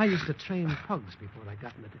 I used to train pugs before I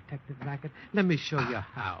got in the detective racket. Let me show you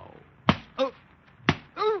how.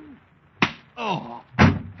 Oh.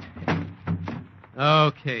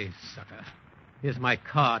 Okay, sucker. Here's my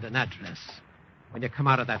card and address. When you come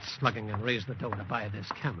out of that slugging and raise the dough to buy this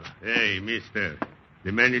camera. Hey, mister.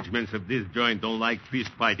 The management of this joint don't like fist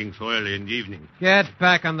fighting so early in the evening. Get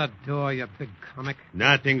back on the door, you big comic.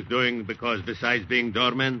 Nothing's doing because besides being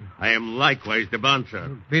doorman, I am likewise the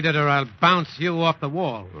bouncer. Beat it or I'll bounce you off the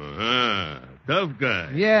wall. Uh-huh. Tough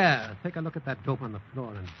guy. Yeah, take a look at that dope on the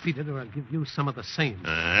floor and beat it or I'll give you some of the same.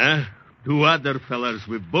 Two other fellas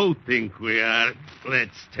we both think we are.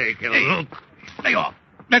 Let's take a look. Lay off.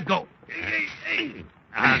 Let go. Hey.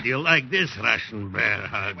 How do you like this Russian bear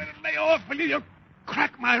hug? Lay off, will you? You'll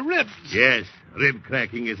crack my ribs. Yes, rib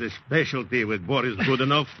cracking is a specialty with Boris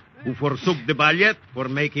Godunov, who forsook the ballet for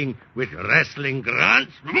making with wrestling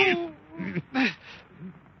grunts.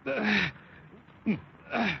 Now,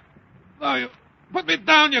 you put me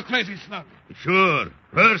down, you crazy snug. Sure.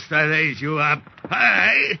 First I raise you up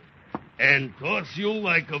high and toss you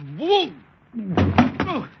like a bull.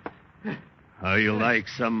 How you like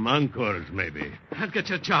some encores, maybe? I'll get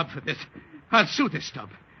you a job for this. I'll sue this stub.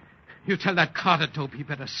 You tell that Carter dope he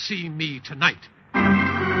better see me tonight.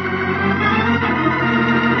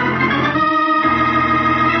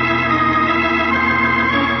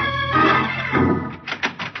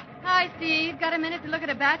 Hi, Steve. Got a minute to look at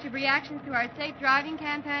a batch of reactions to our safe driving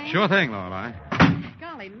campaign? Sure thing, Lorelei.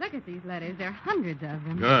 Golly, look at these letters. There are hundreds of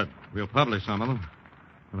them. Good. We'll publish some of them.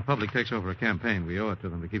 When the public takes over a campaign, we owe it to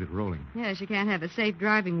them to keep it rolling. Yes, you can't have a safe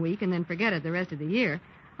driving week and then forget it the rest of the year.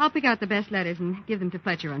 I'll pick out the best letters and give them to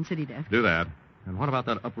Fletcher on City Desk. Do that. And what about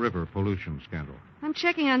that upriver pollution scandal? I'm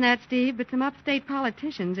checking on that, Steve, but some upstate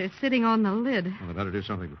politicians are sitting on the lid. Well, they better do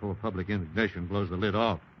something before public indignation blows the lid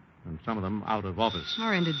off. And some of them out of office.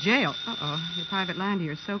 Or into jail. Uh-oh. Your private line to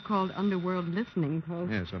your so-called underworld listening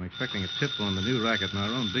post. Yes, I'm expecting a tip on the new racket in our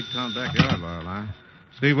own big-town backyard, Lorelei.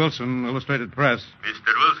 Steve Wilson, Illustrated Press.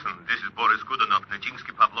 Mr. Wilson, this is Boris Goodenough,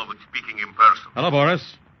 Nijinsky Pavlovich speaking in person. Hello,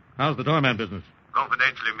 Boris. How's the doorman business?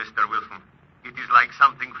 Confidentially, Mr. Wilson, it is like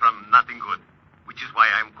something from nothing good, which is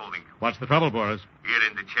why I'm calling you. What's the trouble, Boris? Here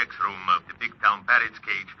in the checks room of the big town parrots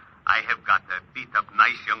cage, I have got a beat-up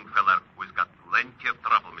nice young feller who's got plenty of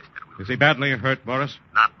trouble, Mr. Wilson. Is he badly hurt, Boris?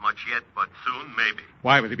 Not much yet, but soon, maybe.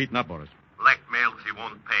 Why was he beaten up, Boris? Blackmails he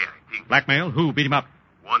won't pay, I think. Blackmail? Who beat him up?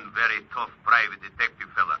 One very tough private detective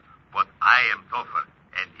fella, but I am tougher,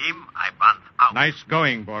 and him I bunt out. Nice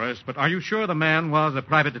going, Boris, but are you sure the man was a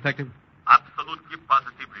private detective? Absolutely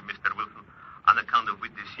positively, Mr. Wilson. On account of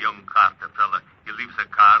with this young Carter fella, he leaves a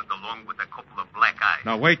card along with a couple of black eyes.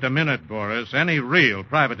 Now, wait a minute, Boris. Any real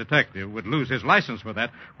private detective would lose his license for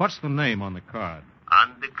that. What's the name on the card?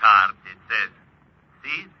 On the card, it says,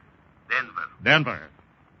 see, Denver. Denver.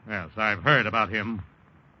 Yes, I've heard about him.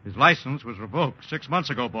 His license was revoked 6 months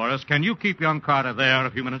ago, Boris. Can you keep young Carter there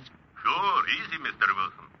a few minutes? Sure, easy, Mr.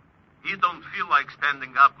 Wilson. He don't feel like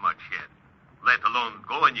standing up much yet, let alone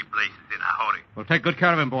go any places in a hurry. Well, take good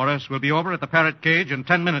care of him, Boris. We'll be over at the parrot cage in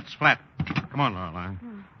 10 minutes flat. Come on, Lorelei.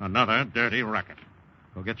 Another dirty racket.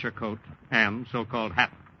 Go get your coat and so-called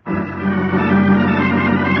hat.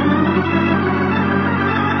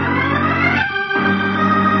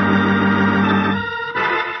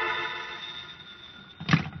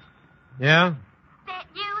 Yeah? That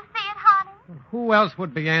you, said, honey? Who else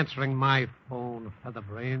would be answering my phone,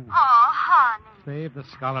 Featherbrain? Oh, honey. Save the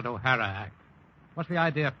Scarlett O'Hara Act. What's the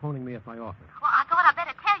idea of phoning me at my office? Well, I thought I'd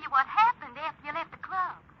better tell you what happened after you left the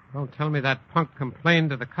club. Don't tell me that punk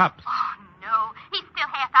complained to the cops. Oh, no. He's still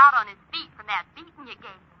half out on his feet from that beating you gave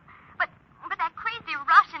him. But that crazy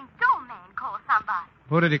Russian doorman called somebody.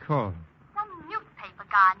 Who did he call? Some newspaper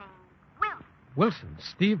guy named Wilson. Wilson.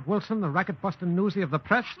 Steve Wilson, the racket-busting newsie of the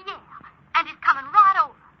press? Yeah. And he's coming right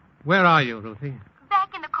over. Where are you, Ruthie?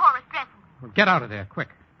 Back in the chorus dressing room. Well, get out of there, quick.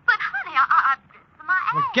 But, honey, I dressed for my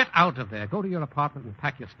act. Well, get out of there. Go to your apartment and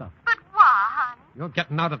pack your stuff. But why, honey? You're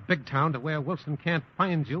getting out of Big Town to where Wilson can't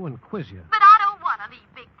find you and quiz you. But I don't want to leave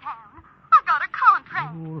Big Town. I got a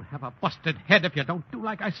contract. You'll have a busted head if you don't do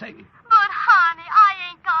like I say. But, honey, I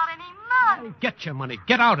ain't got any money. I'll get your money.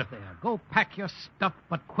 Get out of there. Go pack your stuff,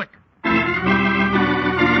 but quick.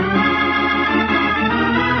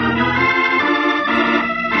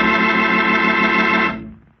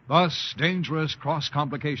 Thus, dangerous cross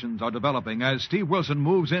complications are developing as Steve Wilson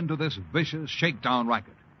moves into this vicious shakedown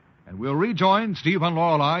racket. And we'll rejoin Steve and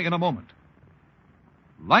Lorelei in a moment.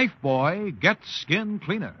 Lifebuoy gets skin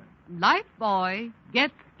cleaner. Lifebuoy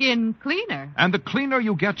gets skin cleaner. And the cleaner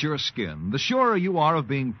you get your skin, the surer you are of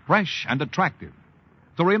being fresh and attractive.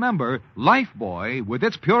 So remember, Lifebuoy, with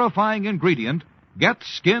its purifying ingredient, gets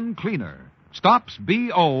skin cleaner. Stops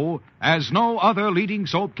BO as no other leading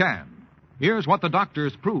soap can. Here's what the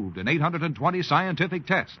doctors proved in 820 scientific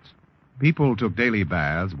tests. People took daily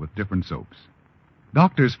baths with different soaps.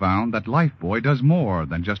 Doctors found that Lifebuoy does more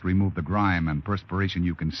than just remove the grime and perspiration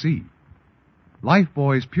you can see.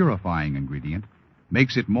 Lifebuoy's purifying ingredient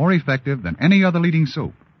makes it more effective than any other leading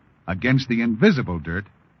soap against the invisible dirt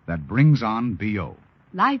that brings on BO.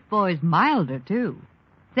 Lifebuoy's milder, too.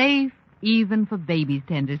 Safe even for baby's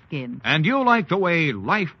tender skin. And you'll like the way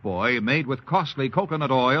Lifebuoy, made with costly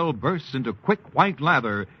coconut oil, bursts into quick white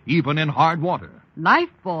lather even in hard water.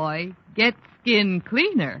 Lifebuoy gets skin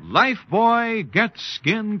cleaner. Lifebuoy gets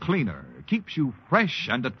skin cleaner. Keeps you fresh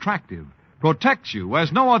and attractive. Protects you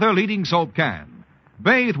as no other leading soap can.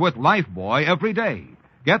 Bathe with Lifebuoy every day.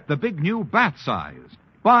 Get the big new bath size.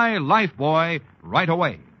 Buy Lifebuoy right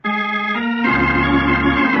away.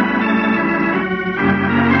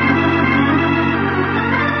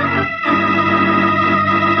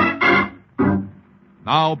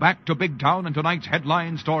 Now back to Big Town and tonight's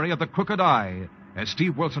headline story of the Crooked Eye, as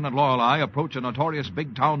Steve Wilson and Lorelei approach a notorious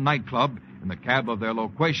Big Town nightclub in the cab of their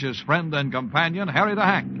loquacious friend and companion, Harry the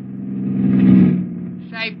Hack.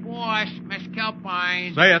 Say, boss, Miss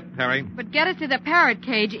Kilpine. Say it, Harry. But get us to the parrot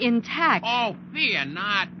cage intact. Oh, fear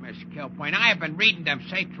not, Miss Kilpine. I have been reading them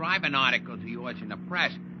safe driving articles of yours in the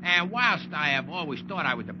press, and whilst I have always thought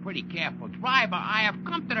I was a pretty careful driver, I have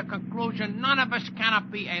come to the conclusion none of us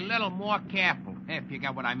cannot be a little more careful, if you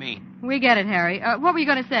get what I mean. We get it, Harry. What were you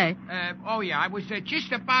going to say? I was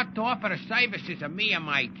just about to offer the services of me and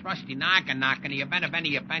my trusty knock in the event of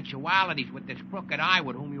any eventualities with this crooked eye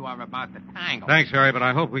with whom you are about to tangle. Thanks, Harry, but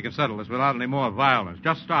I hope we can settle this without any more violence.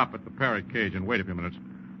 Just stop at the parrot cage and wait a few minutes.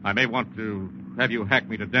 I may want to have you hack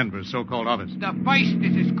me to Denver's so-called office. The first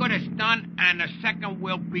is as good as done, and the second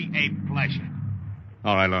will be a pleasure.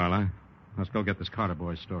 All right, Lorelei. Let's go get this Carter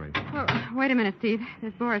boy's story. Oh, wait a minute, Steve.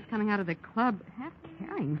 There's Boris coming out of the club, half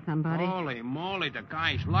carrying somebody. Holy moly, the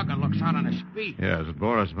guy's lugging looks out on his feet. Yes,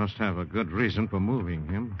 Boris must have a good reason for moving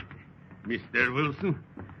him. Mr. Wilson,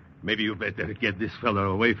 maybe you better get this fellow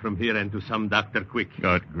away from here and to some doctor quick.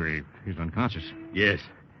 Good grief. He's unconscious. Yes.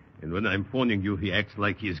 And when I'm phoning you, he acts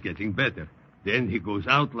like he is getting better. Then he goes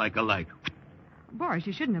out like a light. Boris,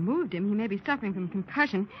 you shouldn't have moved him. He may be suffering from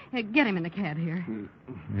concussion. Get him in the cab here.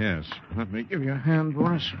 Yes. Let me give you a hand,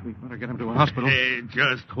 Boris. We better get him to a hospital.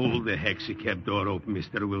 Just hold the taxicab door open,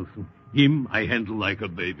 Mr. Wilson. Him, I handle like a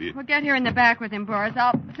baby. Well, get here in the back with him, Boris.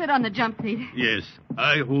 I'll sit on the jump seat. Yes.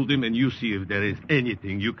 I hold him, and you see if there is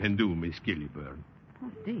anything you can do, Miss Killiburn.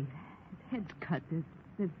 Oh, Steve, his head's cut.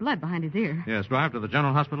 There's blood behind his ear. Yes, drive to the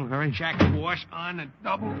general hospital, Harry. Check, boss, on a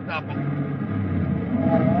double.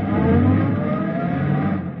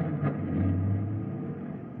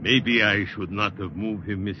 Maybe I should not have moved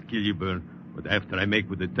him, Miss Killiburn, but after I make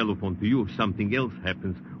with the telephone to you, something else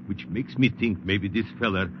happens, which makes me think maybe this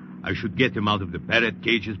feller, I should get him out of the parrot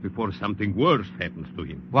cages before something worse happens to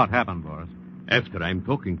him. What happened, Boris? After I'm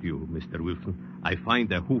talking to you, Mr. Wilson, I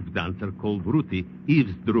find a hoof dancer called Ruthie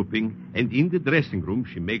eavesdropping, and in the dressing room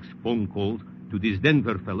she makes phone calls to this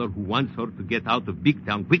Denver feller who wants her to get out of Big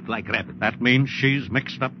Town quick like rabbit. That means she's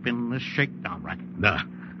mixed up in this shakedown racket. Nah.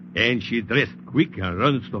 And she dressed quick and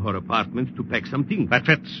runs to her apartment to pack some things. That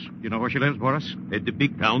fits. You know where she lives, Boris? At the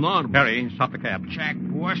Big Town Arm. Harry, stop the cab. Check,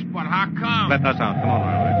 boss, but how come? Let us out. Come on,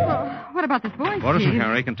 Riley. Well, what about this boy, Boris Steve? and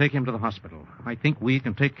Harry can take him to the hospital. I think we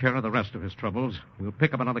can take care of the rest of his troubles. We'll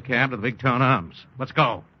pick up another cab to the Big Town Arms. Let's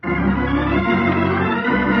go. Come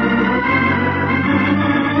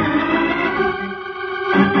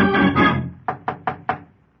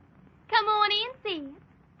on in, Sid.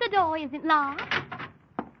 The door isn't locked.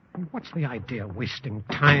 What's the idea of wasting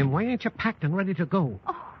time? Why ain't you packed and ready to go?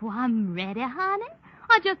 Oh, I'm ready, honey.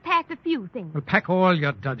 I just packed a few things. Well, pack all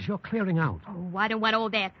your duds. You're clearing out. Oh, I don't want all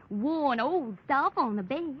that worn old stuff on the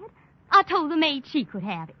bed. I told the maid she could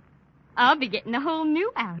have it. I'll be getting a whole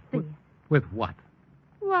new outfit. With what?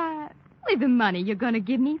 Why, with the money you're going to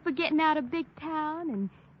give me for getting out of Big Town and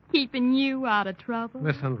keeping you out of trouble.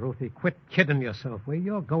 Listen, Ruthie, quit kidding yourself. Where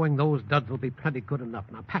you're going, those duds will be plenty good enough.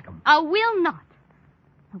 Now, pack 'em. I will not.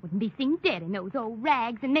 I wouldn't be seen dead in those old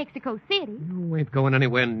rags in Mexico City. You ain't going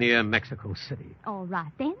anywhere near Mexico City. All right,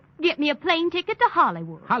 then. Get me a plane ticket to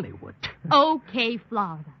Hollywood. Hollywood? Okay,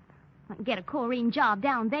 Florida. I can get a chlorine job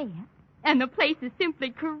down there. And the place is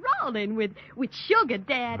simply crawling with sugar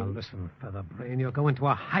daddy. Now, listen, Featherbrain, you're going to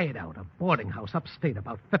a hideout, a boarding house upstate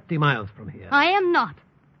about 50 miles from here. I am not.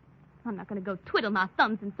 I'm not going to go twiddle my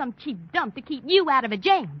thumbs in some cheap dump to keep you out of a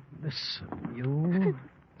jam. Listen, you...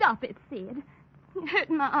 Stop it, Sid. You're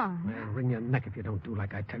hurting my arm. I'll wring your neck if you don't do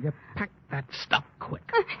like I tell you. Pack that stuff quick.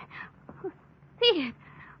 Sid,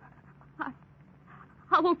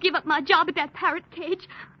 I won't give up my job at that parrot cage.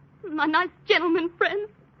 My nice gentleman friends.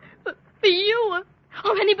 For you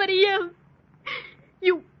or anybody else.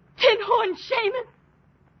 You tin-horn shamus.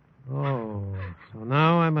 Oh, so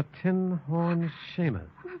now I'm a tin-horn shamus.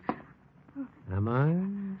 Am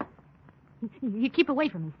I? You keep away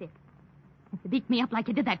from me, Sid. If you beat me up like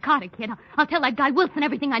you did that Carter kid, I'll tell that guy Wilson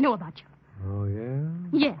everything I know about you. Oh, yeah?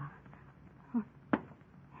 Yeah.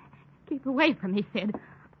 Keep away from me, Sid.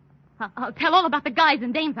 I'll tell all about the guys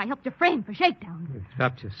and dames I helped you frame for shakedowns. You've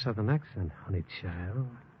dropped your southern accent, honey child.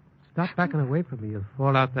 Stop backing away from me. You'll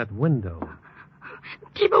fall out that window.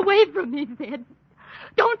 Keep away from me, Sid.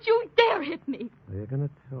 Don't you dare hit me. Well, you're going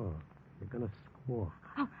to talk. You're going to squawk.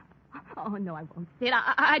 Oh, no, I won't, Sid.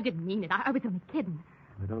 I didn't mean it. I was only kidding.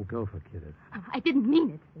 I don't go for kidding. I didn't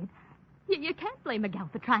mean it, Sid. You can't blame a gal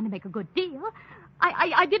for trying to make a good deal.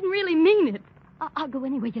 I didn't really mean it. I'll go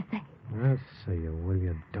anywhere you say. I'll say you will,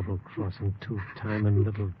 you double-crossing, two-timing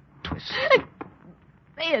little twist.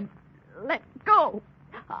 Sid, let go.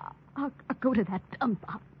 I'll go to that dump.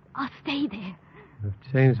 I'll stay there.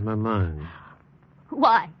 I've changed my mind.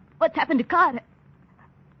 Why? What's happened to Carter?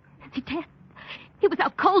 Is he dead? He was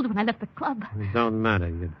out cold when I left the club. It don't matter.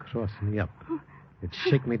 You'd cross me up. You'd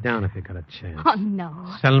shake me down if you got a chance. Oh,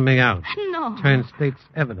 no. Sell me out. No. Turn state's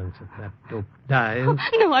evidence if that dope dies.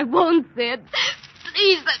 No, I won't, Sid.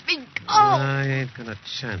 Please let me go. I ain't gonna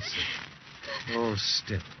chance it. Hold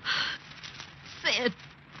still. Sid,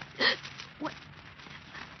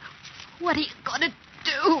 what are you gonna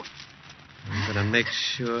do? I'm gonna make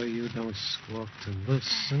sure you don't squawk to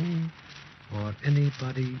Wilson or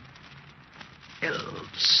anybody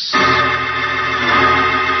else.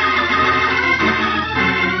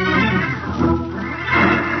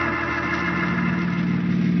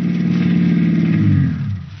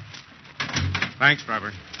 Thanks,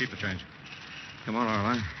 driver. Keep the change. Come on,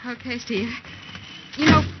 Arnold. Okay, Steve. You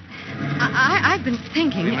know, I've been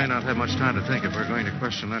thinking... We may not have much time to think if we're going to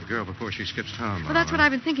question that girl before she skips town. Well, that's what I've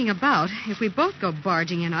been thinking about. If we both go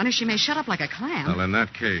barging in on her, she may shut up like a clam. Well, in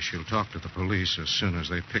that case, she'll talk to the police as soon as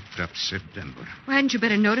they picked up Sid Denver. Well, hadn't you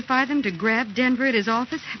better notify them to grab Denver at his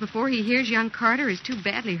office before he hears young Carter is too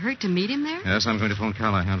badly hurt to meet him there? Yes, I'm going to phone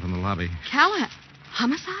Callahan from the lobby. Callahan?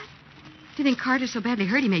 Homicide? Do you think Carter's so badly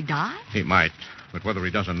hurt he may die? He might. But whether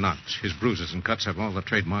he does or not, his bruises and cuts have all the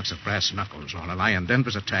trademarks of brass knuckles, Lorelei, and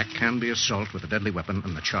Denver's attack can be assault with a deadly weapon,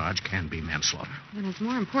 and the charge can be manslaughter. Then it's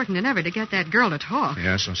more important than ever to get that girl to talk.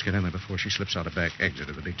 Yes, let's get in there before she slips out a back exit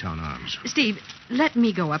of the Big Town Arms. Steve, let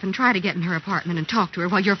me go up and try to get in her apartment and talk to her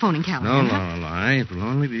while you're phoning Callahan. No, Lorelei. It will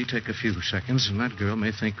only take a few seconds, and that girl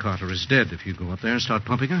may think Carter is dead if you go up there and start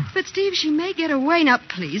pumping her. But, Steve, she may get away. Now,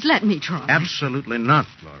 please, let me try. Absolutely not,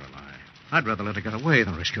 Lorelei. I'd rather let her get away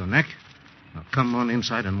than risk your neck. Now, come on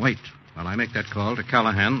inside and wait while I make that call to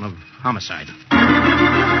Callahan of homicide.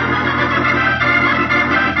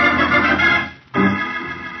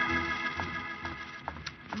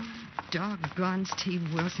 Doggone Steve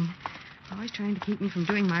Wilson. Always trying to keep me from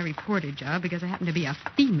doing my reporter job because I happen to be a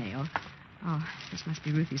female. Oh, this must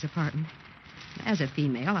be Ruthie's apartment. As a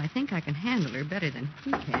female, I think I can handle her better than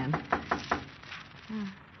he can.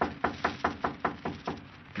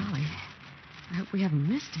 Golly, I hope we haven't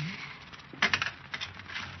missed her.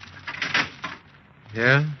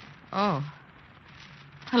 Yeah? Oh.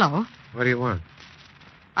 Hello. What do you want?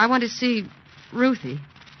 I want to see Ruthie.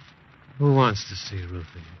 Who wants to see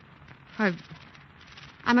Ruthie?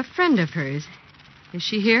 I'm a friend of hers. Is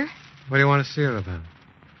she here? What do you want to see her about?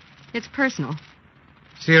 It's personal.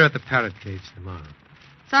 See her at the Parrot Cage tomorrow.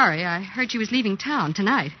 Sorry, I heard she was leaving town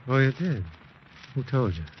tonight. Oh, you did? Who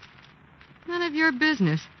told you? None of your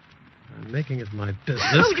business. I'm making it my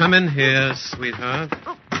business. Come in here, sweetheart.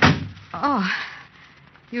 Oh.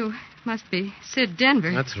 You must be Sid Denver.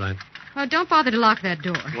 That's right. Oh, don't bother to lock that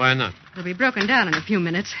door. Why not? It'll be broken down in a few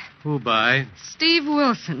minutes. Who by? Steve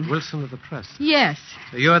Wilson. Wilson of the press? Yes.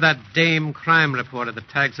 So you're that dame crime reporter that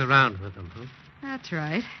tags around with them, huh? That's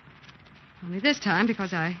right. Only this time,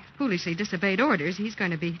 because I foolishly disobeyed orders, he's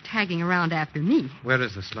going to be tagging around after me. Where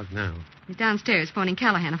is the slug now? He's downstairs phoning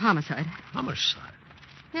Callahan of homicide. Homicide?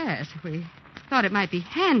 Yes, we thought it might be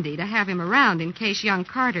handy to have him around in case young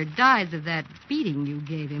Carter dies of that beating you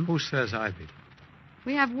gave him. Who says I beat him?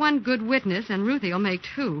 We have one good witness, and Ruthie will make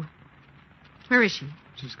two. Where is she?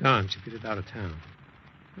 She's gone. She beat it out of town.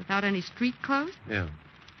 Without any street clothes? Yeah.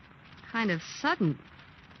 Kind of sudden,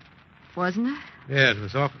 wasn't it? Yeah, it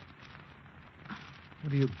was awful.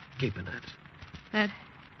 What are you gaping at? That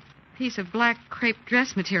piece of black crepe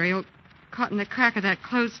dress material caught in the crack of that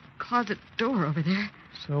closed closet door over there.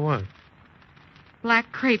 So what?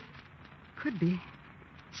 Black crepe could be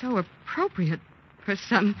so appropriate for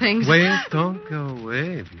some things. Wait, don't go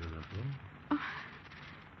away, beautiful. Oh,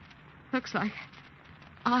 looks like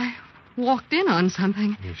I walked in on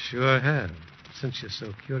something. You sure have. Since you're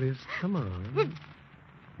so curious, come on.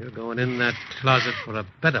 You're going in that closet for a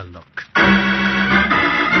better look.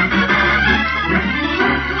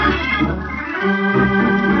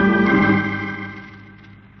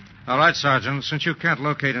 All right, Sergeant. Since you can't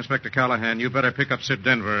locate Inspector Callahan, you better pick up Sid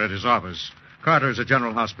Denver at his office. Carter's at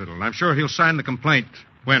General Hospital, and I'm sure he'll sign the complaint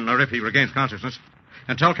when or if he regains consciousness.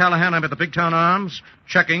 And tell Callahan I'm at the Big Town Arms,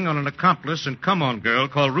 checking on an accomplice and come-on girl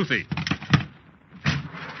called Ruthie.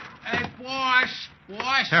 Hey, boss.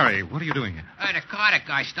 Harry, what are you doing here? The Carter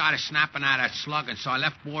guy started snapping out that slug, and so I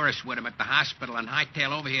left Boris with him at the hospital and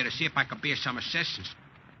hightailed over here to see if I could be of some assistance.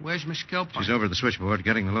 Where's Miss Kilpin? She's over at the switchboard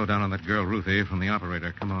getting the lowdown on that girl, Ruthie, from the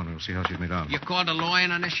operator. Come on, we'll see how she's made out. You called a lawyer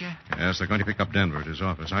on this yet? Yes, they're going to pick up Denver at his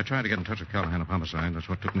office. I tried to get in touch with Callahan of Homicide. That's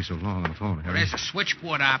what took me so long on the phone, Harry. There's a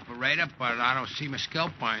switchboard operator, but I don't see Miss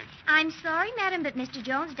Kilpin. I'm sorry, madam, but Mr.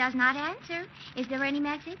 Jones does not answer. Is there any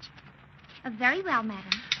message? Very well, madam.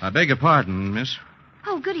 I beg your pardon, miss.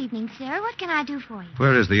 Oh, good evening, sir. What can I do for you?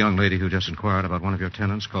 Where is the young lady who just inquired about one of your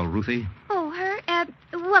tenants called Ruthie? Oh, her?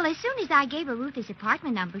 Well, as soon as I gave her Ruthie's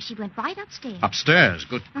apartment number, she went right upstairs. Upstairs?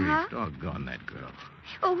 Good grief. Uh-huh. Doggone that girl.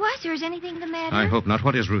 Oh, why, sir? Is anything the matter? I hope not.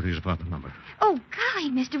 What is Ruthie's apartment number? Oh, golly,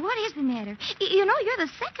 mister, what is the matter? You know, you're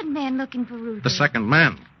the second man looking for Ruthie. The second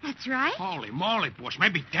man. That's right. Holy moly, boss.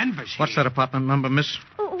 Maybe Denver's here. What's that apartment number, miss?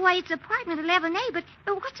 Oh, why, it's apartment 11A, but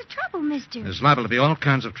what's the trouble, mister? There's liable to be all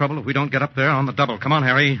kinds of trouble if we don't get up there on the double. Come on,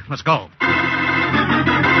 Harry. Let's go.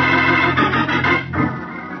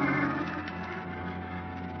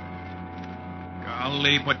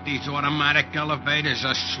 Golly, but these automatic elevators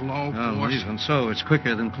are slow, boss. Even so, it's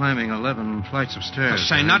quicker than climbing 11 flights of stairs. To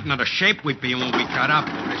say nothing of the shape we'd be in when we got up.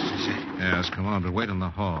 This is it. Yes, come on, but wait in the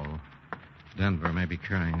hall. Denver may be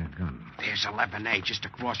carrying a gun. There's 11A just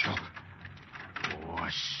across from...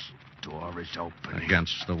 Boss, door is open.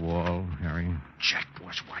 Against the wall, Harry. Check,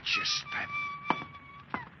 boss. Watch your step.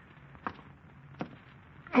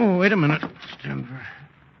 Oh, wait a minute, Denver.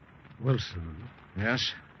 Wilson.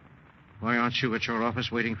 Yes? Why aren't you at your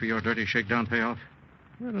office waiting for your dirty shakedown payoff?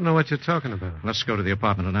 I don't know what you're talking about. Let's go to the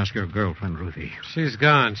apartment and ask your girlfriend, Ruthie. She's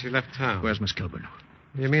gone. She left town. Where's Miss Kilburn?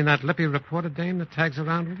 You mean that lippy reporter dame that tags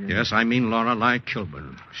around with you? Yes, I mean Lorelei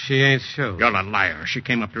Kilburn. She ain't sure. You're a liar. She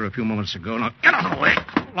came up here a few moments ago. Now, get out of the way.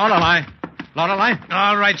 Lorelei. Lorelei.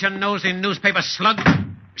 All right, you nosy newspaper slug.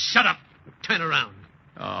 Shut up. Turn around.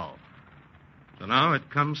 Oh. So now it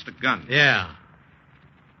comes to guns. Yeah.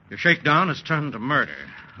 Your shakedown has turned to murder.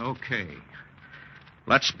 Okay.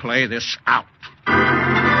 Let's play this out.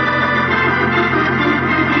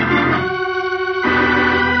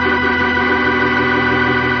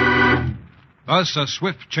 Thus, a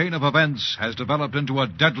swift chain of events has developed into a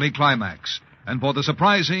deadly climax. And for the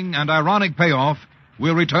surprising and ironic payoff,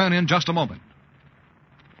 we'll return in just a moment.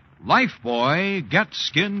 Lifebuoy gets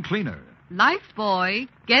skin cleaner. Lifebuoy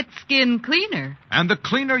gets skin cleaner. And the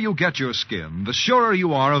cleaner you get your skin, the surer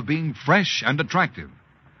you are of being fresh and attractive.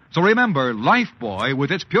 So remember, Lifebuoy,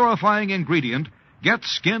 with its purifying ingredient, gets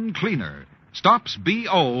skin cleaner, stops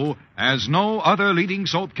BO as no other leading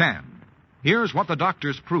soap can. Here's what the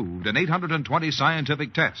doctors proved in 820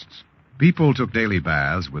 scientific tests. People took daily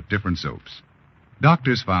baths with different soaps.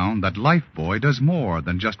 Doctors found that Lifebuoy does more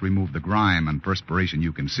than just remove the grime and perspiration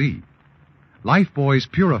you can see. Lifebuoy's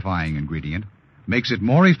purifying ingredient makes it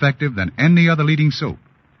more effective than any other leading soap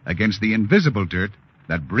against the invisible dirt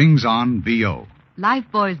that brings on BO.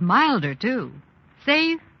 Lifebuoy's milder, too.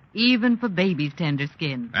 Safe, even for baby's tender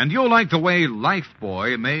skin. And you'll like the way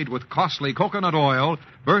Lifebuoy, made with costly coconut oil,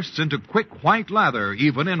 bursts into quick white lather,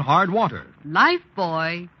 even in hard water.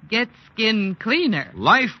 Lifebuoy gets skin cleaner.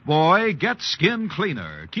 Lifebuoy gets skin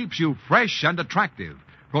cleaner, keeps you fresh and attractive,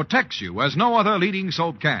 protects you as no other leading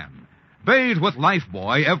soap can. Bathe with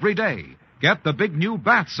Lifebuoy every day. Get the big new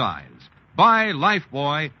bath size. Buy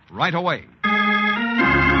Lifebuoy right away.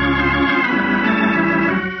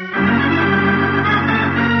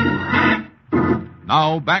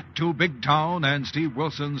 Now back to Big Town and Steve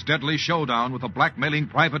Wilson's deadly showdown with a blackmailing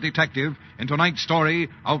private detective in tonight's story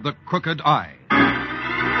of The Crooked Eye.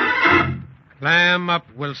 Clam up,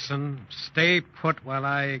 Wilson. Stay put while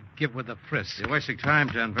I give with the frisk. You're wasting time,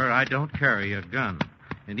 Denver. I don't carry a gun.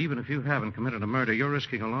 And even if you haven't committed a murder, you're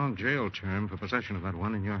risking a long jail term for possession of that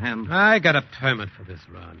one in your hand. I got a permit for this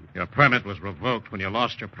run. Your permit was revoked when you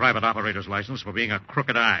lost your private operator's license for being a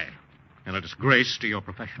crooked eye. And a disgrace to your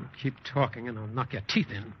profession. Keep talking and I'll knock your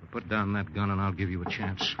teeth in. Put down that gun and I'll give you a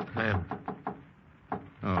chance. Clam.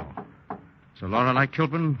 Oh. So Lorelei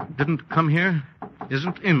Kilburn didn't come here?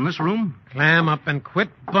 Isn't in this room? Clam up and quit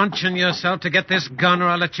bunching yourself to get this gun or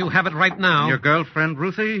I'll let you have it right now. And your girlfriend,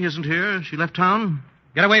 Ruthie, isn't here? She left town?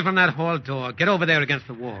 Get away from that hall door. Get over there against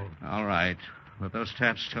the wall. All right. But those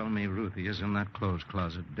taps tell me Ruthie is in that clothes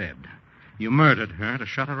closet dead. You murdered her to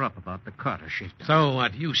shut her up about the Carter shakedown. So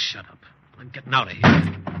what? You shut up. I'm getting out of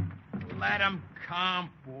here. Let him come,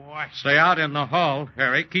 boy. Stay out in the hall,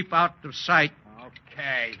 Harry. Keep out of sight.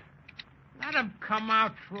 Okay. Let him come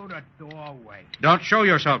out through the doorway. Don't show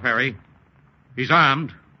yourself, Harry. He's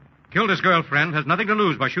armed. Killed his girlfriend, has nothing to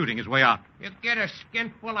lose by shooting his way out. You get a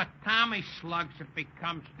skin full of Tommy slugs if he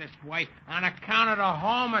comes this way. On account of the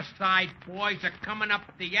homicide, boys are coming up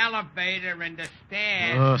the elevator and the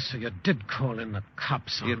stairs. Oh, so you did call in the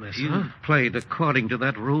cops on this, If you huh? played according to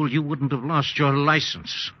that rule, you wouldn't have lost your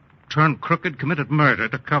license. Turned crooked, committed murder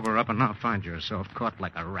to cover up, and now find yourself caught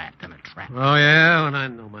like a rat in a trap. Oh, yeah? And I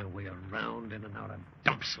know my way around in and out of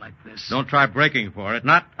dumps like this. Don't try breaking for it.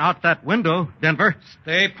 Not out that window, Denver.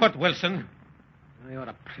 Stay put, Wilson. I ought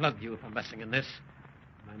to plug you for messing in this.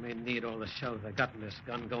 I may need all the shells I got in this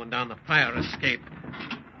gun going down the fire escape.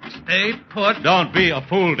 Stay put. Don't be a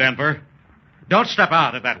fool, Denver. Don't step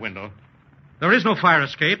out of that window. There is no fire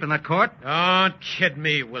escape in that court. Don't kid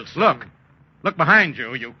me, Wilson. Look. Look behind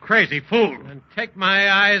you, you crazy fool. And take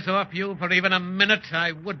my eyes off you for even a minute,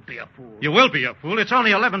 I would be a fool. You will be a fool. It's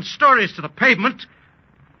only 11 stories to the pavement.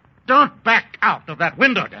 Don't back out of that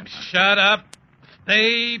window, Denver. Shut up.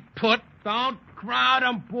 Stay put. Don't crowd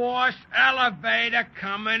 'em, boss. Elevator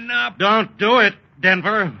coming up. Don't do it,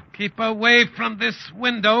 Denver. Keep away from this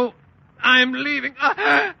window. I'm leaving.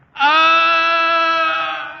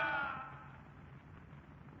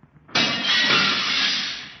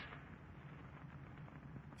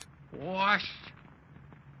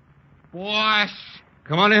 Boss.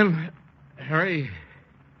 Come on in, Harry.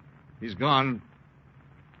 He's gone.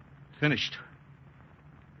 Finished.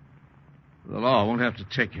 The law won't have to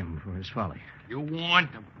take him for his folly. You warned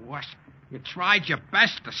him, boss. You tried your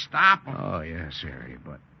best to stop him. Oh, yes, Harry,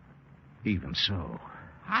 but even so.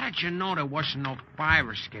 How did you know there wasn't no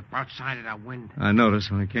fire escape outside of that window? I noticed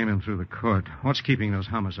when I came in through the court. What's keeping those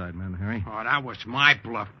homicide men, Harry? Oh, that was my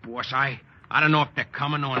bluff, boss. I don't know if they're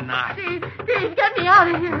coming or not. Steve, get me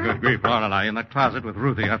out of here. Oh, good grief, Lorelei. In that closet with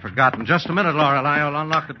Ruthie. I've forgotten. Just a minute, Lorelei. I'll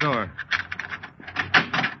unlock the door.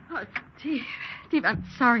 Oh, Steve, I'm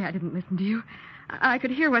sorry I didn't listen to you. I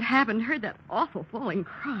could hear what happened, heard that awful falling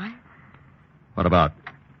cry. What about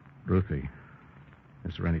Ruthie?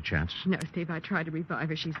 Is there any chance? No, Steve, I tried to revive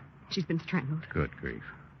her. She's been strangled. Good grief.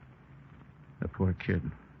 That poor kid.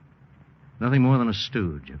 Nothing more than a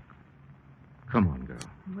stooge. Come on, girl.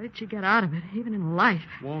 What did she get out of it, even in life?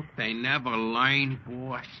 Won't they never learn,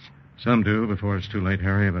 boss? Some do before it's too late,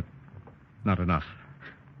 Harry, but not enough.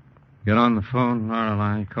 Get on the phone,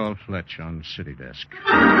 Lorelei. Call Fletch on city desk.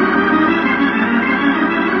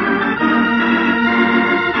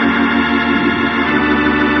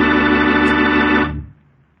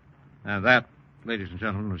 And that, ladies and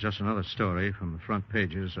gentlemen, was just another story from the front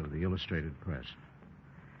pages of the Illustrated Press.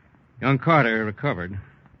 Young Carter recovered,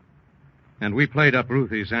 and we played up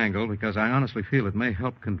Ruthie's angle because I honestly feel it may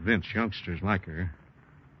help convince youngsters like her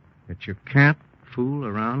that you can't fool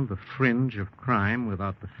around the fringe of crime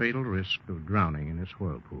without the fatal risk of drowning in its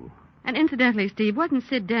whirlpool. And incidentally, Steve, wasn't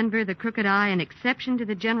Sid Denver, the Crooked Eye, an exception to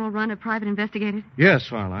the general run of private investigators?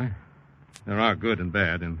 Yes, Lorelei. There are good and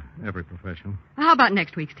bad in every profession. How about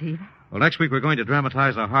next week, Steve? Well, next week we're going to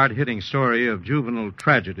dramatize a hard-hitting story of juvenile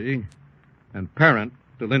tragedy and parent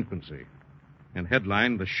delinquency, and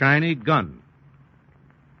headline The Shiny Gun.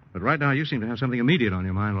 But right now you seem to have something immediate on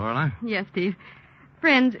your mind, Lorelei. Yes, Steve.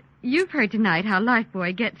 Friends, you've heard tonight how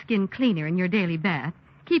Lifebuoy gets skin cleaner in your daily bath,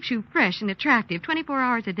 keeps you fresh and attractive 24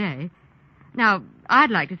 hours a day. Now, I'd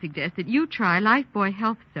like to suggest that you try Lifebuoy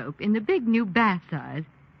Health Soap in the big new bath size.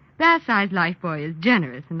 Bath size Lifebuoy is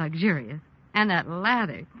generous and luxurious. And that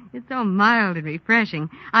lather, it's so mild and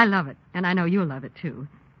refreshing. I love it, and I know you'll love it, too.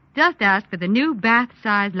 Just ask for the new bath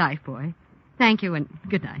size Lifebuoy. Thank you, and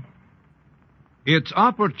good night. It's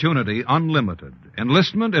opportunity unlimited.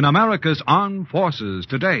 Enlistment in America's armed forces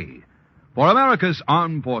today. For America's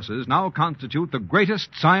armed forces now constitute the greatest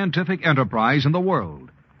scientific enterprise in the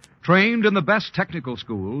world. Trained in the best technical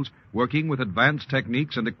schools, working with advanced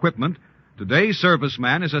techniques and equipment, today's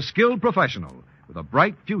serviceman is a skilled professional with a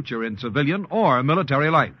bright future in civilian or military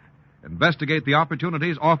life. Investigate the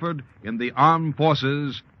opportunities offered in the armed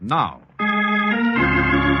forces now.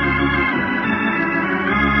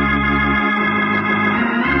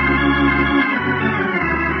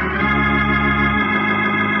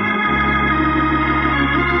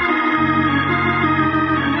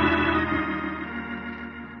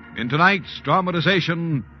 In tonight's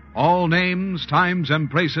dramatization, all names, times,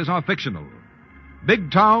 and places are fictional.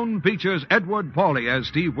 Big Town features Edward Pawley as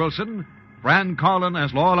Steve Wilson, Fran Carlon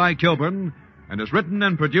as Lorelei Kilburn, and is written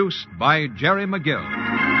and produced by Jerry McGill.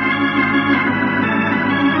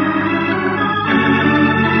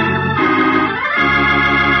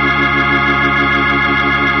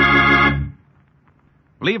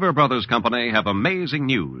 Lever Brothers Company have amazing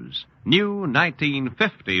news. New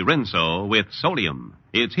 1950 Rinso with sodium.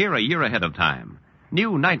 It's here a year ahead of time.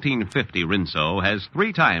 New 1950 Rinso has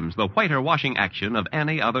 3 times the whiter washing action of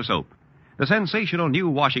any other soap. The sensational new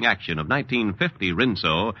washing action of 1950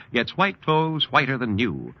 Rinso gets white clothes whiter than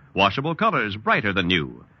new, washable colors brighter than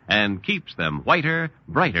new, and keeps them whiter,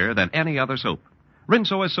 brighter than any other soap.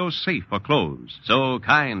 Rinso is so safe for clothes, so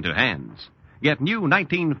kind to hands. Get new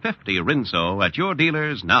 1950 Rinso at your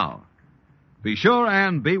dealers now. Be sure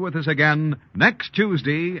and be with us again next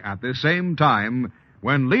Tuesday at this same time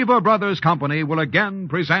when Lever Brothers Company will again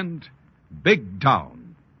present Big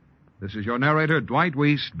Town. This is your narrator, Dwight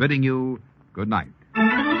Weiss, bidding you good night.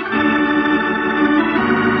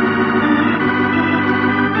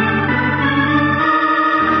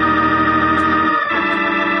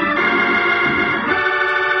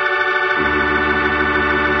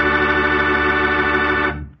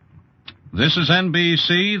 This is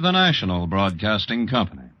NBC, the national broadcasting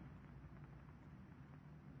company.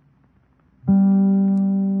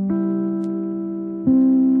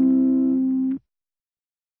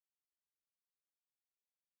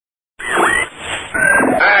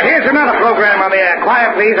 Here's another program on the air.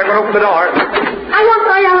 Quiet, please. I'm going to open the door. I want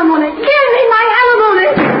my alimony. Give me my alimony.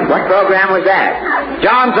 What program was that?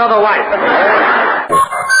 John's other wife.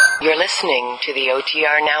 You're listening to the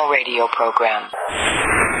OTRNow radio program.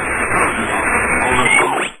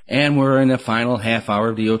 And we're in the final half hour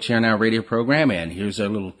of the OTRNow radio program, and here's a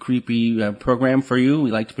little creepy program for you.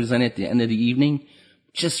 We like to present it at the end of the evening,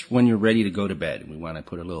 just when you're ready to go to bed. We want to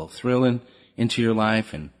put a little thrill into your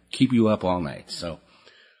life and keep you up all night. So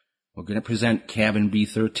we're going to present Cabin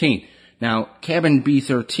B-13. Now, Cabin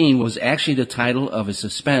B-13 was actually the title of a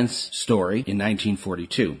suspense story in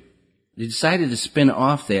 1942. They decided to spin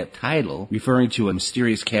off that title, referring to a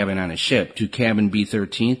mysterious cabin on a ship, to Cabin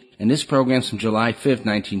B-13, and this program's from July 5th,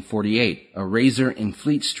 1948, A Razor in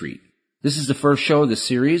Fleet Street. This is the first show of the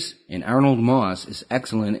series, and Arnold Moss is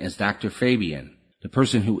excellent as Dr. Fabian, the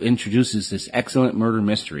person who introduces this excellent murder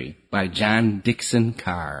mystery by John Dickson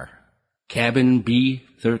Carr. Cabin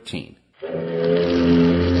B-13.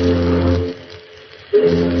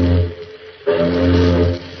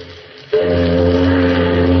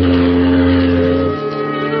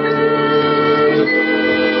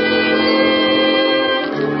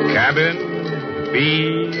 Cabin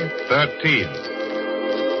B-13.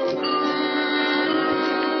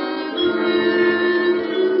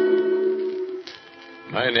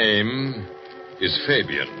 My name is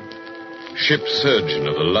Fabian, ship surgeon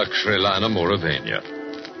of the luxury liner Mauravania.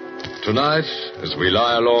 Tonight, as we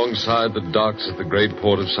lie alongside the docks at the great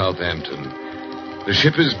port of Southampton, the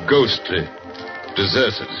ship is ghostly,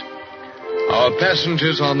 deserted. Our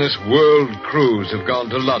passengers on this world cruise have gone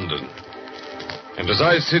to London. And as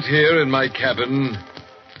I sit here in my cabin,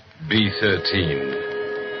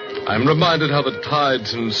 B-13, I'm reminded how the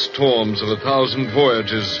tides and storms of 1,000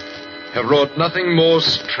 voyages have wrought nothing more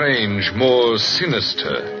strange, more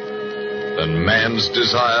sinister than man's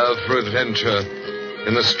desire for adventure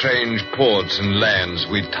in the strange ports and lands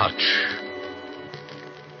we touch.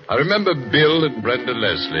 I remember Bill and Brenda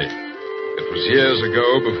Leslie. It was years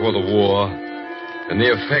ago before the war, and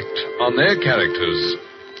the effect on their characters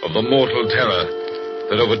of the mortal terror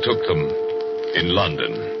that overtook them in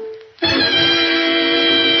London.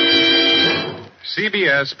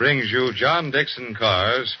 CBS brings you John Dickson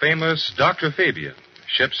Carr's famous Dr. Fabian,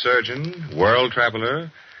 ship surgeon, world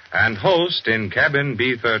traveler, and host in Cabin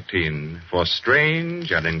B-13 for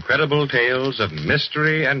strange and incredible tales of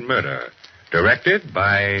mystery and murder, directed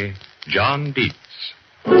by John Dietz.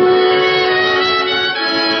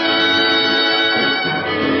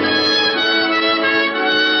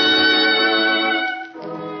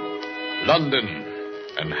 London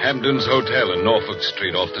and Hampden's Hotel in Norfolk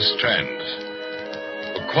Street off the Strand.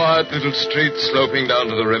 A quiet little street sloping down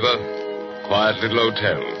to the river. Quiet little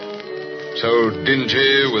hotel. So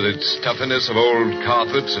dingy with its stuffiness of old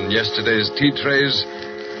carpets and yesterday's tea trays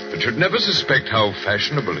that you'd never suspect how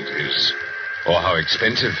fashionable it is or how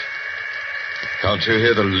expensive. Can't you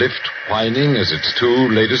hear the lift whining as its 2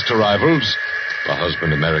 latest arrivals, the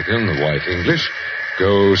husband American, the wife English,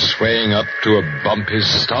 go swaying up to a bumpy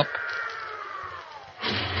stop?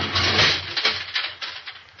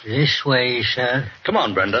 This way, sir. Come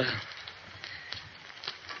on, Brenda.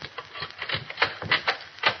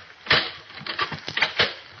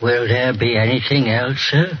 Will there be anything else,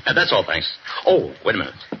 sir? That's all, thanks. Oh, wait a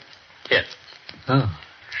minute. Here. Oh,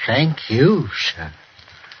 thank you, sir.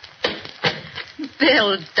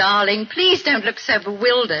 Bill, darling, please don't look so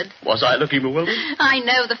bewildered. Was I looking bewildered? I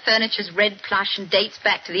know the furniture's red plush and dates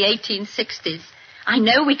back to the 1860s. I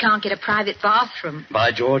know we can't get a private bathroom.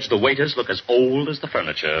 By George, the waiters look as old as the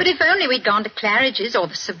furniture. But if only we'd gone to Claridge's or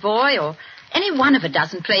the Savoy or Any one of a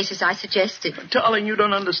dozen places I suggested. Darling, you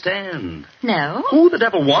don't understand. No? Who the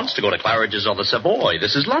devil wants to go to Claridge's or the Savoy?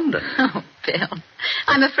 This is London. Oh, Bill,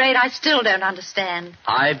 I'm afraid I still don't understand.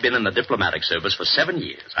 I've been in the diplomatic service for 7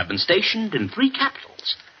 years. I've been stationed in 3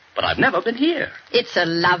 capitals. But I've never been here. It's a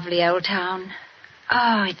lovely old town.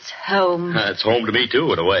 Oh, it's home. It's home to me,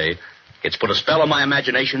 too, in a way. It's put a spell on my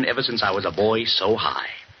imagination ever since I was a boy so high.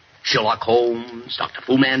 Sherlock Holmes, Dr.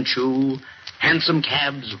 Fu Manchu, hansom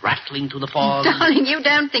cabs rattling through the fog. Darling, you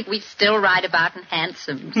don't think we still ride about in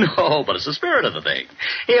hansoms. No, but it's the spirit of the thing.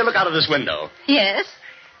 Here, look out of this window. Yes?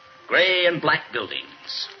 Gray and black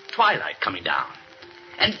buildings. Twilight coming down.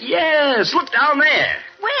 And yes, look down there.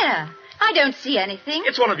 Where? I don't see anything.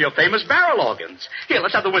 It's one of your famous barrel organs. Here,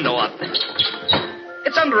 let's have the window up.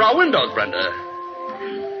 It's under our windows, Brenda.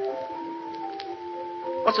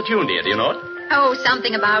 What's the tune, dear? Do you know it? Oh,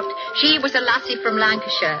 something about she was a lassie from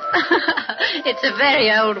Lancashire. It's a very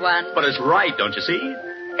old one. But it's right, don't you see?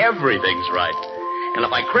 Everything's right. And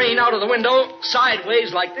if I crane out of the window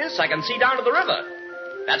sideways like this, I can see down to the river.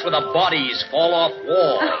 That's where the bodies fall off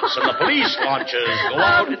walls and the police launches go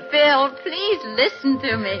out. Oh, Bill, please listen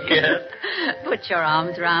to me. Yeah? Put your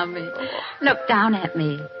arms around me. Look down at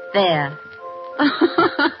me. There.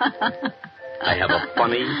 I have a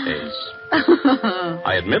funny face.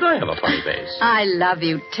 I admit I have a funny face. I love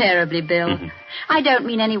you terribly, Bill. I don't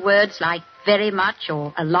mean any words like very much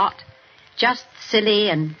or a lot. Just silly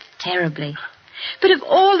and terribly. But of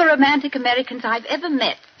all the romantic Americans I've ever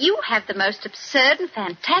met, you have the most absurd and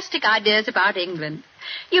fantastic ideas about England.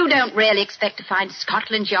 You don't really expect to find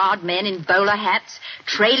Scotland Yard men in bowler hats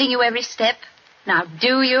trailing you every step. Now,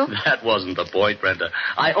 do you? That wasn't the point, Brenda.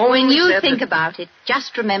 I only When you said think that... about it,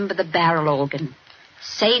 just remember the barrel organ.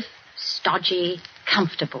 Safe, stodgy,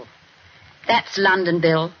 comfortable. That's London,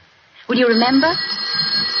 Bill. Will you remember?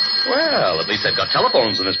 Well, at least they've got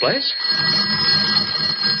telephones in this place.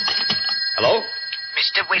 Hello?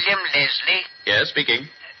 Mr. William Leslie? Yes, speaking.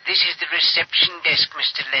 This is the reception desk,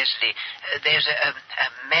 Mr. Leslie. There's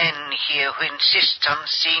a man here who insists on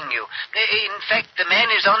seeing you. In fact, the man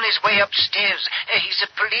is on his way upstairs. He's a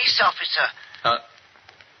police officer.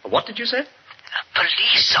 What did you say? A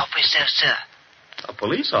police officer, sir. A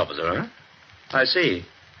police officer, huh? I see.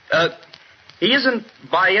 He isn't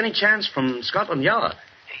by any chance from Scotland Yard?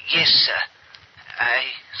 Yes, sir. I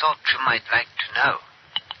thought you might like to know.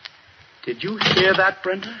 Did you hear that,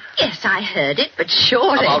 Brenda? Yes, I heard it, but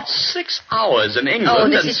surely... About 6 hours in England. Oh,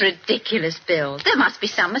 this is ridiculous, Bill. There must be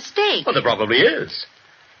some mistake. Well, there probably is.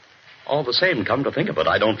 All the same, come to think of it,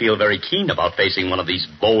 I don't feel very keen about facing one of these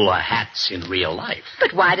bowler hats in real life.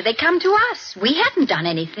 But why do they come to us? We haven't done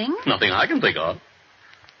anything. Nothing I can think of.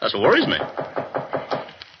 That's what worries me.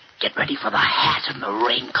 Get ready for the hat and the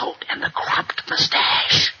raincoat and the cropped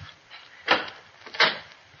mustache.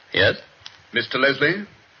 Yes? Mr. Leslie?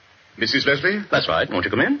 Mrs. Leslie? That's right. Won't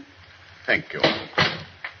you come in? Thank you.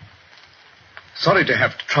 Sorry to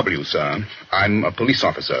have to trouble you, sir. I'm a police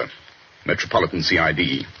officer. Metropolitan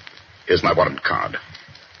CID. Here's my warrant card.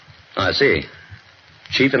 I see.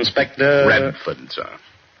 Chief Inspector... Bradford, sir.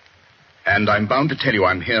 And I'm bound to tell you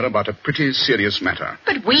I'm here about a pretty serious matter.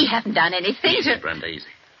 But we haven't done anything Easy, Brenda, easy.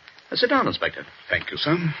 Sit down, Inspector. Thank you,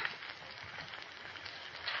 sir.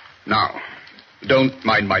 Now, don't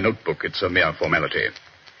mind my notebook. It's a mere formality.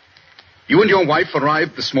 You and your wife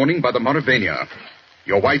arrived this morning by the Mauravania.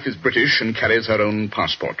 Your wife is British and carries her own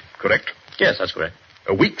passport, correct? Yes, that's correct.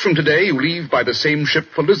 A week from today, you leave by the same ship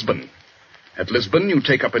for Lisbon. At Lisbon, you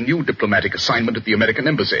take up a new diplomatic assignment at the American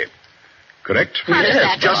Embassy. Correct?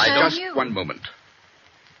 Yes, just one moment.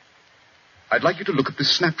 I'd like you to look at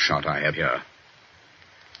this snapshot I have here.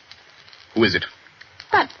 Who is it?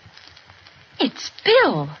 But it's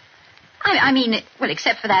Bill. I mean,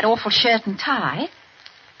 except for that awful shirt and tie.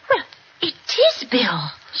 Well, it is Bill.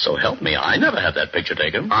 So help me, I never had that picture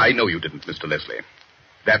taken. I know you didn't, Mr. Leslie.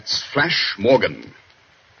 That's Flash Morgan.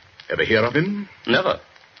 Ever hear of him? Never.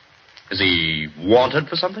 Is he wanted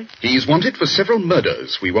for something? He's wanted for several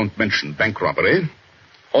murders. We won't mention bank robbery.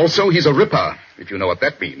 Also, he's a ripper, if you know what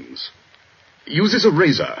that means. Uses a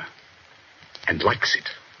razor and likes it.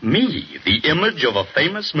 Me, the image of a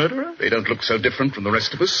famous murderer? They don't look so different from the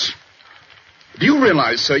rest of us. Do you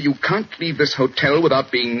realize, sir, you can't leave this hotel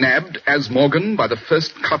without being nabbed as Morgan by the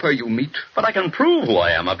first copper you meet? But I can prove who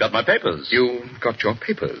I am. I've got my papers. You got your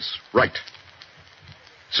papers. Right.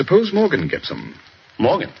 Suppose Morgan gets them.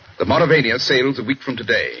 Morgan? The Mauravania sails a week from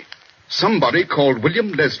today. Somebody called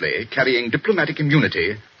William Leslie, carrying diplomatic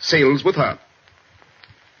immunity, sails with her.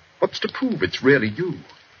 What's to prove it's really you?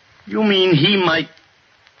 You mean he might...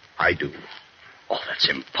 I do. Oh, that's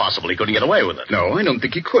impossible. He couldn't get away with it. No, I don't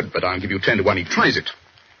think he could, but I'll give you 10 to 1 he tries it.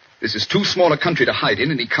 This is too small a country to hide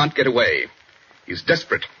in, and he can't get away. He's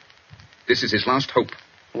desperate. This is his last hope.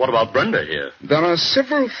 What about Brenda here? There are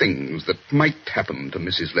several things that might happen to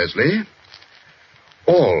Mrs. Leslie.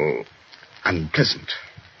 All unpleasant.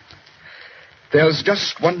 There's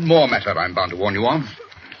just one more matter I'm bound to warn you of.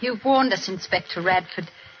 You've warned us, Inspector Radford.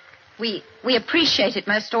 We appreciate it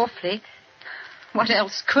most awfully. What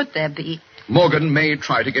else could there be? Morgan may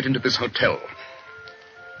try to get into this hotel.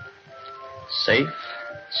 Safe,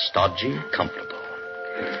 stodgy, comfortable.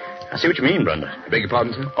 I see what you mean, Brenda. I beg your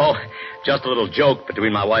pardon, sir? Oh, just a little joke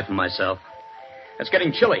between my wife and myself. It's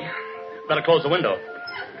getting chilly. Better close the window.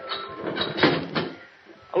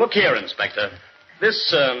 Look here, Inspector.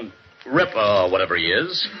 This, Ripper, or whatever he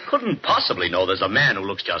is, couldn't possibly know there's a man who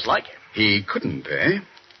looks just like him. He couldn't, eh?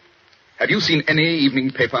 Have you seen any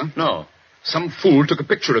evening paper? No. Some fool took a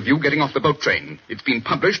picture of you getting off the boat train. It's been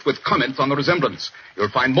published with comments on the resemblance. You'll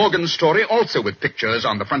find Morgan's story also with pictures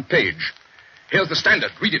on the front page. Here's the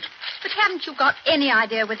Standard. Read it. But haven't you got any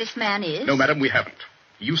idea where this man is? No, madam, we haven't.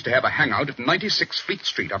 He used to have a hangout at 96 Fleet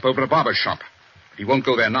Street up over a barber's shop. But he won't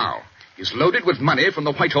go there now. He's loaded with money from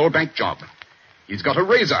the Whitehall bank job. He's got a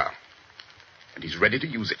razor. And he's ready to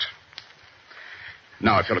use it.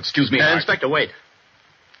 Now, if you'll excuse me... Inspector, wait.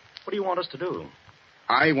 What do you want us to do?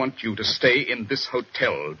 I want you to stay in this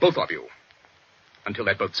hotel, both of you, until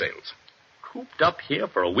that boat sails. Cooped up here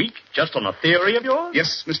for a week, just on a theory of yours?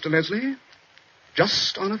 Yes, Mr. Leslie.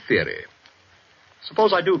 Just on a theory.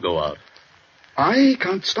 Suppose I do go out. I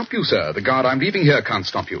can't stop you, sir. The guard I'm leaving here can't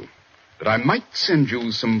stop you. But I might send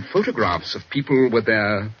you some photographs of people with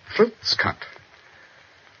their throats cut.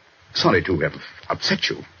 Sorry to have upset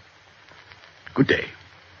you. Good day.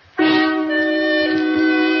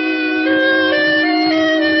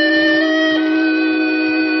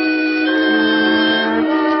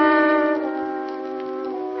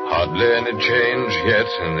 Hardly any change yet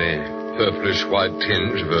in the purplish-white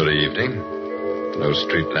tinge of early evening. No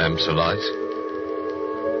street lamps alight.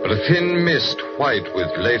 But a thin mist, white with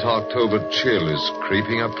late October chill, is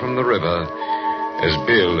creeping up from the river as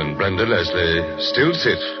Bill and Brenda Leslie still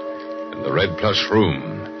sit in the red plush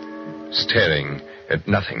room, staring at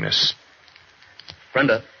nothingness.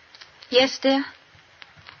 Brenda? Yes, dear?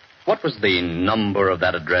 What was the number of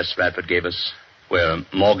that address Radford gave us, where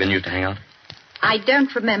Morgan used to hang out? I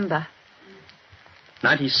don't remember.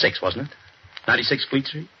 96, wasn't it? 96 Fleet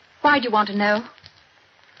Street? Why do you want to know?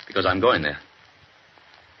 Because I'm going there.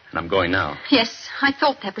 And I'm going now. Yes, I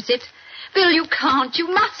thought that was it. Bill, you can't. You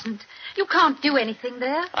mustn't. You can't do anything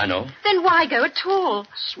there. I know. Then why go at all?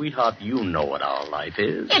 Sweetheart, you know what our life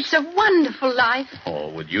is. It's a wonderful life.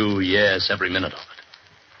 Oh, with you, yes, every minute of it.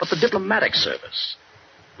 But the diplomatic service.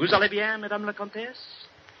 Vous allez bien, Madame la Comtesse?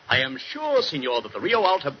 I am sure, Signor, that the Rio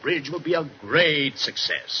Alta Bridge will be a great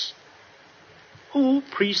success. Who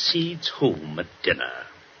precedes whom at dinner?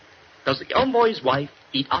 Does the envoy's wife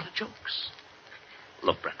eat artichokes?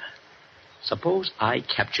 Look, Brenda, suppose I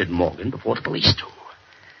captured Morgan before the police do.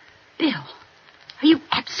 Bill, are you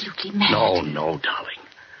absolutely mad? No, darling.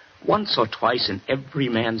 Once or twice in every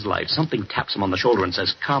man's life, something taps him on the shoulder and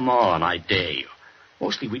says, come on, I dare you.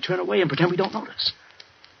 Mostly we turn away and pretend we don't notice.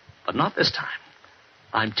 But not this time.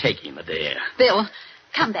 I'm taking the dare. Bill,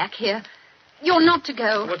 come back here. You're not to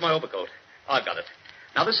go. Where's my overcoat? I've got it.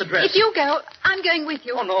 Now, this address... If you go, I'm going with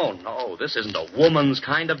you. Oh, no. This isn't a woman's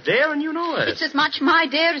kind of dare, and you know it. It's as much my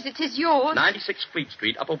dare as it is yours. 96 Fleet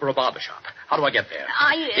Street, up over a barber shop. How do I get there?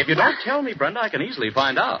 If you don't tell me, Brenda, I can easily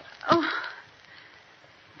find out. Oh.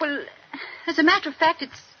 Well, as a matter of fact,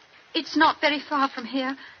 it's not very far from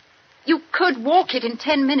here. You could walk it in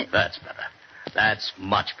 10 minutes. That's better. That's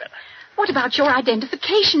much better. What about your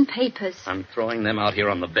identification papers? I'm throwing them out here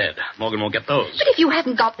on the bed. Morgan won't get those. But if you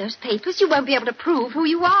haven't got those papers, you won't be able to prove who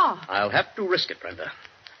you are. I'll have to risk it, Brenda.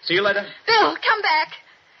 See you later. Bill, come back.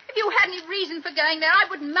 If you had any reason for going there, I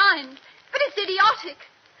wouldn't mind. But it's idiotic.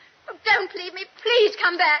 Oh, don't leave me. Please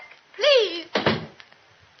come back. Please.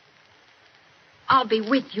 I'll be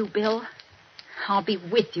with you, Bill. I'll be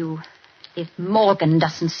with you if Morgan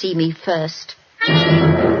doesn't see me first.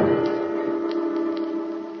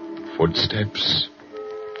 Footsteps.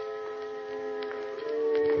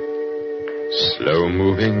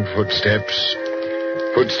 Slow-moving footsteps.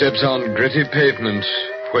 Footsteps on gritty pavement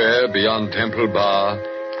where, beyond Temple Bar,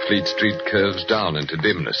 Fleet Street curves down into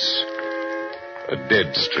dimness. A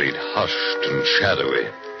dead street, hushed and shadowy,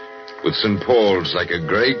 with St. Paul's like a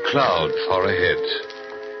gray cloud far ahead.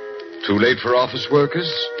 Too late for office workers?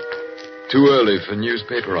 Too early for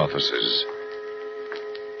newspaper offices.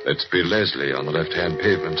 That's Bill Leslie on the left-hand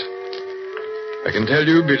pavement. I can tell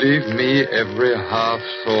you, believe me, every half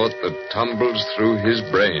thought that tumbles through his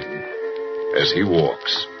brain as he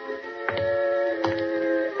walks.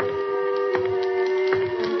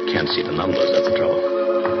 Can't see the numbers, that's the trouble.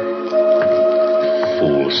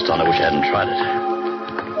 Fool son, I wish I hadn't tried it.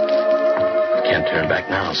 Can't turn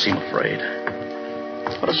back now, seem afraid.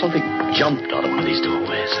 What if something jumped out of one of these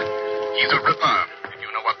doorways? He's a ripper, if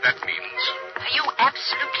you know what that means. Are you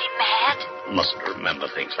absolutely mad? Mustn't remember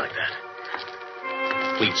things like that.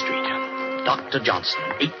 Fleet Street. Dr. Johnson,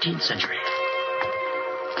 18th century.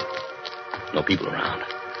 No people around.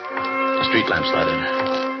 The street lamps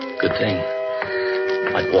lighted. Good thing.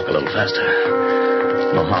 Might walk a little faster.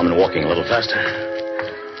 No harm in walking a little faster.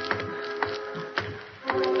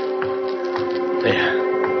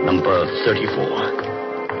 There. Number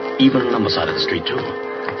 34. Even number side of the street, too.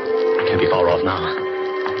 Can't be far off now.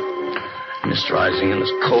 Mist rising and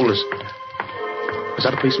as cold as... Is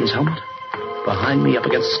that a policeman's helmet? Behind me, up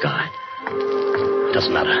against the sky.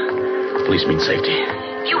 Doesn't matter. Police mean safety.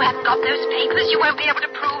 You haven't got those papers. You won't be able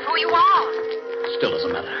to prove who you are. Still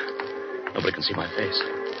doesn't matter. Nobody can see my face.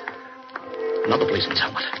 Another policeman's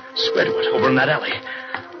helmet. Swear to it. Over in that alley.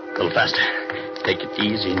 A little faster. Take it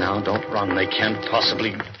easy now. Don't run. They can't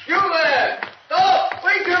possibly... You there! Stop!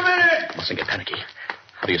 Wait a minute! Mustn't get panicky.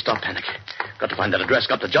 How do you stop panic? Got to find that address.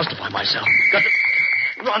 Got to justify myself. Got to...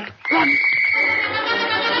 Run! Run!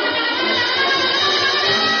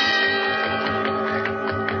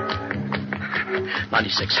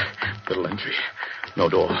 96. Little entry. No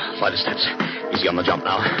door. Flight of steps. Easy on the jump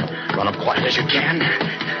now. Run up quiet as you can.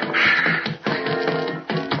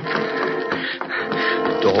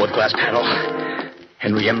 Door with glass panel.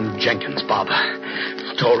 Henry M. Jenkins, Bob.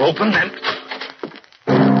 Door open and...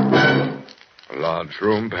 A large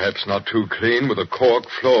room, perhaps not too clean, with a cork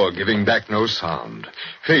floor giving back no sound.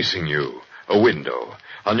 Facing you, a window.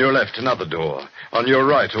 On your left, another door. On your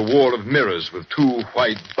right, a wall of mirrors with 2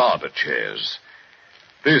 white barber chairs.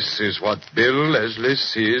 This is what Bill Leslie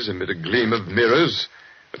sees amid a gleam of mirrors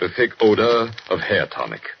and a thick odor of hair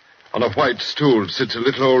tonic. On a white stool sits a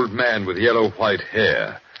little old man with yellow-white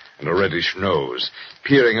hair and a reddish nose,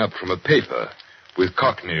 peering up from a paper with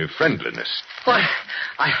Cockney friendliness. Why,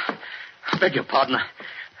 I beg your pardon.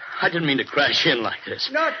 I didn't mean to crash in like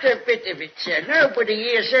this. Not a bit of it, sir. Nobody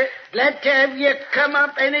here, sir. Glad to have you come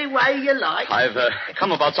up any way you like. I've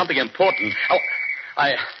come about something important. Oh,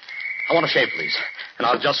 I want to shave, please. And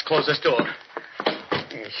I'll just close this door.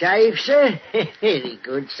 Shave, sir? Very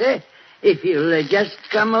good, sir. If you'll just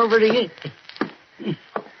come over here.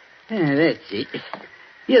 That's it.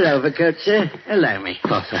 Your overcoat, sir. Allow me.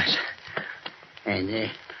 Oh, thanks. And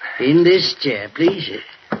in this chair, please.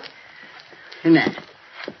 Now,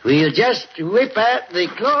 we'll just whip out the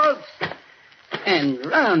cloth and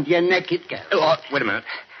round your neck it goes. Oh, wait a minute.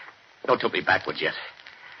 Don't tilt me backwards yet.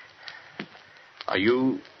 Are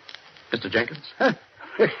you Mr. Jenkins?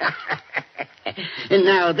 And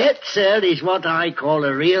now that, sir, is what I call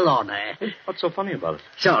a real honor. What's so funny about it?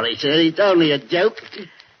 Sorry, sir, it's only a joke.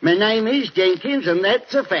 My name is Jenkins, and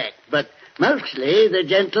that's a fact. But mostly the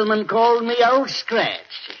gentlemen call me Old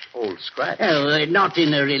Scratch. Old Scratch? Oh, not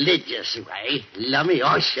in a religious way. Lummy,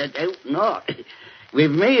 I should hope not.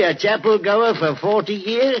 With me, a chapel goer for 40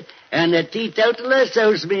 years, and a teetotaler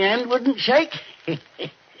so's me hand wouldn't shake.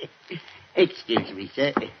 Excuse me,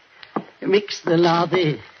 sir. Mix the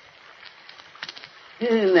lather.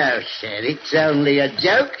 No, sir, it's only a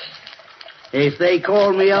joke. If they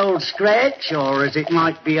call me Old Scratch, or as it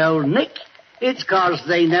might be Old Nick, it's 'cause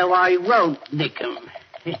they know I won't nick 'em.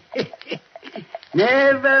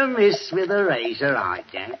 Never miss with a razor, I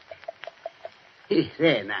don't.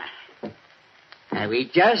 There now. Now we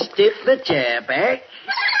just tip the chair back.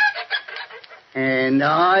 And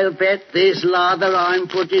I'll bet this lather I'm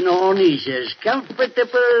putting on is as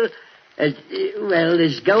comfortable as,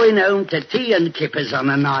 as going home to tea and kippers on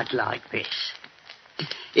a night like this.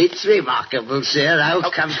 It's remarkable, sir, how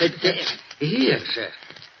comfortable... Here, sir.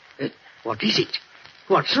 What is it?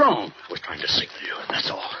 What's wrong? I was trying to signal you, that's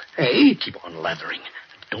all. Eh? Keep on lathering.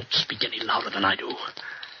 Don't speak any louder than I do.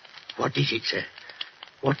 What is it, sir?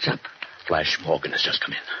 What's up? Flash Morgan has just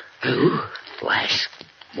come in. Who? Flash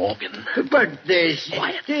Morgan. But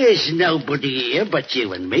there's nobody here but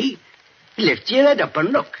you and me. Lift your head up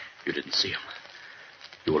and look. You didn't see him.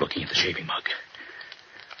 You were looking at the shaving mug.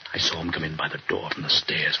 I saw him come in by the door from the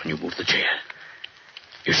stairs when you moved the chair.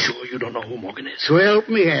 You sure you don't know who Morgan is? So help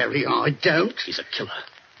me, Harry, I don't. He's a killer.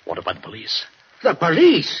 Wanted by the police. The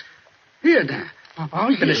police? Here now.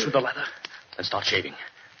 Finish with the lather. Then start shaving.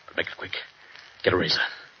 But make it quick. Get a razor.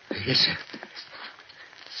 Yes, sir.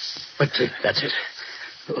 But... That's it.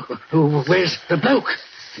 Where's the bloke?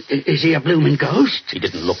 Is he a blooming ghost? He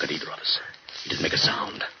didn't look at either of us. He didn't make a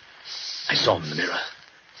sound. I saw him in the mirror.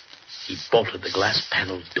 He bolted the glass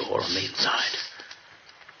paneled door on the inside.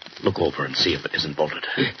 Look over and see if it isn't bolted.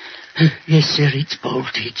 Yes, sir, it's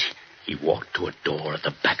bolted. He walked to a door at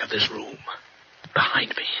the back of this room. Behind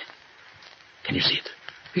me. Can you see it?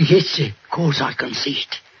 Yes, sir. Of course I can see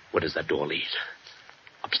it. Where does that door lead?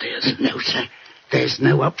 Upstairs? No, sir. There's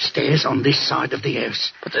no upstairs on this side of the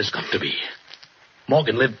house. But there's got to be.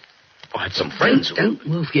 Morgan lived... or had some friends who... Don't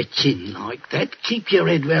move your chin like that. Keep your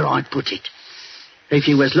head where I put it. If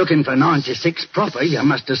you was looking for 96 proper, you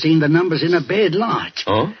must have seen the numbers in a bad light.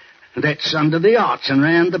 Oh? That's under the arch and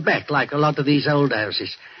round the back, like a lot of these old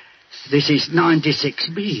houses. This is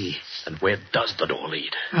 96B. And where does the door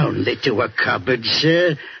lead? Only to a cupboard,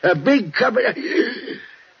 sir. A big cupboard.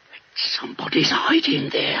 Somebody's hiding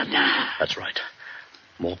there now. That's right.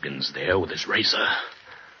 Morgan's there with his razor.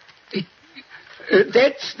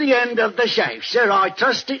 That's the end of the shave, sir. I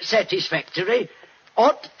trust it's satisfactory.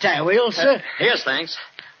 Hot towel, sir? Yes, thanks.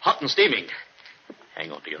 Hot and steaming.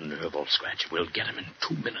 Hang on to your nerve, old Scratch. We'll get him in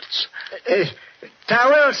 2 minutes.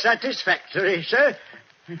 Towel satisfactory, sir?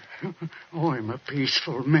 I'm a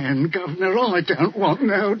peaceful man, Governor. I don't want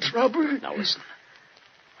no trouble. Now listen.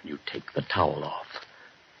 When you take the towel off,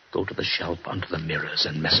 go to the shelf under the mirrors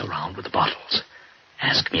and mess around with the bottles.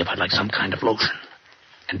 Ask me if I'd like some kind of lotion.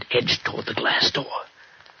 And edge toward the glass door.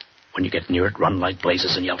 When you get near it, run like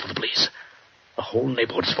blazes and yell for the police. The whole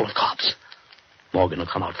neighborhood is full of cops. Morgan will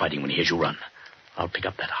come out fighting when he hears you run. I'll pick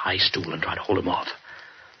up that high stool and try to hold him off.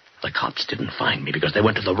 The cops didn't find me because they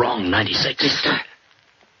went to the wrong 96.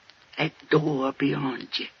 That door behind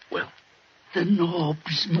you. Well? The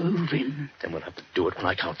knob's moving. Then we'll have to do it when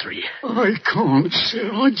I count 3. I can't, sir.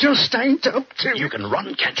 I just ain't up to it. You can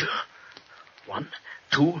run, can't you? 1,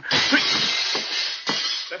 2, 3.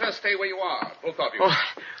 Let us stay where you are, both of you.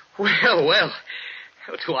 Oh, well.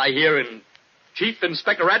 Do I hear in Chief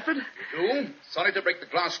Inspector Radford? You do. Sorry to break the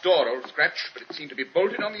glass door, old Scratch, but it seemed to be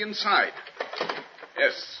bolted on the inside.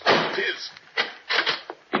 Yes, it is.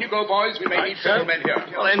 In you go, boys. We may need several men here.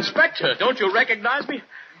 Well, Inspector, don't you recognize me?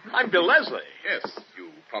 I'm Bill Leslie. Yes, you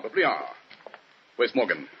probably are. Where's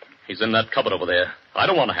Morgan? He's in that cupboard over there. I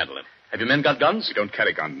don't want to handle him. Have your men got guns? We don't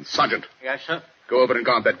carry guns. Sergeant. Yes, sir. Go over and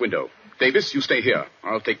guard that window. Davis, you stay here.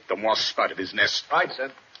 I'll take the wasp out of his nest. Right,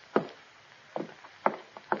 sir.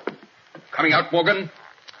 Coming out, Morgan?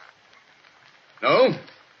 No?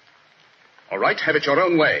 All right, have it your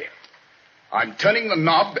own way. I'm turning the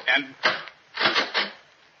knob and...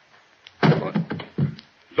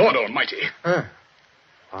 Lord almighty.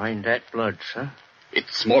 Find that blood, sir.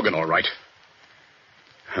 It's Morgan, all right.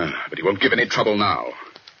 But he won't give any trouble now.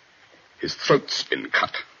 His throat's been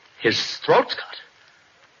cut. His throat's cut?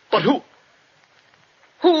 But who?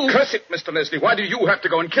 Who? Curse it, Mr. Leslie. Why do you have to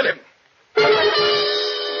go and kill him?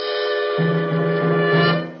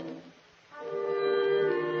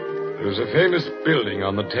 There's a famous building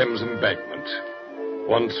on the Thames embankment.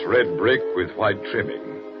 Once red brick with white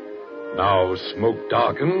trimming. Now smoke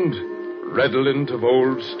darkened, redolent of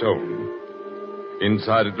old stone.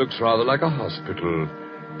 Inside it looks rather like a hospital,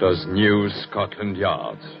 does New Scotland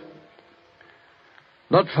Yard.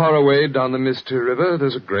 Not far away down the Misty River,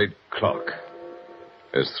 there's a great clock.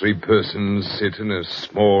 As 3 persons sit in a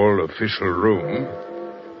small official room.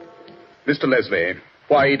 Mr. Leslie,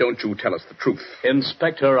 why don't you tell us the truth?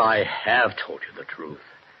 Inspector, I have told you the truth.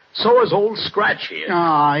 So has old Scratch here.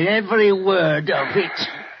 Every word of it.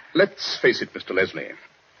 Let's face it, Mr. Leslie.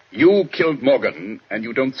 You killed Morgan, and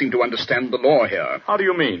you don't seem to understand the law here. How do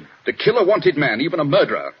you mean? To kill a wanted man, even a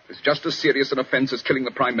murderer, is just as serious an offense as killing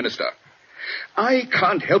the Prime Minister. I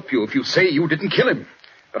can't help you if you say you didn't kill him.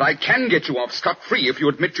 But I can get you off scot-free if you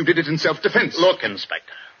admit you did it in self-defense. Look,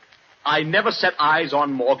 Inspector. I never set eyes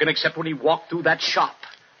on Morgan except when he walked through that shop.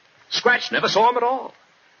 Scratch never saw him at all.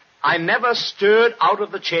 I never stirred out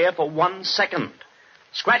of the chair for 1 second.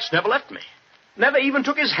 Scratch never left me. Never even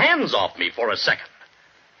took his hands off me for a second.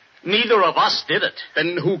 Neither of us did it.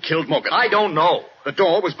 Then who killed Morgan? I don't know. The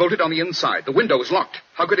door was bolted on the inside. The window was locked.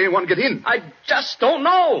 How could anyone get in? I just don't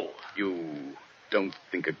know. You don't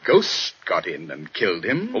think a ghost got in and killed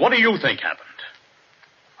him? Well, what do you think happened?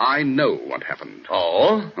 I know what happened.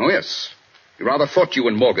 Oh? Oh, yes. You rather thought you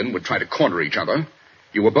and Morgan would try to corner each other.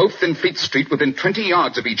 You were both in Fleet Street within 20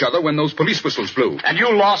 yards of each other when those police whistles blew. And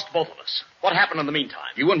you lost both of us. What happened in the meantime?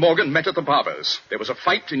 You and Morgan met at the barber's. There was a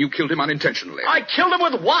fight and you killed him unintentionally. I killed him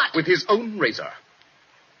with what? With his own razor.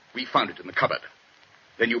 We found it in the cupboard.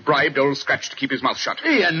 Then you bribed old Scratch to keep his mouth shut.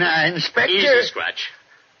 Here now, Inspector. Easy, Scratch.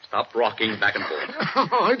 Stop rocking back and forth.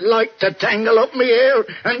 I'd like to tangle up my hair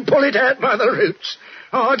and pull it out by the roots.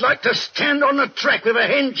 I'd like to stand on the track with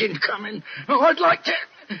a engine coming. I'd like to...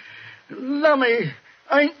 Lummy,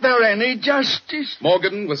 ain't there any justice?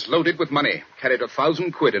 Morgan was loaded with money, carried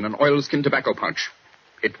 1,000 quid in an oilskin tobacco pouch.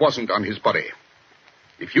 It wasn't on his body.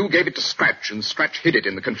 If you gave it to Scratch and Scratch hid it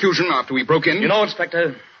in the confusion after we broke in... You know,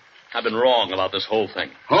 Inspector, I've been wrong about this whole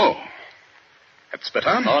thing. Oh. That's better.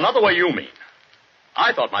 Oh, not the way you mean.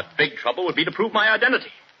 I thought my big trouble would be to prove my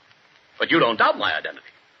identity. But you don't doubt my identity.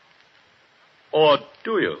 Or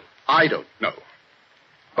do you? I don't know.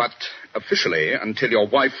 But officially, until your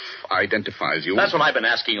wife identifies you... That's what I've been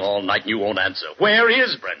asking all night and you won't answer. Where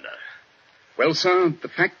is Brenda? Well, sir, the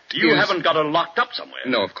fact is... You haven't got her locked up somewhere.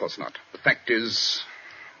 No, of course not. The fact is,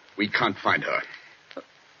 we can't find her.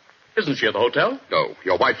 Isn't she at the hotel? No,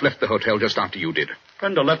 your wife left the hotel just after you did.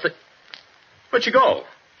 Brenda left the... Where'd she go?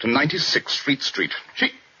 To 96 Fleet Street.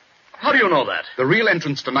 How do you know that? The real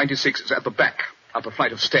entrance to 96 is at the back, up a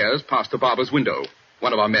flight of stairs past the barber's window.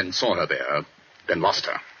 One of our men saw her there, then lost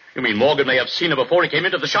her. You mean Morgan may have seen her before he came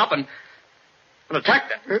into the shop and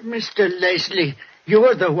attacked her? Mr. Leslie,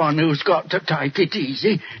 you're the one who's got to take it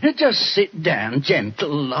easy. Just sit down,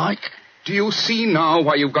 gentle-like. Do you see now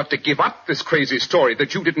why you've got to give up this crazy story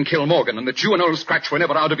that you didn't kill Morgan and that you and old Scratch were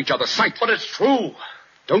never out of each other's sight? But it's true.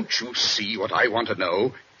 Don't you see what I want to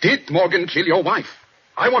know? Did Morgan kill your wife?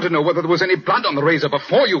 I want to know whether there was any blood on the razor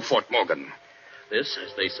before you fought Morgan. This,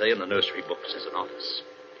 as they say in the nursery books, is an office.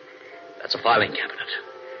 That's a filing cabinet.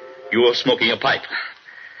 You're smoking a pipe.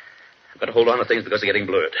 I've got to hold on to things because they're getting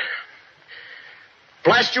blurred.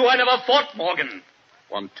 Blast you, I never fought Morgan.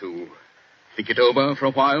 Want to think it over for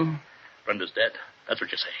a while? Brenda's dead. That's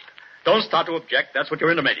what you're saying. Don't start to object. That's what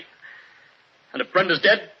you're intimating. And if Brenda's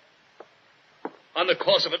dead, on the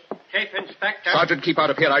course of it... Chief Inspector. Sergeant, keep out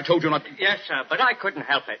of here. I told you not to... Yes, sir, but I couldn't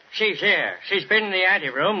help it. She's here. She's been in the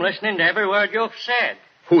anteroom listening to every word you've said.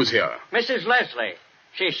 Who's here? Mrs. Leslie.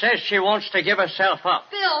 She says she wants to give herself up.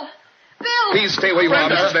 Bill! Please stay where you are,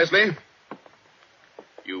 Mrs. Leslie.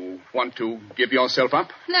 You want to give yourself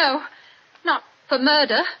up? No, not for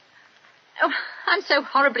murder. Oh, I'm so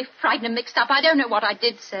horribly frightened and mixed up. I don't know what I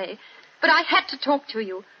did say. But I had to talk to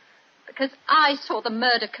you because I saw the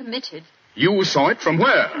murder committed. You saw it from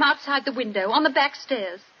where? From outside the window, on the back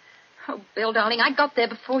stairs. Oh, Bill, darling, I got there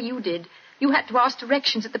before you did. You had to ask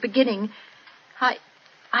directions at the beginning.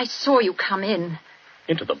 I saw you come in.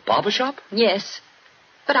 Into the barber shop? Yes.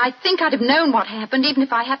 But I think I'd have known what happened even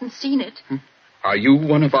if I hadn't seen it. Are you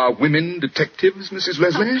one of our women detectives, Mrs.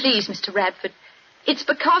 Leslie? Oh, please, Mr. Radford. It's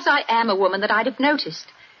because I am a woman that I'd have noticed.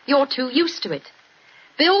 You're too used to it.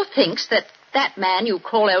 Bill thinks that man you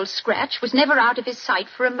call Old Scratch was never out of his sight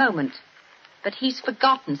for a moment. But he's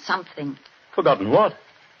forgotten something. Forgotten what?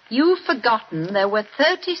 You've forgotten there were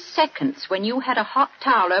 30 seconds when you had a hot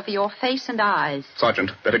towel over your face and eyes.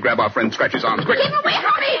 Sergeant, better grab our friend Scratch's arms, quick. Get away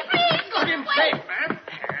from me, please! Got him safe, man.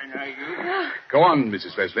 Go on,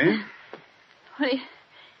 Mrs. Leslie. Well,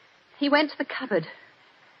 he went to the cupboard.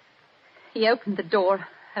 He opened the door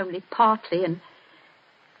only partly and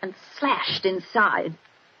slashed inside.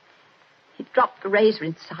 He dropped the razor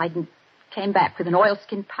inside and came back with an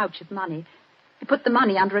oilskin pouch of money. He put the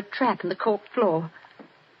money under a trap in the cork floor.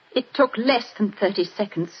 It took less than 30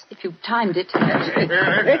 seconds if you timed it.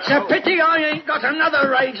 It's a pity I ain't got another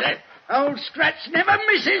razor. Old Scratch never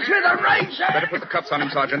misses with a razor. Better put the cuffs on him,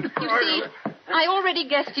 Sergeant. You see, I already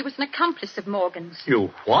guessed he was an accomplice of Morgan's. You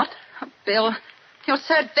what? Oh, Bill, you're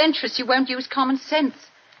so adventurous you won't use common sense.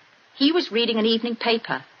 He was reading an evening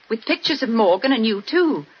paper with pictures of Morgan and you,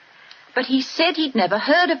 too. But he said he'd never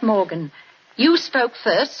heard of Morgan. You spoke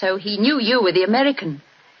first, so he knew you were the American.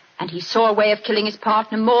 And he saw a way of killing his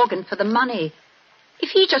partner, Morgan, for the money. If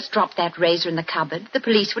he just dropped that razor in the cupboard, the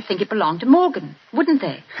police would think it belonged to Morgan, wouldn't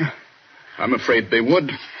they? I'm afraid they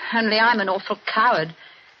would. Only I'm an awful coward.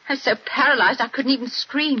 I was so paralyzed I couldn't even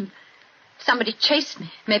scream. Somebody chased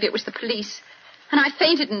me. Maybe it was the police. And I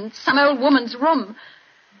fainted in some old woman's room.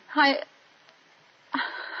 Oh,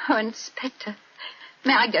 Inspector,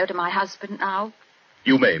 may I go to my husband now?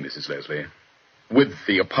 You may, Mrs. Leslie, with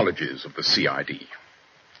the apologies of the CID.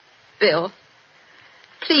 Bill,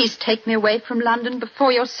 please take me away from London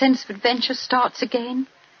before your sense of adventure starts again.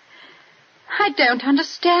 I don't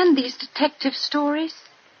understand these detective stories.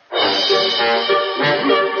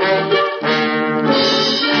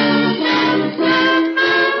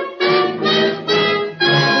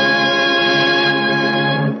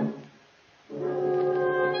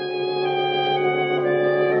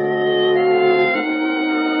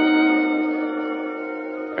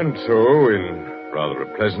 And so, in rather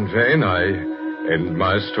a pleasant vein, I end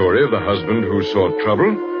my story of the husband who sought trouble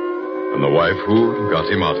and the wife who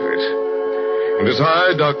got him out of it. And as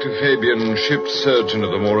I, Dr. Fabian, ship's surgeon of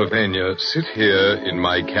the Mauravania, sit here in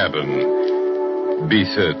my cabin,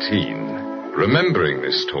 B-13, remembering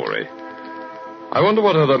this story, I wonder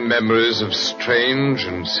what other memories of strange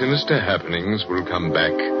and sinister happenings will come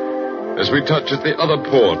back as we touch at the other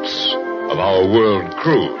ports of our world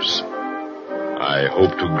cruise. I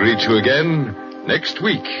hope to greet you again next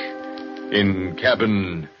week in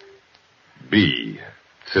cabin B13.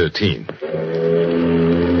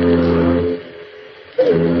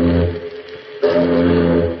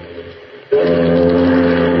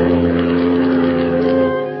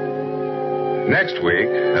 Next week,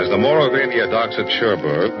 as the Mauravania docks at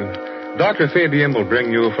Cherbourg, Dr. Fabian will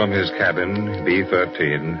bring you from his cabin,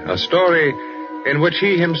 B13, a story in which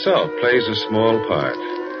he himself plays a small part.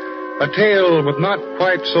 A tale with not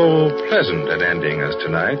quite so pleasant an ending as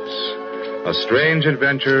tonight's. A strange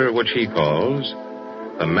adventure which he calls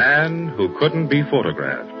The Man Who Couldn't Be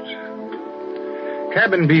Photographed.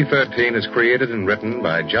 Cabin B13 is created and written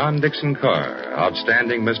by John Dickson Carr,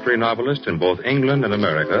 outstanding mystery novelist in both England and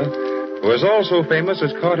America, who is also famous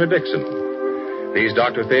as Carter Dickson. These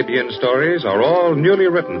Dr. Fabian stories are all newly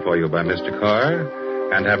written for you by Mr. Carr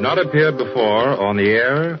and have not appeared before on the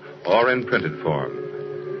air or in printed form.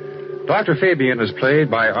 Dr. Fabian is played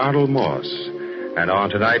by Arnold Moss, and on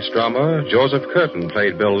tonight's drama, Joseph Curtin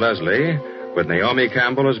played Bill Leslie, with Naomi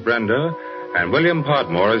Campbell as Brenda and William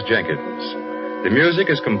Podmore as Jenkins. The music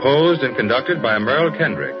is composed and conducted by Merle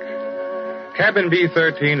Kendrick. Cabin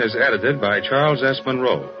B13 is edited by Charles S.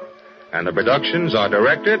 Monroe, and the productions are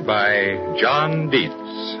directed by John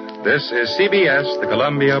Dietz. This is CBS, the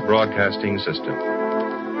Columbia Broadcasting System.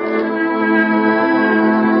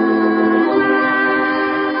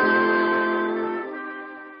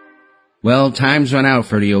 Well, time's run out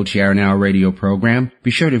for the OTR Now radio program.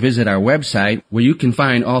 Be sure to visit our website where you can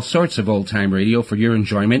find all sorts of old-time radio for your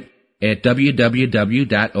enjoyment at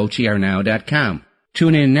www.otrnow.com.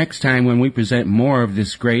 Tune in next time when we present more of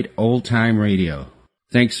this great old-time radio.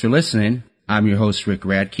 Thanks for listening. I'm your host, Rick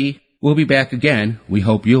Radke. We'll be back again. We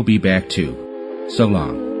hope you'll be back too. So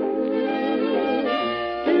long.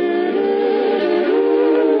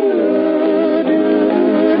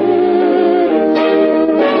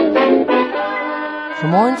 For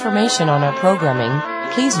more information on our programming,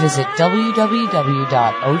 please visit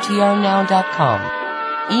www.otrnow.com.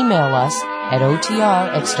 Email us at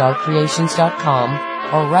otr@starcreations.com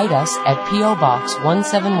or write us at P.O. Box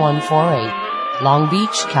 17148, Long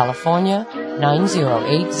Beach, California,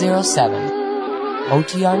 90807.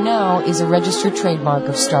 OTR Now is a registered trademark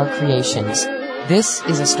of Star Creations. This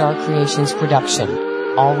is a Star Creations production.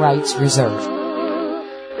 All rights reserved.